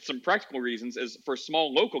some practical reasons is for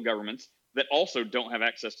small local governments that also don't have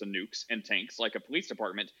access to nukes and tanks, like a police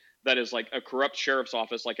department that is like a corrupt sheriff's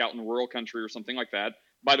office, like out in rural country or something like that.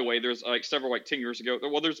 By the way, there's like several, like 10 years ago,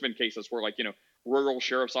 well, there's been cases where like, rural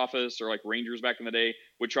sheriff's office or like rangers back in the day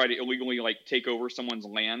would try to illegally like take over someone's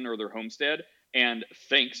land or their homestead. And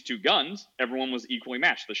thanks to guns, everyone was equally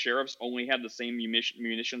matched. The sheriffs only had the same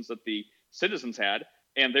munitions that the citizens had,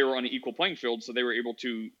 and they were on an equal playing field. So they were able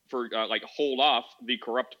to, hold off the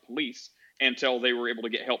corrupt police until they were able to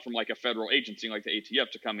get help from like a federal agency like the ATF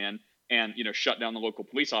to come in and shut down the local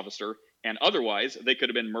police officer. And otherwise they could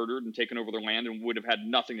have been murdered and taken over their land and would have had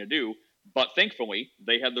nothing to do. But thankfully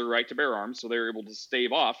they had their right to bear arms, so they were able to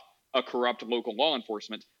stave off a corrupt local law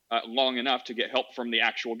enforcement long enough to get help from the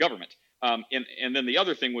actual government. And then the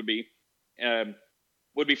other thing would be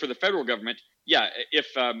for the federal government. Yeah, if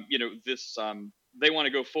they want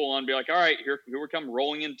to go full on, be like, all right, here we come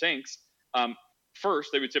rolling in tanks. First,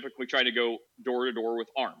 they would typically try to go door to door with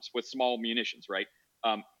arms, with small munitions, right?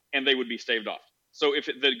 And they would be staved off. So if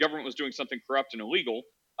the government was doing something corrupt and illegal,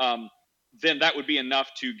 then that would be enough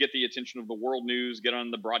to get the attention of the world news, get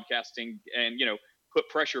on the broadcasting, and put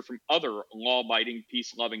pressure from other law-abiding,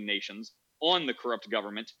 peace-loving nations on the corrupt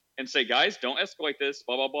government and say, guys, don't escalate this,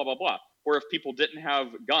 blah, blah, blah, blah, blah. Or if people didn't have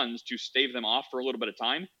guns to stave them off for a little bit of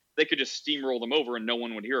time, they could just steamroll them over and no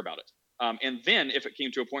one would hear about it. And then if it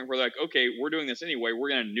came to a point where they're like, okay, we're doing this anyway, we're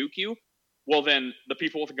going to nuke you, well, then the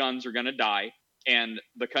people with guns are going to die, and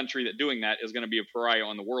the country that doing that is going to be a pariah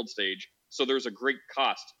on the world stage. So there's a great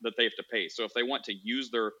cost that they have to pay. So if they want to use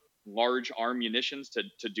their large arm munitions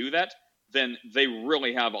to do that, then they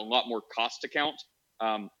really have a lot more cost to count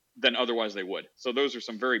than otherwise they would. So those are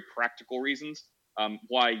some very practical reasons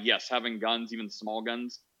why, yes, having guns, even small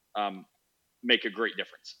guns, make a great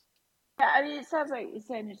difference. Yeah, I mean, it sounds like you're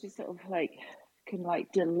saying it's just sort of like can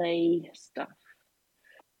like delay stuff.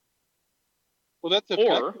 Well, that's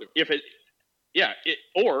or if it, yeah,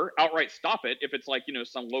 or outright stop it if it's like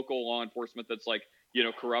some local law enforcement that's like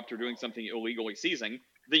corrupt or doing something illegally seizing,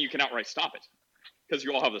 then you can outright stop it because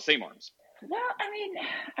you all have the same arms. Well, I mean,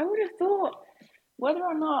 I would have thought whether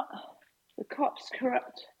or not the cop's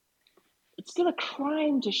corrupt, it's still a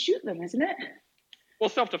crime to shoot them, isn't it? Well,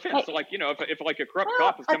 self-defense. So, if like a corrupt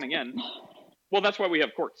cop is coming in, well, that's why we have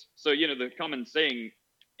courts. So, the common saying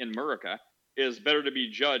in America is better to be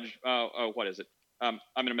judged. What is it? I'm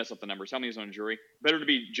going to mess up the numbers. How many is on a jury? Better to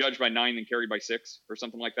be judged by 9 than carried by 6, or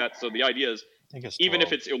something like that. So the idea is, even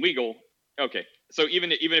if it's illegal, okay. So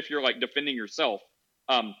even if you're like defending yourself,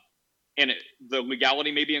 and the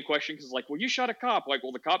legality may be in question because well, you shot a cop. Like,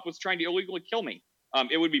 well, the cop was trying to illegally kill me.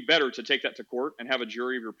 It would be better to take that to court and have a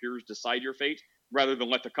jury of your peers decide your fate rather than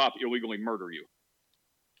let the cop illegally murder you.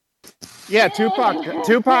 Yeah, Tupac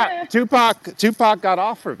got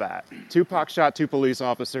off for that. Tupac shot 2 police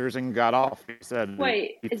officers and got off. He said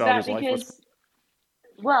wait, he is thought that his life was... because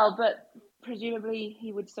well, but presumably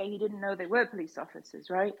he would say he didn't know they were police officers,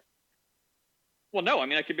 right? Well, no, I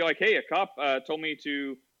mean, I could be like, hey, a cop told me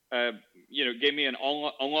to gave me an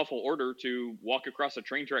unlawful order to walk across a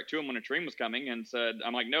train track to him when a train was coming, and said,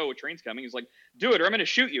 I'm like, no, a train's coming. He's like, do it or I'm going to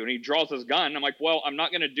shoot you. And he draws his gun. I'm like, well, I'm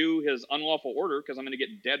not going to do his unlawful order because I'm going to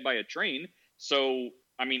get dead by a train. So,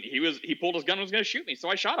 I mean, he pulled his gun and was going to shoot me. So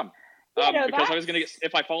I shot him because I was going to get,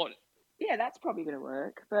 if I followed. Yeah, that's probably going to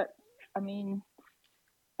work. But I mean,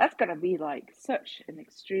 that's going to be like such an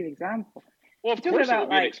extreme example. Well, of course it would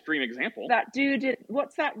be an extreme example. That dude,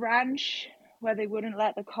 what's that ranch where they wouldn't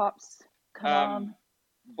let the cops come on?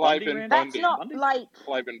 That's not like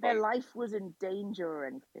their life was in danger or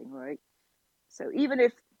anything, right? So even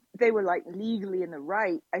if they were like legally in the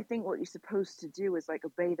right, I think what you're supposed to do is like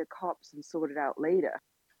obey the cops and sort it out later,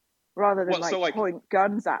 rather than point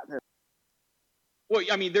guns at them. Well,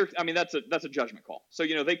 I mean, that's a judgment call. So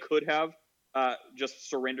they could have just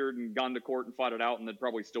surrendered and gone to court and fought it out, and they'd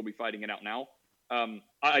probably still be fighting it out now.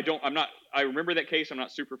 I remember that case. I'm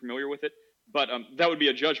not super familiar with it, but that would be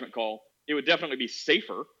a judgment call. It would definitely be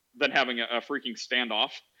safer than having a freaking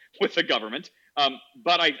standoff with the government.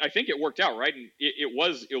 But I think it worked out, right? And it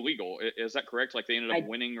was illegal. Is that correct? Like they ended up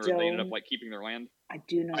winning, or they ended up like keeping their land? I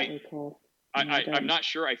do not recall. I'm not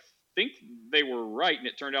sure. I think they were right, and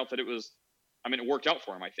it turned out that it was. I mean, it worked out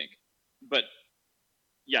for him, I think. But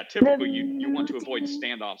yeah, typically you want to avoid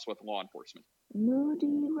standoffs with law enforcement.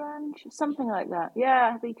 Moody Ranch, something like that.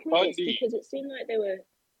 Yeah, I'd be curious because it seemed like they were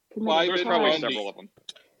committing There's probably several of them.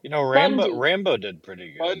 You know, Rambo did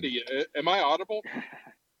pretty good. Bundy, am I audible?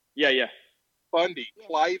 Yeah. Bundy,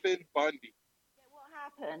 Cliven Bundy.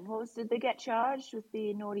 What happened? Did they get charged with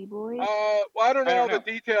being naughty boys? Well, I don't know the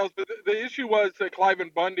details, but the issue was that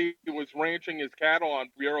Cliven Bundy was ranching his cattle on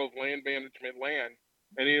Bureau of Land Management land,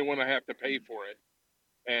 and he didn't want to have to pay for it.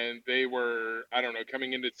 And they were, I don't know,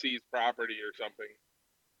 coming in to seize property or something,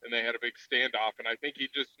 and they had a big standoff. And I think he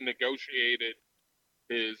just negotiated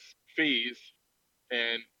his fees,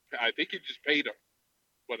 and I think he just paid them.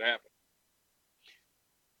 What happened?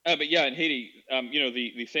 But yeah, in Haiti,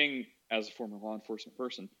 the thing as a former law enforcement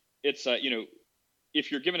person, it's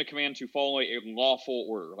if you're given a command to follow a lawful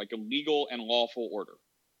order, like a legal and lawful order,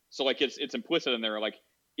 so like it's implicit in there, like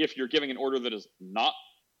if you're giving an order that is not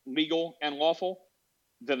legal and lawful,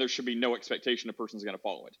 then there should be no expectation a person's going to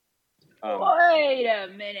follow it. Wait a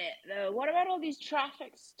minute, though. What about all these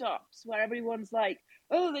traffic stops where everyone's like,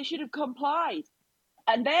 "Oh, they should have complied,"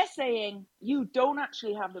 and they're saying you don't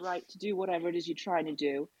actually have the right to do whatever it is you're trying to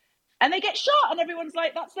do, and they get shot, and everyone's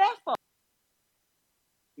like, "That's their fault."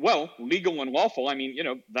 Well, legal and lawful, I mean,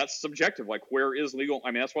 that's subjective. Like, where is legal?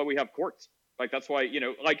 I mean, that's why we have courts. Like, that's why,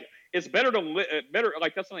 like, it's better to,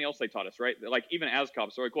 like, that's something else they taught us, right? Like, even as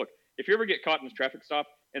cops, so like, look, if you ever get caught in a traffic stop,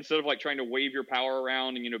 instead of, like, trying to wave your power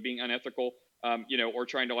around and, being unethical, or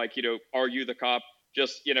trying to, like, argue the cop,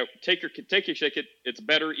 just, take your ticket. It's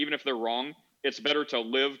better, even if they're wrong, it's better to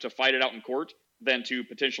live to fight it out in court than to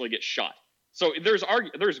potentially get shot. So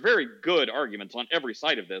there's very good arguments on every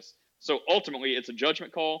side of this. So ultimately, it's a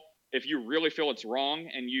judgment call. If you really feel it's wrong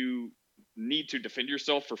and you need to defend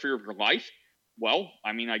yourself for fear of your life, well,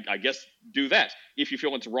 I mean, I guess do that. If you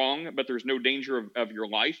feel it's wrong, but there's no danger of your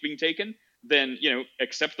life being taken, then,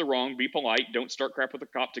 accept the wrong, be polite, don't start crap with a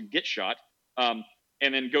cop to get shot, and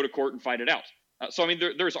then go to court and fight it out. So, I mean,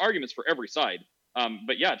 there's arguments for every side.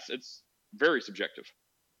 But yeah, it's very subjective.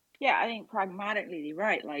 Yeah, I think pragmatically you're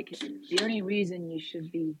right. Like, the only reason you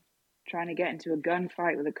should be trying to get into a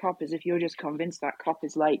gunfight with a cop is if you're just convinced that cop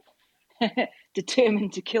is, like,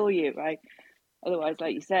 determined to kill you, right? Otherwise,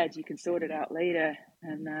 like you said, you can sort it out later,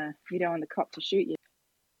 and you don't want the cop to shoot you.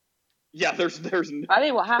 Yeah, there's. I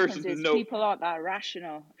think what happens is people aren't that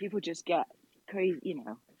rational. People just get crazy,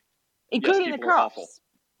 including the cops.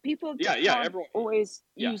 People can't always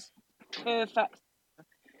use perfect.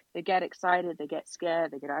 They get excited, they get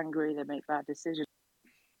scared, they get angry, they make bad decisions.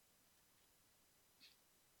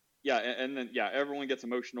 Yeah, and then everyone gets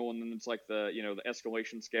emotional, and then it's like the the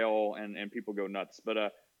escalation scale, and people go nuts.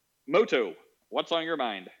 But Moto, what's on your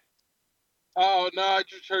mind? Oh no, I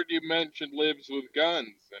just heard you mention libs with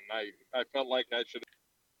guns, and I felt like I should.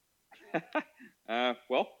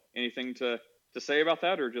 Well, anything to say about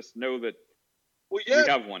that, or just know that we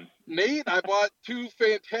have one? Nate, I bought 2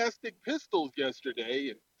 fantastic pistols yesterday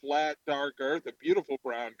in flat dark earth, a beautiful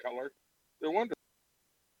brown color. They're wonderful.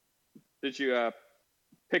 Did you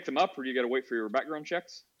pick them up, or do you got to wait for your background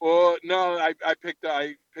checks? Well, no, I picked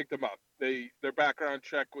them up. Their background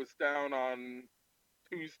check was down on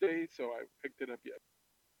Tuesday, so I picked it up yet.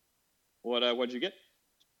 What'd you get?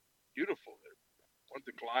 Beautiful. One's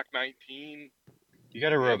a Glock 19. You got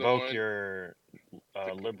to revoke your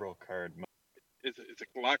liberal card. It's a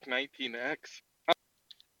Glock 19X.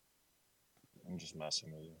 I'm just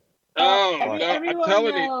messing with you. Everyone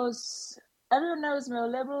knows no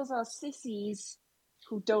liberals are sissies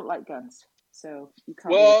who don't like guns. So you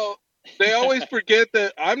can't. Well, they always forget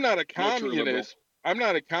that I'm not a communist. I'm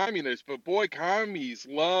not a communist, but boy, commies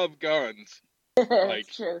love guns.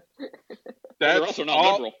 That's true. They're also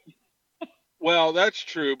not liberal. Well, that's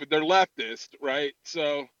true, but they're leftist, right?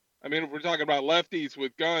 So, I mean, if we're talking about lefties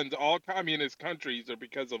with guns, all communist countries are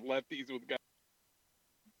because of lefties with guns.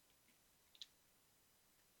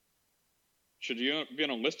 Should you be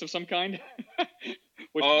on a list of some kind?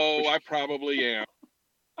 I probably am.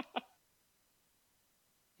 I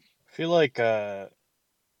feel like,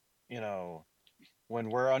 when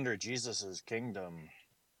we're under Jesus's kingdom,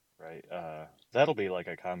 right, that'll be like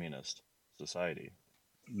a communist society.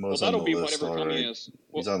 Well, that'll be whatever communists.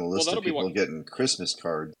 He's on the list of people getting Christmas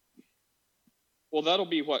cards. Well, that'll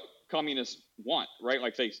be what communists want, right?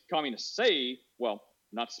 Like communists say, well,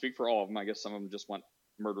 not to speak for all of them, I guess some of them just want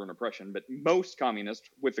murder and oppression, but most communists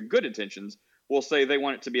with the good intentions will say they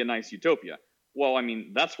want it to be a nice utopia. Well, I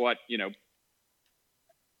mean, that's what,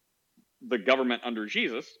 the government under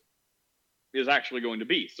Jesus is actually going to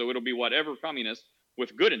be. So it'll be whatever communist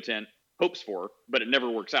with good intent hopes for, but it never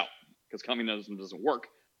works out. because communism doesn't work.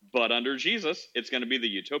 But under Jesus, it's going to be the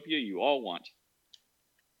utopia you all want.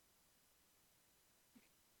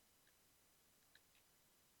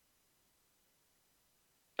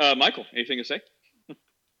 Michael, anything to say?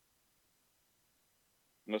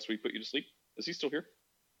 Unless we put you to sleep. Is he still here?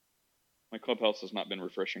 My clubhouse has not been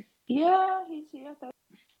refreshing. Yeah, he's here.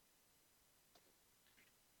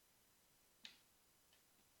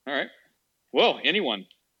 All right. Well, anyone?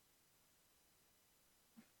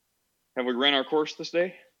 Have we run our course this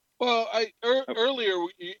day? Well, earlier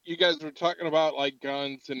you guys were talking about like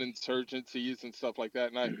guns and insurgencies and stuff like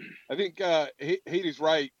that, and I think Haiti's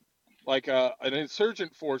right. Like an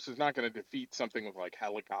insurgent force is not going to defeat something with like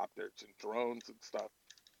helicopters and drones and stuff,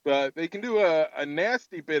 but they can do a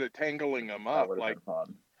nasty bit of tangling them up. Like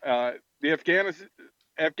the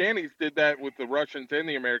Afghanis did that with the Russians and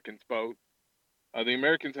the Americans both. The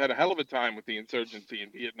Americans had a hell of a time with the insurgency in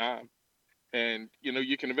Vietnam, and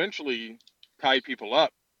you can eventually tie people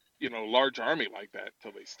up. Large army like that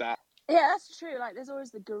until they stop. Yeah, that's true. Like, there's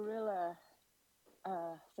always the guerrilla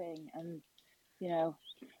thing, and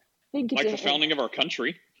think like the founding of our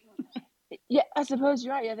country. Yeah, I suppose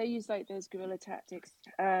you're right. Yeah, they use like those guerrilla tactics.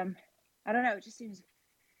 I don't know. It just seems.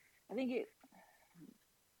 I think it.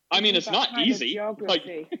 I mean, it's not easy. Like,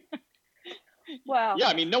 well, yeah,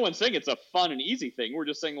 I mean, no one's saying it's a fun and easy thing. We're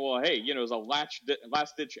just saying, well, hey, it's a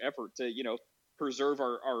last-ditch effort to, preserve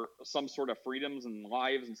our some sort of freedoms and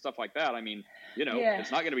lives and stuff like that. I mean, It's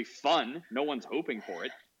not going to be fun. No one's hoping for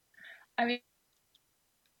it. I mean.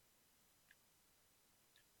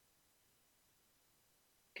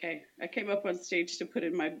 Okay, I came up on stage to put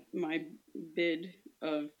in my bid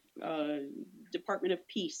of Department of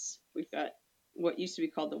Peace. We've got what used to be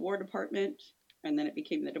called the War Department, and then it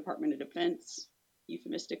became the Department of Defense,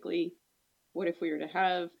 euphemistically. What if we were to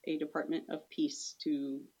have a Department of Peace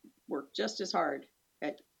to work just as hard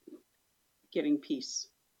at getting peace?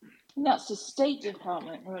 And that's the State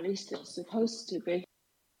Department, or at least it's supposed to be.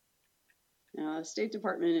 The State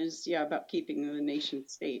Department is, about keeping the nation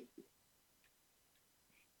state.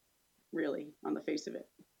 Really, on the face of it.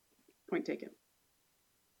 Point taken.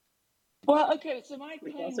 Well, okay, so my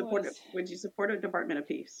claim was... Would you support a Department of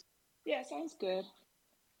Peace? Yeah, sounds good.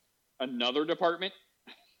 Another department?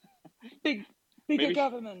 Bigger Maybe.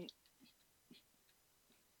 Government.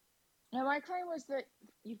 Now, my claim was that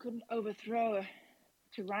you couldn't overthrow a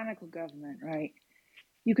tyrannical government, right?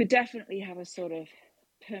 You could definitely have a sort of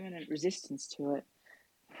permanent resistance to it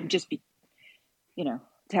and just be,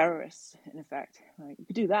 terrorists, in effect. Right? You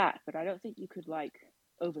could do that, but I don't think you could,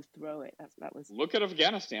 overthrow it. That was. Look at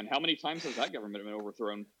Afghanistan. How many times has that government been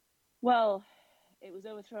overthrown? Well, it was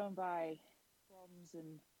overthrown by bombs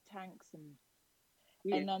and tanks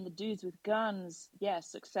and then the dudes with guns,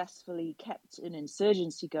 successfully kept an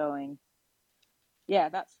insurgency going. Yeah,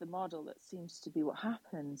 that's the model. That seems to be what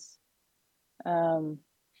happens. But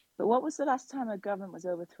what was the last time a government was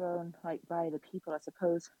overthrown, by the people, I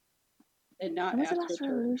suppose? And not when was the last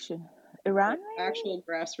revolution? Iran? Maybe? Actual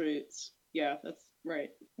grassroots. Yeah, that's right.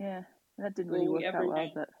 Yeah, that didn't really work out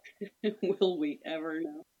well, but... Will we ever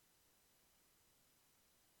know?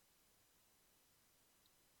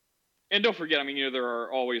 And don't forget, I mean, there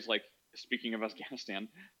are always, speaking of Afghanistan,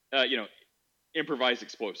 improvised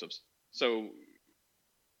explosives. So,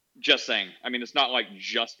 just saying. I mean, it's not like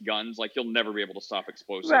just guns. You'll never be able to stop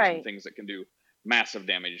explosives and things that can do massive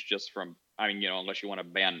damage just from, unless you want to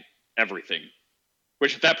ban everything.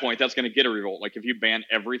 Which, at that point, that's going to get a revolt. If you ban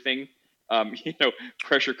everything,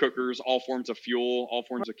 pressure cookers, all forms of fuel, all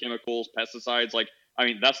forms of chemicals, pesticides,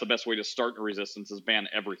 that's the best way to start a resistance is ban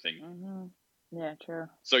everything. Mm-hmm. Yeah, true.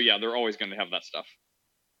 So, they're always going to have that stuff.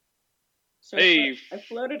 So I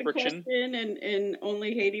floated a question and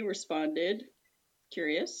only Haiti responded.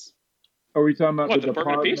 Curious. Are we talking about the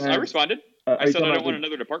Department of Peace? I responded. I said I don't want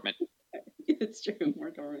another department. It's true,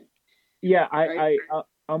 more government. Yeah,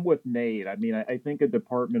 I'm with Nate. I mean, I think a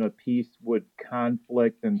Department of Peace would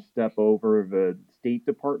conflict and step over the State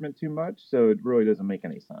Department too much, so it really doesn't make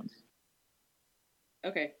any sense.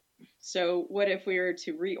 Okay. So what if we were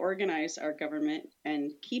to reorganize our government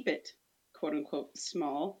and keep it, quote unquote,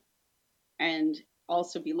 small, and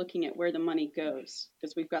also be looking at where the money goes?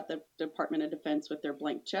 Because we've got the Department of Defense with their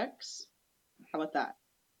blank checks. How about that?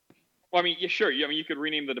 Well, I mean, yeah, sure. I mean, you could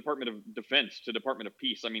rename the Department of Defense to Department of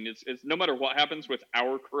Peace. I mean, it's no matter what happens with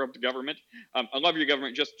our corrupt government. I love your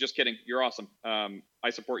government. Just kidding. You're awesome.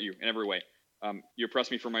 I support you in every way. You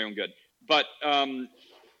oppress me for my own good. But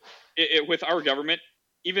with our government,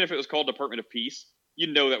 even if it was called Department of Peace,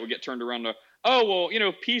 that would get turned around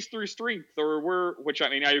to, peace through strength, which I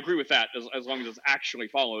mean, I agree with that as long as it's actually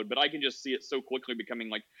followed. But I can just see it so quickly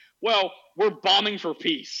becoming we're bombing for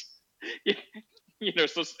peace.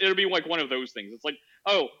 So it'll be like one of those things. It's like,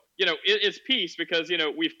 oh, it's peace because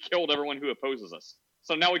we've killed everyone who opposes us,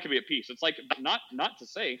 so now we can be at peace. It's like not to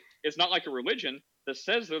say it's not like a religion that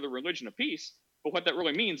says they're the religion of peace, but what that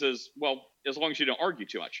really means is, well, as long as you don't argue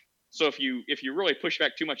too much. So if you really push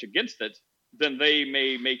back too much against it, then they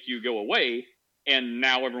may make you go away, and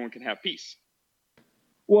now everyone can have peace.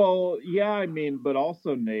 Well, yeah, but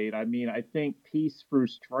also, Nate, I think peace through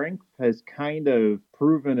strength has kind of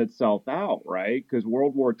proven itself out, right? Because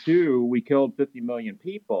World War II, we killed 50 million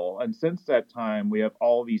people. And since that time, we have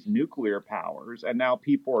all these nuclear powers. And now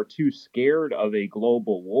people are too scared of a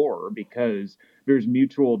global war because there's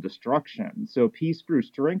mutual destruction. So peace through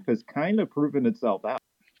strength has kind of proven itself out.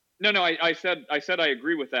 No, I said I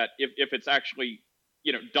agree with that if it's actually,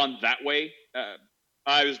 done that way.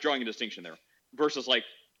 I was drawing a distinction there versus like,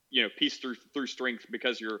 peace through strength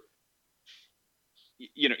because you're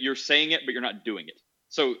saying it, but you're not doing it.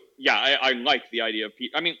 So yeah, I like the idea of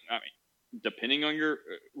peace. I mean, depending on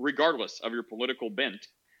regardless of your political bent,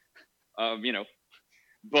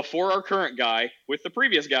 before our current guy with the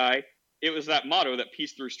previous guy, it was that motto that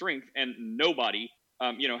peace through strength, and nobody,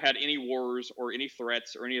 had any wars or any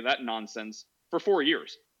threats or any of that nonsense for 4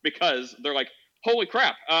 years because they're like, holy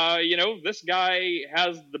crap, this guy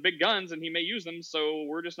has the big guns and he may use them, so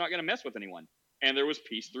we're just not going to mess with anyone. And there was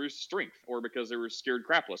peace through strength, or because they were scared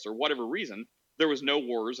crapless, or whatever reason, there was no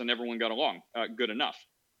wars and everyone got along good enough.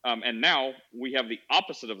 And now we have the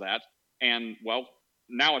opposite of that, and well,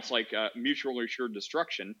 now it's like mutually assured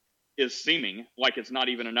destruction is seeming like it's not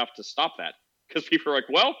even enough to stop that, because people are like,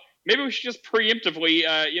 well, maybe we should just preemptively,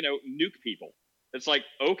 nuke people. It's like,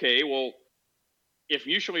 okay, well, if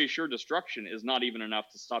mutually assured destruction is not even enough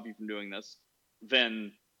to stop you from doing this,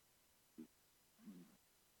 then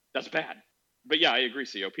that's bad. But yeah, I agree,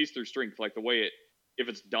 CEO. Peace through strength, like the way if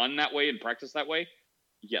it's done that way and practiced that way,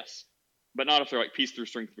 yes. But not if they're like peace through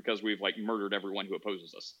strength because we've like murdered everyone who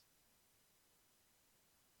opposes us.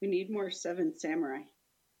 We need more Seven Samurai.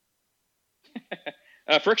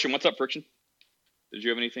 Friction, what's up, Friction? Did you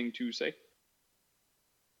have anything to say?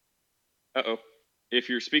 Uh-oh. If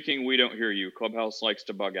you're speaking, we don't hear you. Clubhouse likes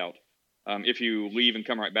to bug out. If you leave and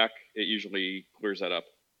come right back, it usually clears that up.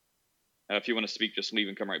 If you want to speak, just leave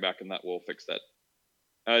and come right back, and that will fix that.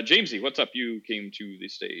 Jamesy, what's up? You came to the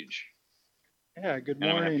stage. Yeah, good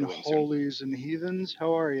morning, holies and heathens.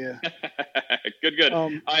 How are you? Good.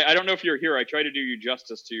 I don't know if you're here. I tried to do you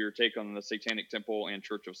justice to your take on the Satanic Temple and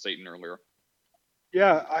Church of Satan earlier.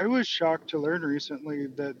 Yeah, I was shocked to learn recently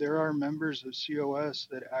that there are members of COS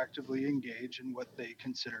that actively engage in what they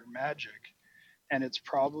consider magic. And it's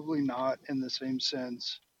probably not in the same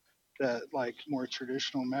sense that like more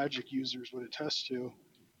traditional magic users would attest to,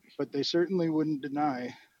 but they certainly wouldn't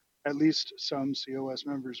deny, at least some COS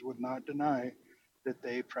members would not deny, that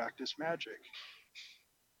they practice magic.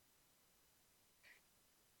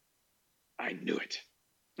 I knew it.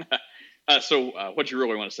 So what do you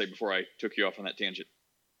really want to say before I took you off on that tangent?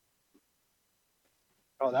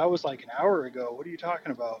 Oh, that was like an hour ago. What are you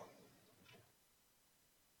talking about?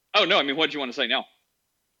 Oh, no, what do you want to say now?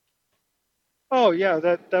 Oh, yeah,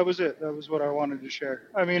 that was it. That was what I wanted to share.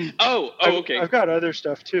 Okay. I've got other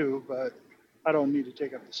stuff too, but I don't need to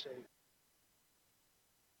take up the stage.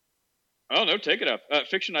 Oh, no, take it up.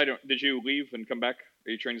 Fiction, did you leave and come back?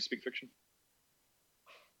 Are you trying to speak, Fiction?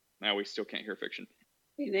 No, we still can't hear Fiction.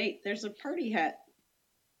 Hey, Nate, there's a party hat.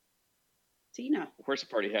 Tina. Where's the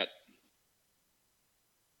party hat?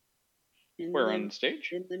 Where, on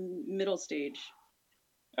stage? In the middle stage.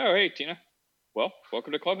 Oh, hey, Tina. Well,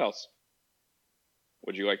 welcome to Clubhouse.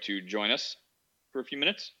 Would you like to join us for a few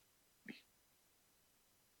minutes?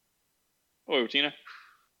 Hello, Tina.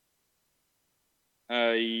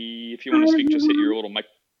 If you want to speak, just hit your little mic.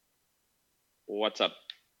 What's up?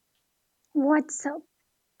 What's up?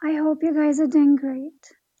 I hope you guys are doing great.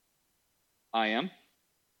 I am.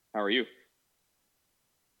 How are you?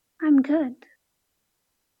 I'm good.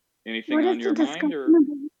 Anything on your mind? Or...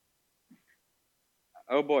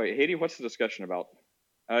 Oh boy, Haiti, what's the discussion about?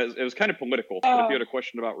 It was kind of political, but if you had a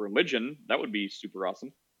question about religion, that would be super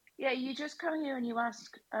awesome. Yeah, you just come here and you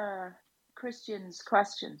ask Christians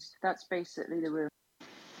questions. That's basically the room.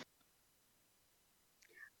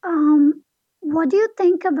 What do you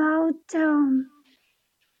think about the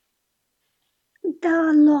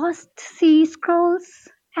Lost Sea Scrolls?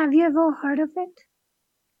 Have you ever heard of it?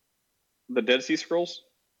 The Dead Sea Scrolls?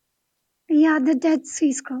 Yeah, the Dead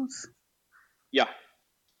Sea Scrolls. Yeah.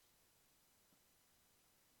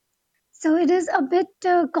 So it is a bit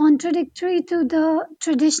contradictory to the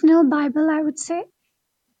traditional Bible, I would say.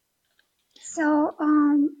 So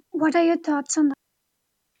what are your thoughts on that?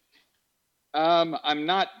 I'm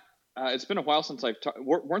not It's been a while since I've talked.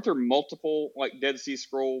 Weren't there multiple like Dead Sea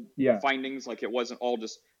Scroll findings? Like it wasn't all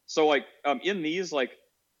just so like in these like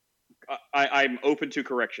I'm open to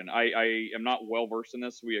correction. I am not well versed in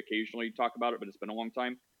this. We occasionally talk about it, but it's been a long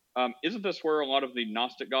time. Isn't this where a lot of the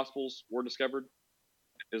Gnostic Gospels were discovered?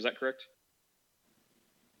 Is that correct?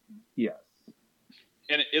 Yes.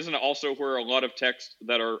 And isn't it also where a lot of texts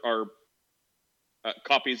that are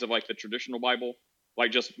copies of like the traditional Bible,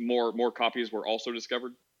 like just more copies were also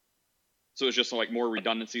discovered? So it's just like more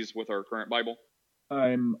redundancies with our current Bible?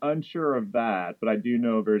 I'm unsure of that, but I do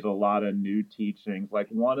know there's a lot of new teachings. Like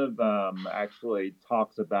one of them actually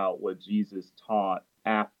talks about what Jesus taught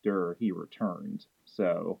after he returned.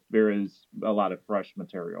 So there is a lot of fresh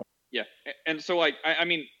material. Yeah. And so like, I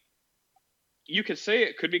mean, you could say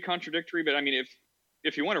it could be contradictory, but I mean,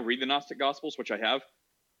 if you want to read the Gnostic Gospels, which I have,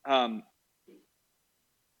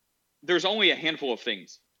 there's only a handful of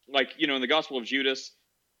things. Like, you know, in the Gospel of Judas,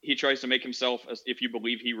 he tries to make himself, if you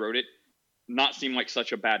believe he wrote it, not seem like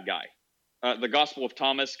such a bad guy. The Gospel of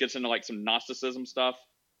Thomas gets into like some Gnosticism stuff,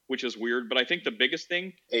 which is weird. But I think the biggest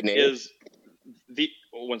thing is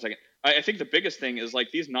one second. I think the biggest thing is like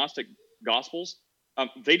these Gnostic Gospels,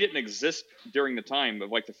 they didn't exist during the time of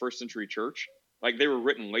like the first century church. Like they were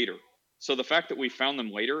written later. So the fact that we found them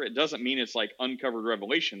later, it doesn't mean it's like uncovered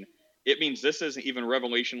revelation. It means this isn't even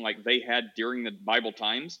revelation like they had during the Bible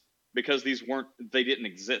times, because they didn't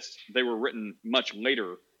exist. They were written much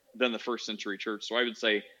later than the first century church. So I would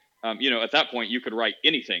say, at that point you could write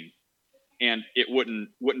anything and it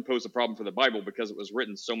wouldn't pose a problem for the Bible because it was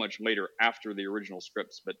written so much later after the original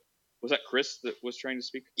scripts. But was that Chris that was trying to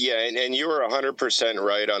speak? Yeah, and you were 100%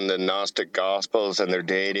 right on the Gnostic Gospels and their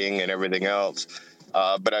dating and everything else.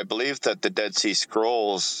 But I believe that the Dead Sea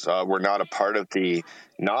Scrolls were not a part of the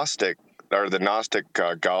Gnostic, or the Gnostic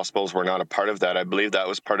Gospels were not a part of that. I believe that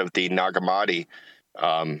was part of the Nag Hammadi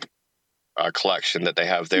collection that they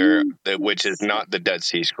have there, which is not the Dead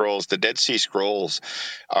Sea Scrolls. The Dead Sea Scrolls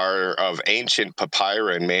are of ancient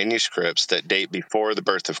papyri and manuscripts that date before the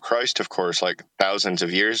birth of Christ, of course, like thousands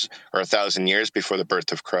of years or 1,000 years before the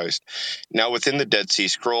birth of Christ. Now, within the Dead Sea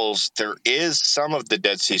Scrolls, there is some of the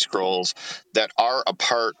Dead Sea Scrolls that are a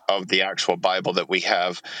part of the actual Bible that we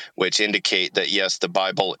have, which indicate that, yes, the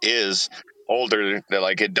Bible is older,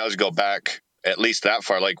 like it does go back at least that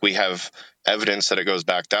far. Like we have evidence that it goes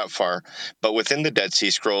back that far. But within the Dead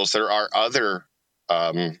Sea Scrolls, there are other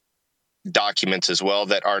documents as well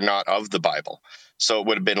that are not of the Bible. So it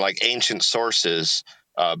would have been like ancient sources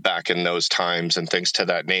back in those times and things to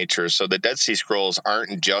that nature. So the Dead Sea Scrolls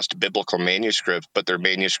aren't just biblical manuscripts, but they're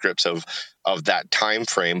manuscripts of that time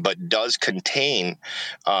frame, but does contain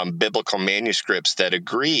biblical manuscripts that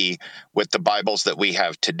agree with the Bibles that we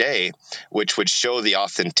have today, which would show the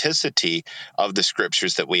authenticity of the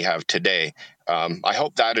scriptures that we have today. I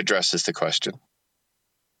hope that addresses the question.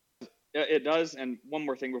 It does. And one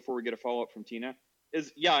more thing before we get a follow up from Tina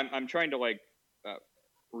is, I'm trying to like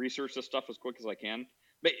research this stuff as quick as I can.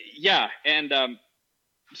 But yeah, and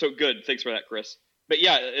so good. Thanks for that, Chris. But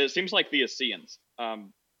yeah, it seems like the Essenes.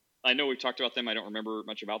 I know we've talked about them. I don't remember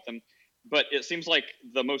much about them, but it seems like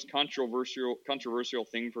the most controversial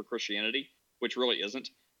thing for Christianity, which really isn't,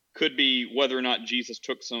 could be whether or not Jesus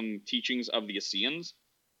took some teachings of the Essenes.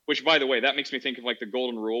 Which, by the way, that makes me think of like the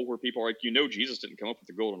Golden Rule, where people are like, Jesus didn't come up with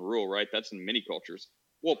the Golden Rule, right? That's in many cultures.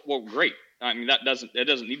 Well, great. I mean, it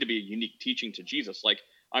doesn't need to be a unique teaching to Jesus. Like,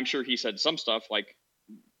 I'm sure he said some stuff like,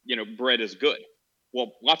 bread is good.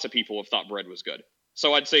 Well, lots of people have thought bread was good.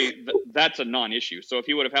 So I'd say that's a non-issue. So if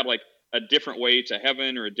he would have had like a different way to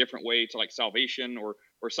heaven or a different way to like salvation or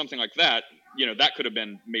something like that, that could have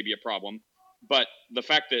been maybe a problem. But the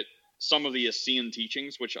fact that some of the Essene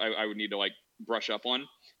teachings, which I would need to like brush up on,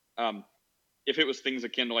 if it was things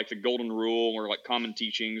akin to like the Golden Rule or like common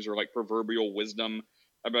teachings or like proverbial wisdom,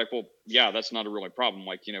 I'd be like, well, yeah, that's not a really problem.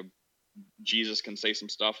 Like, Jesus can say some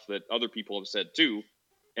stuff that other people have said too,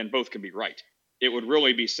 and both can be right. It would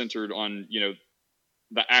really be centered on,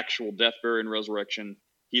 the actual death, burial, and resurrection.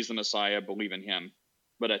 He's the Messiah, believe in him.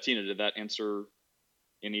 But Tina, did that answer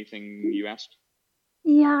anything you asked?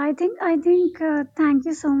 Yeah, I think thank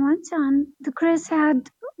you so much. And the Chris had,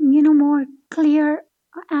 more clear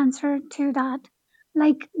answer to that.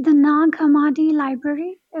 Like the Nag Hammadi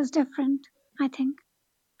library is different, I think.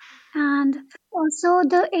 And also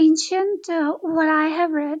the ancient, what I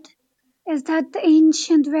have read is that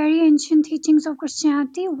the very ancient teachings of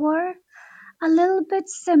Christianity were a little bit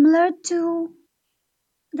similar to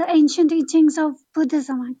the ancient teachings of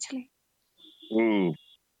Buddhism, actually. Ooh.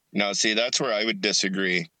 No, see, that's where I would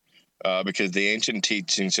disagree. Because the ancient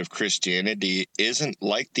teachings of Christianity isn't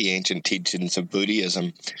like the ancient teachings of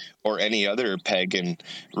Buddhism or any other pagan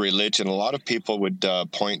religion. A lot of people would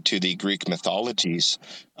point to the Greek mythologies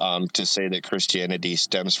to say that Christianity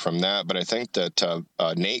stems from that. But I think that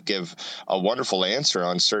Nate gave a wonderful answer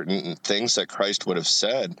on certain things that Christ would have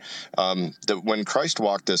said. That when Christ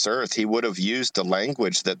walked this earth, he would have used the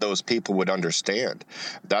language that those people would understand.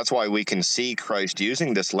 That's why we can see Christ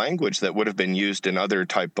using this language that would have been used in other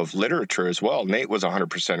type of literature as well. Nate was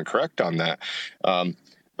 100% correct on that.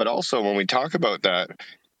 But also when we talk about that,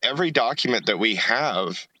 every document that we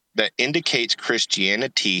have that indicates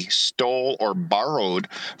Christianity stole or borrowed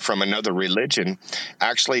from another religion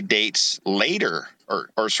actually dates later,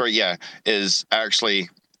 is actually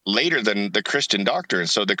later than the Christian doctrine.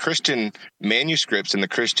 So the Christian manuscripts and the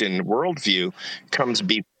Christian worldview comes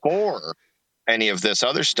before any of this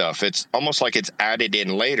other stuff. It's almost like it's added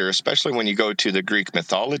in later, especially when you go to the Greek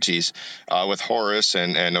mythologies with Horus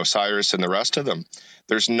and Osiris and the rest of them.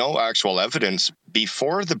 There's no actual evidence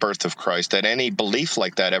before the birth of Christ that any belief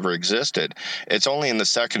like that ever existed. It's only in the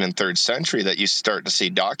 2nd and 3rd century that you start to see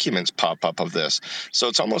documents pop up of this. So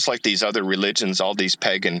it's almost like these other religions, all these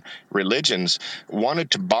pagan religions,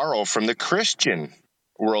 wanted to borrow from the Christian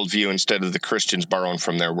worldview instead of the Christians borrowing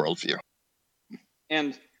from their worldview.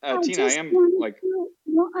 And I Tina, I just am wanted like, to,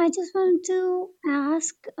 well, I just wanted to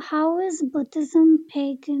ask, how is Buddhism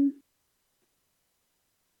pagan?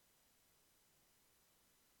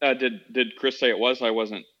 did Chris say it was? I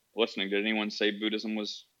wasn't listening. Did anyone say Buddhism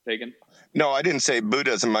was pagan? No, I didn't say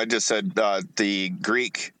Buddhism. I just said the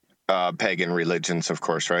Greek pagan religions, of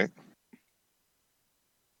course, right?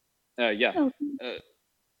 Yeah. Okay.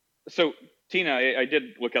 So, Tina, I did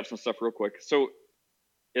look up some stuff real quick. So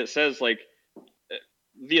it says like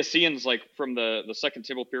the Essenes, like from the Second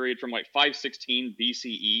Temple period, from like 516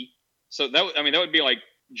 BCE. So that would be like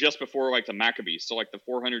just before like the Maccabees. So like the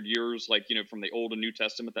 400 years, like, you know, from the Old and New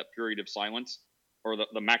Testament, that period of silence, or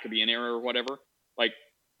the Maccabean era or whatever. Like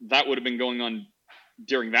that would have been going on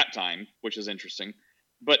during that time, which is interesting.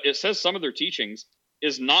 But it says some of their teachings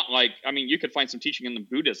is not like, I mean, you could find some teaching in the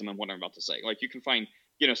Buddhism and what I'm about to say. Like you can find,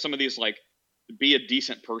 you know, some of these like be a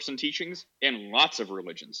decent person teachings in lots of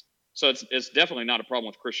religions. So it's definitely not a problem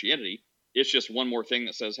with Christianity. It's just one more thing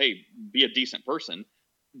that says, hey, be a decent person.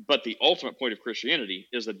 But the ultimate point of Christianity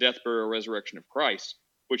is the death, burial, resurrection of Christ,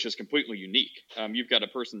 which is completely unique. You've got a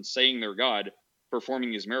person saying they're God,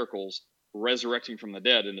 performing these miracles, resurrecting from the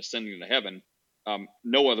dead and ascending to heaven.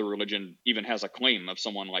 No other religion even has a claim of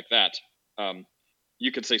someone like that.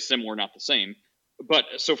 You could say similar, not the same. But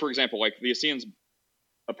so, for example, like the Essenes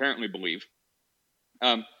apparently believe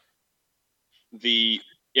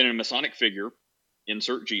in a Masonic figure,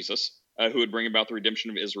 insert Jesus, who would bring about the redemption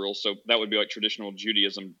of Israel. So that would be like traditional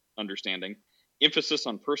Judaism understanding. Emphasis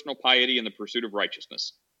on personal piety and the pursuit of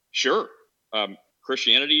righteousness. Sure.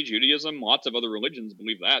 Christianity, Judaism, lots of other religions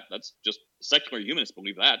believe that. That's just secular humanists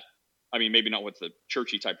believe that. I mean, maybe not with the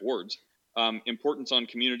churchy type words. Importance on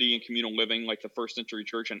community and communal living, like the first century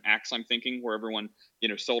church in Acts, I'm thinking, where everyone, you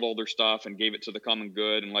know, sold all their stuff and gave it to the common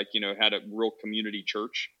good and, like, you know, had a real community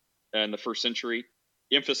church in the first century.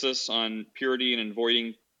 Emphasis on purity and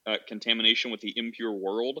avoiding contamination with the impure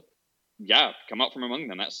world. Yeah, come out from among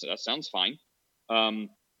them. That sounds fine.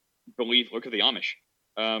 Belief, look at the Amish.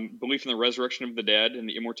 Belief in the resurrection of the dead and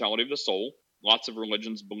the immortality of the soul. Lots of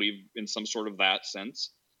religions believe in some sort of that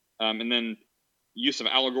sense. And then use of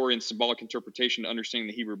allegory and symbolic interpretation to understanding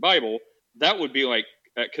the Hebrew Bible. That would be like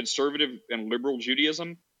conservative and liberal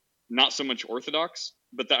Judaism, not so much Orthodox.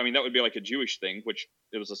 But that would be like a Jewish thing, which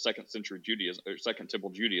it was a 2nd century Judaism or Second Temple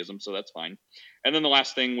Judaism, so that's fine. And then the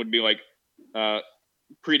last thing would be like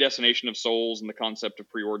predestination of souls and the concept of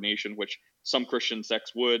preordination, which some Christian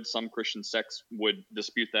sects would, some Christian sects would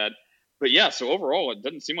dispute that. But yeah, so overall, it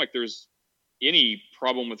doesn't seem like there's any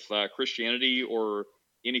problem with Christianity or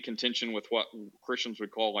any contention with what Christians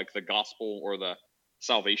would call like the gospel or the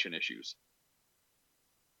salvation issues.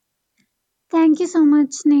 Thank you so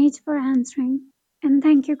much, Nate, for answering. And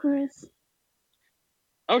thank you, Chris.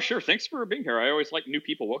 Oh, sure. Thanks for being here. I always like new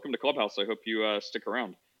people. Welcome to Clubhouse. I hope you stick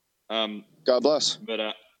around. God bless.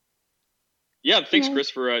 But yeah, thanks,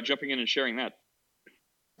 Chris, for jumping in and sharing that.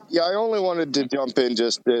 Yeah, I only wanted to jump in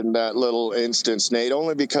just in that little instance, Nate,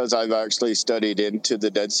 only because I've actually studied into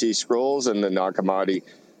the Dead Sea Scrolls and the Nag Hammadi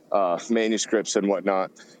manuscripts and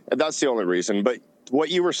whatnot. And that's the only reason. But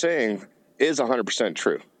what you were saying is 100%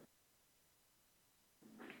 true.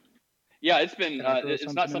 Yeah, it's been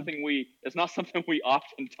it's not something we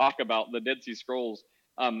often talk about, the Dead Sea Scrolls.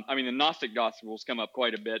 The Gnostic Gospels come up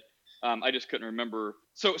quite a bit. I just couldn't remember.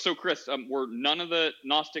 So Chris, were none of the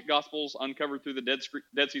Gnostic Gospels uncovered through the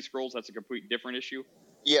Dead Sea Scrolls? That's a complete different issue.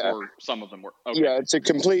 Yeah. Or some of them were. Okay. Yeah, it's a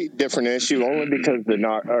complete different issue only because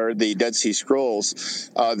the Dead Sea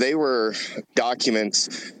Scrolls, they were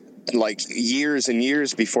documents like years and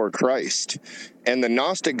years before Christ, and the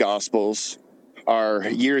Gnostic Gospels are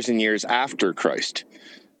years and years after Christ,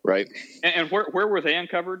 right? And where were they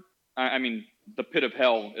uncovered? I mean, the pit of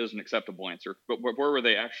hell is an acceptable answer, but where were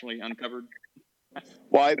they actually uncovered?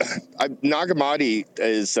 Well, Nag Hammadi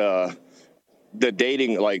is the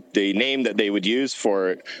dating, like the name that they would use for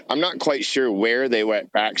it. I'm not quite sure where they were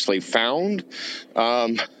actually found,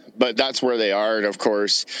 but that's where they are. And of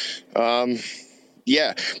course,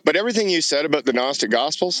 yeah, but everything you said about the Gnostic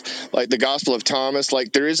Gospels, like the Gospel of Thomas,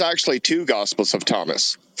 like there is actually two Gospels of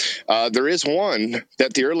Thomas. There is one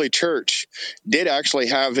that the early church did actually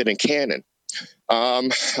have in a canon.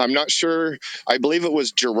 I'm not sure. I believe it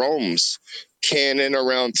was Jerome's canon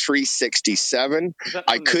around 367.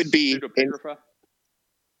 I could be.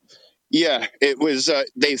 Yeah, it was.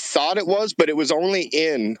 They thought it was, but it was only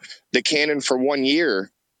in the canon for 1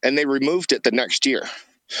 year, and they removed it the next year.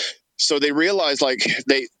 So they realized like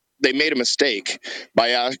they made a mistake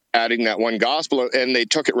by adding that one gospel, and they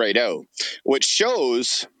took it right out, which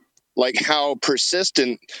shows like how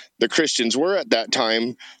persistent the Christians were at that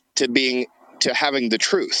time to having the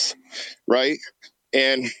truth, right?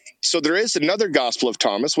 And so there is another Gospel of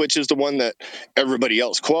Thomas, which is the one that everybody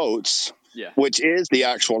else quotes, which is the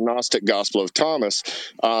actual Gnostic Gospel of Thomas,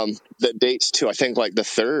 that dates to, I think, like the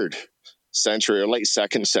 3rd century or late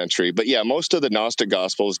 2nd century. But yeah, most of the Gnostic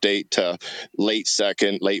Gospels date to late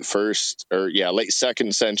 2nd, late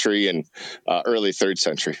 2nd century and early 3rd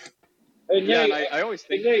century. Hey, Nate, yeah, and I always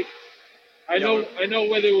think. Hey, Nate, I know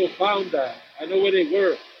where they were found at. I know where they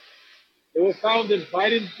were. They were found in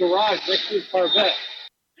Biden's garage next to his Corvette.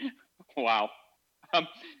 Wow.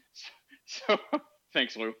 So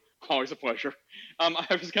thanks, Lou. Always a pleasure.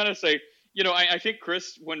 I was gonna say, I think,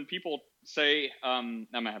 Chris, when people say, I'm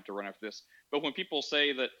gonna have to run after this, but when people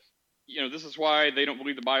say that, this is why they don't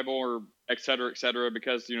believe the Bible or et cetera,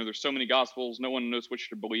 because there's so many Gospels, no one knows which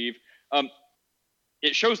to believe.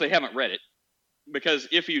 It shows they haven't read it, because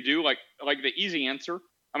if you do, like the easy answer,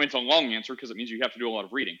 I mean, it's a long answer because it means you have to do a lot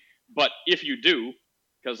of reading. But if you do,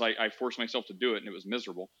 because I forced myself to do it and it was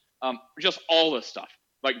miserable, just all this stuff,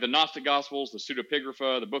 like the Gnostic Gospels, the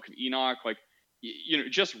Pseudepigrapha, the Book of Enoch, like,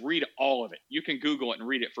 just read all of it. You can Google it and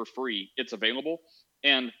read it for free. It's available.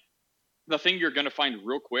 And the thing you're going to find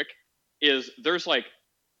real quick is there's like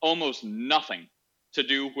almost nothing to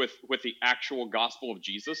do with the actual gospel of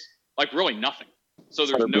Jesus, like really nothing. So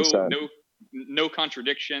there's 100%. no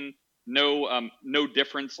contradiction, no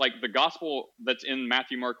difference. Like the gospel that's in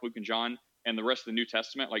Matthew, Mark, Luke, and John, and the rest of the New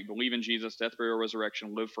Testament, like believe in Jesus, death, burial,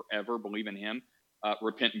 resurrection, live forever, believe in Him,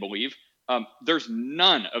 repent and believe. There's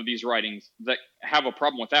none of these writings that have a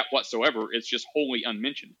problem with that whatsoever. It's just wholly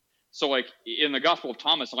unmentioned. So like in the Gospel of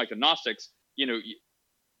Thomas, like the Gnostics,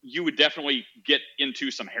 you would definitely get into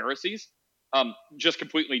some heresies, just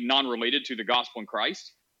completely non-related to the gospel in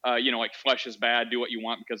Christ. Like flesh is bad, do what you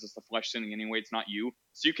want because it's the flesh sinning anyway, it's not you.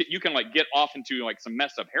 So you can like get off into like some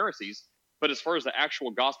messed up heresies. But as far as the actual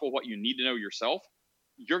gospel, what you need to know yourself,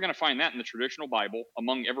 you're going to find that in the traditional Bible,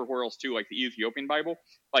 among everywhere else too, like the Ethiopian Bible.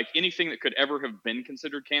 Like anything that could ever have been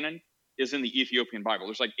considered canon is in the Ethiopian Bible.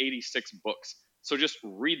 There's like 86 books. So just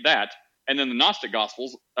read that. And then the Gnostic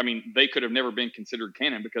Gospels, I mean, they could have never been considered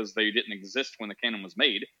canon because they didn't exist when the canon was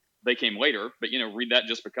made. They came later, but, read that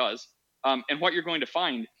just because. And what you're going to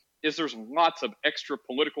find is there's lots of extra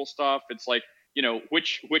political stuff. It's like,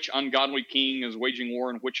 which ungodly king is waging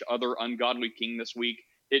war and which other ungodly king this week.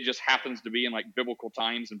 It just happens to be in like biblical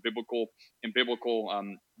times and biblical,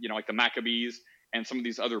 like the Maccabees and some of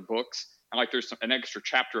these other books. And like there's an extra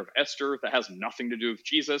chapter of Esther that has nothing to do with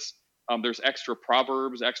Jesus. There's extra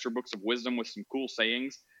proverbs, extra books of wisdom with some cool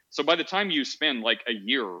sayings. So by the time you spend like a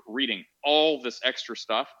year reading all this extra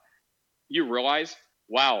stuff, you realize,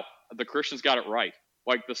 wow, the Christians got it right.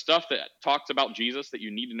 Like the stuff that talks about Jesus that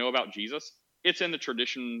you need to know about Jesus, it's in the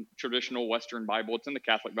traditional Western Bible. It's in the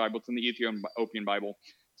Catholic Bible. It's in the Ethiopian Bible.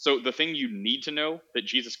 So the thing you need to know, that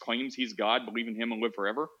Jesus claims He's God, believe in Him and live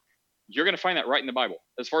forever, you're going to find that right in the Bible.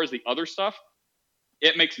 As far as the other stuff,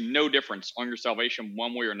 it makes no difference on your salvation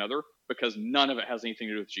one way or another because none of it has anything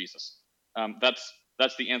to do with Jesus.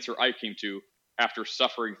 That's the answer I came to after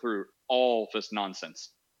suffering through all this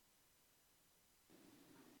nonsense.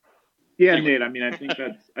 Yeah, Anyway. Nate. I mean,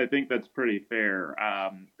 I think that's pretty fair.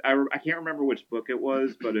 I can't remember which book it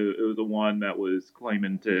was, but it was the one that was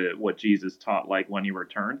claiming to what Jesus taught, like when he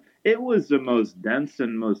returned. It was the most dense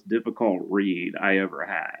and most difficult read I ever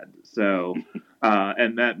had. So,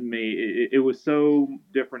 and that it was so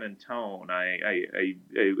different in tone.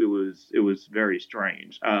 It was very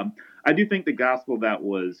strange. I do think the gospel that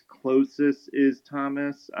was closest is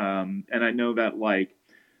Thomas, and I know that like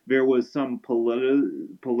there was some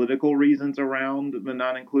political reasons around the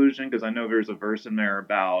non-inclusion, because I know there's a verse in there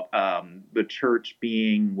about the church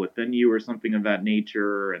being within you or something of that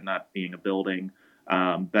nature and not being a building,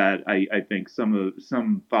 that I think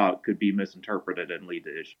some thought could be misinterpreted and lead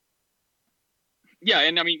to issues. Yeah,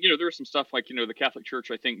 and I mean, there was some stuff like, the Catholic Church,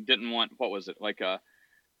 I think, didn't want, what was it, like a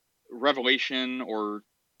Revelation or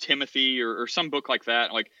Timothy or some book like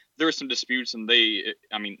that. Like, there were some disputes, and they,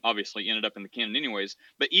 I mean, obviously ended up in the canon anyways.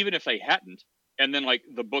 But even if they hadn't, and then like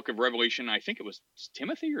the book of Revelation, I think it was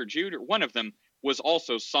Timothy or Jude, or one of them was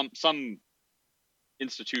also some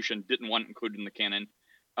institution didn't want included in the canon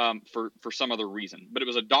for some other reason. But it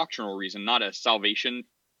was a doctrinal reason, not a salvation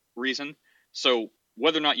reason. So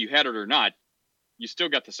whether or not you had it or not, you still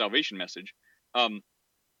got the salvation message.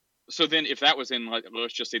 So then if that was in, like,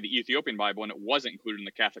 let's just say the Ethiopian Bible, and it wasn't included in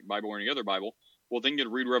the Catholic Bible or any other Bible, well, then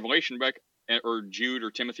you'd read Revelation back, or Jude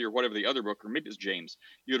or Timothy or whatever the other book, or maybe it's James.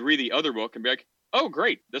 You'd read the other book and be like, oh,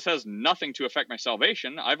 great, this has nothing to affect my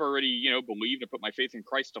salvation. I've already, believed and put my faith in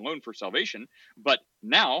Christ alone for salvation. But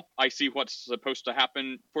now I see what's supposed to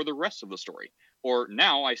happen for the rest of the story. Or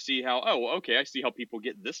now I see how, oh, okay, I see how people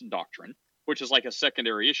get this doctrine, which is like a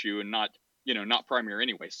secondary issue and not, not primary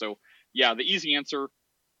anyway. So yeah, the easy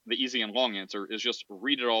and long answer is just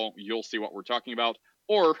read it all. You'll see what we're talking about.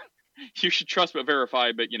 Or you should trust but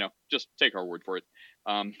verify, but, just take our word for it.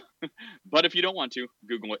 But if you don't want to,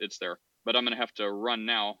 Google it. It's there. But I'm going to have to run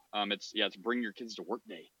now. It's bring your kids to work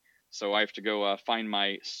day. So I have to go find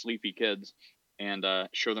my sleepy kids and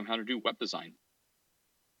show them how to do web design.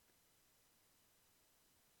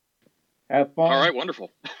 Have fun. All right, wonderful.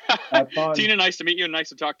 Have fun. Tina, nice to meet you, and nice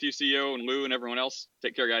to talk to you, CEO and Lou and everyone else.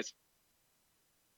 Take care, guys.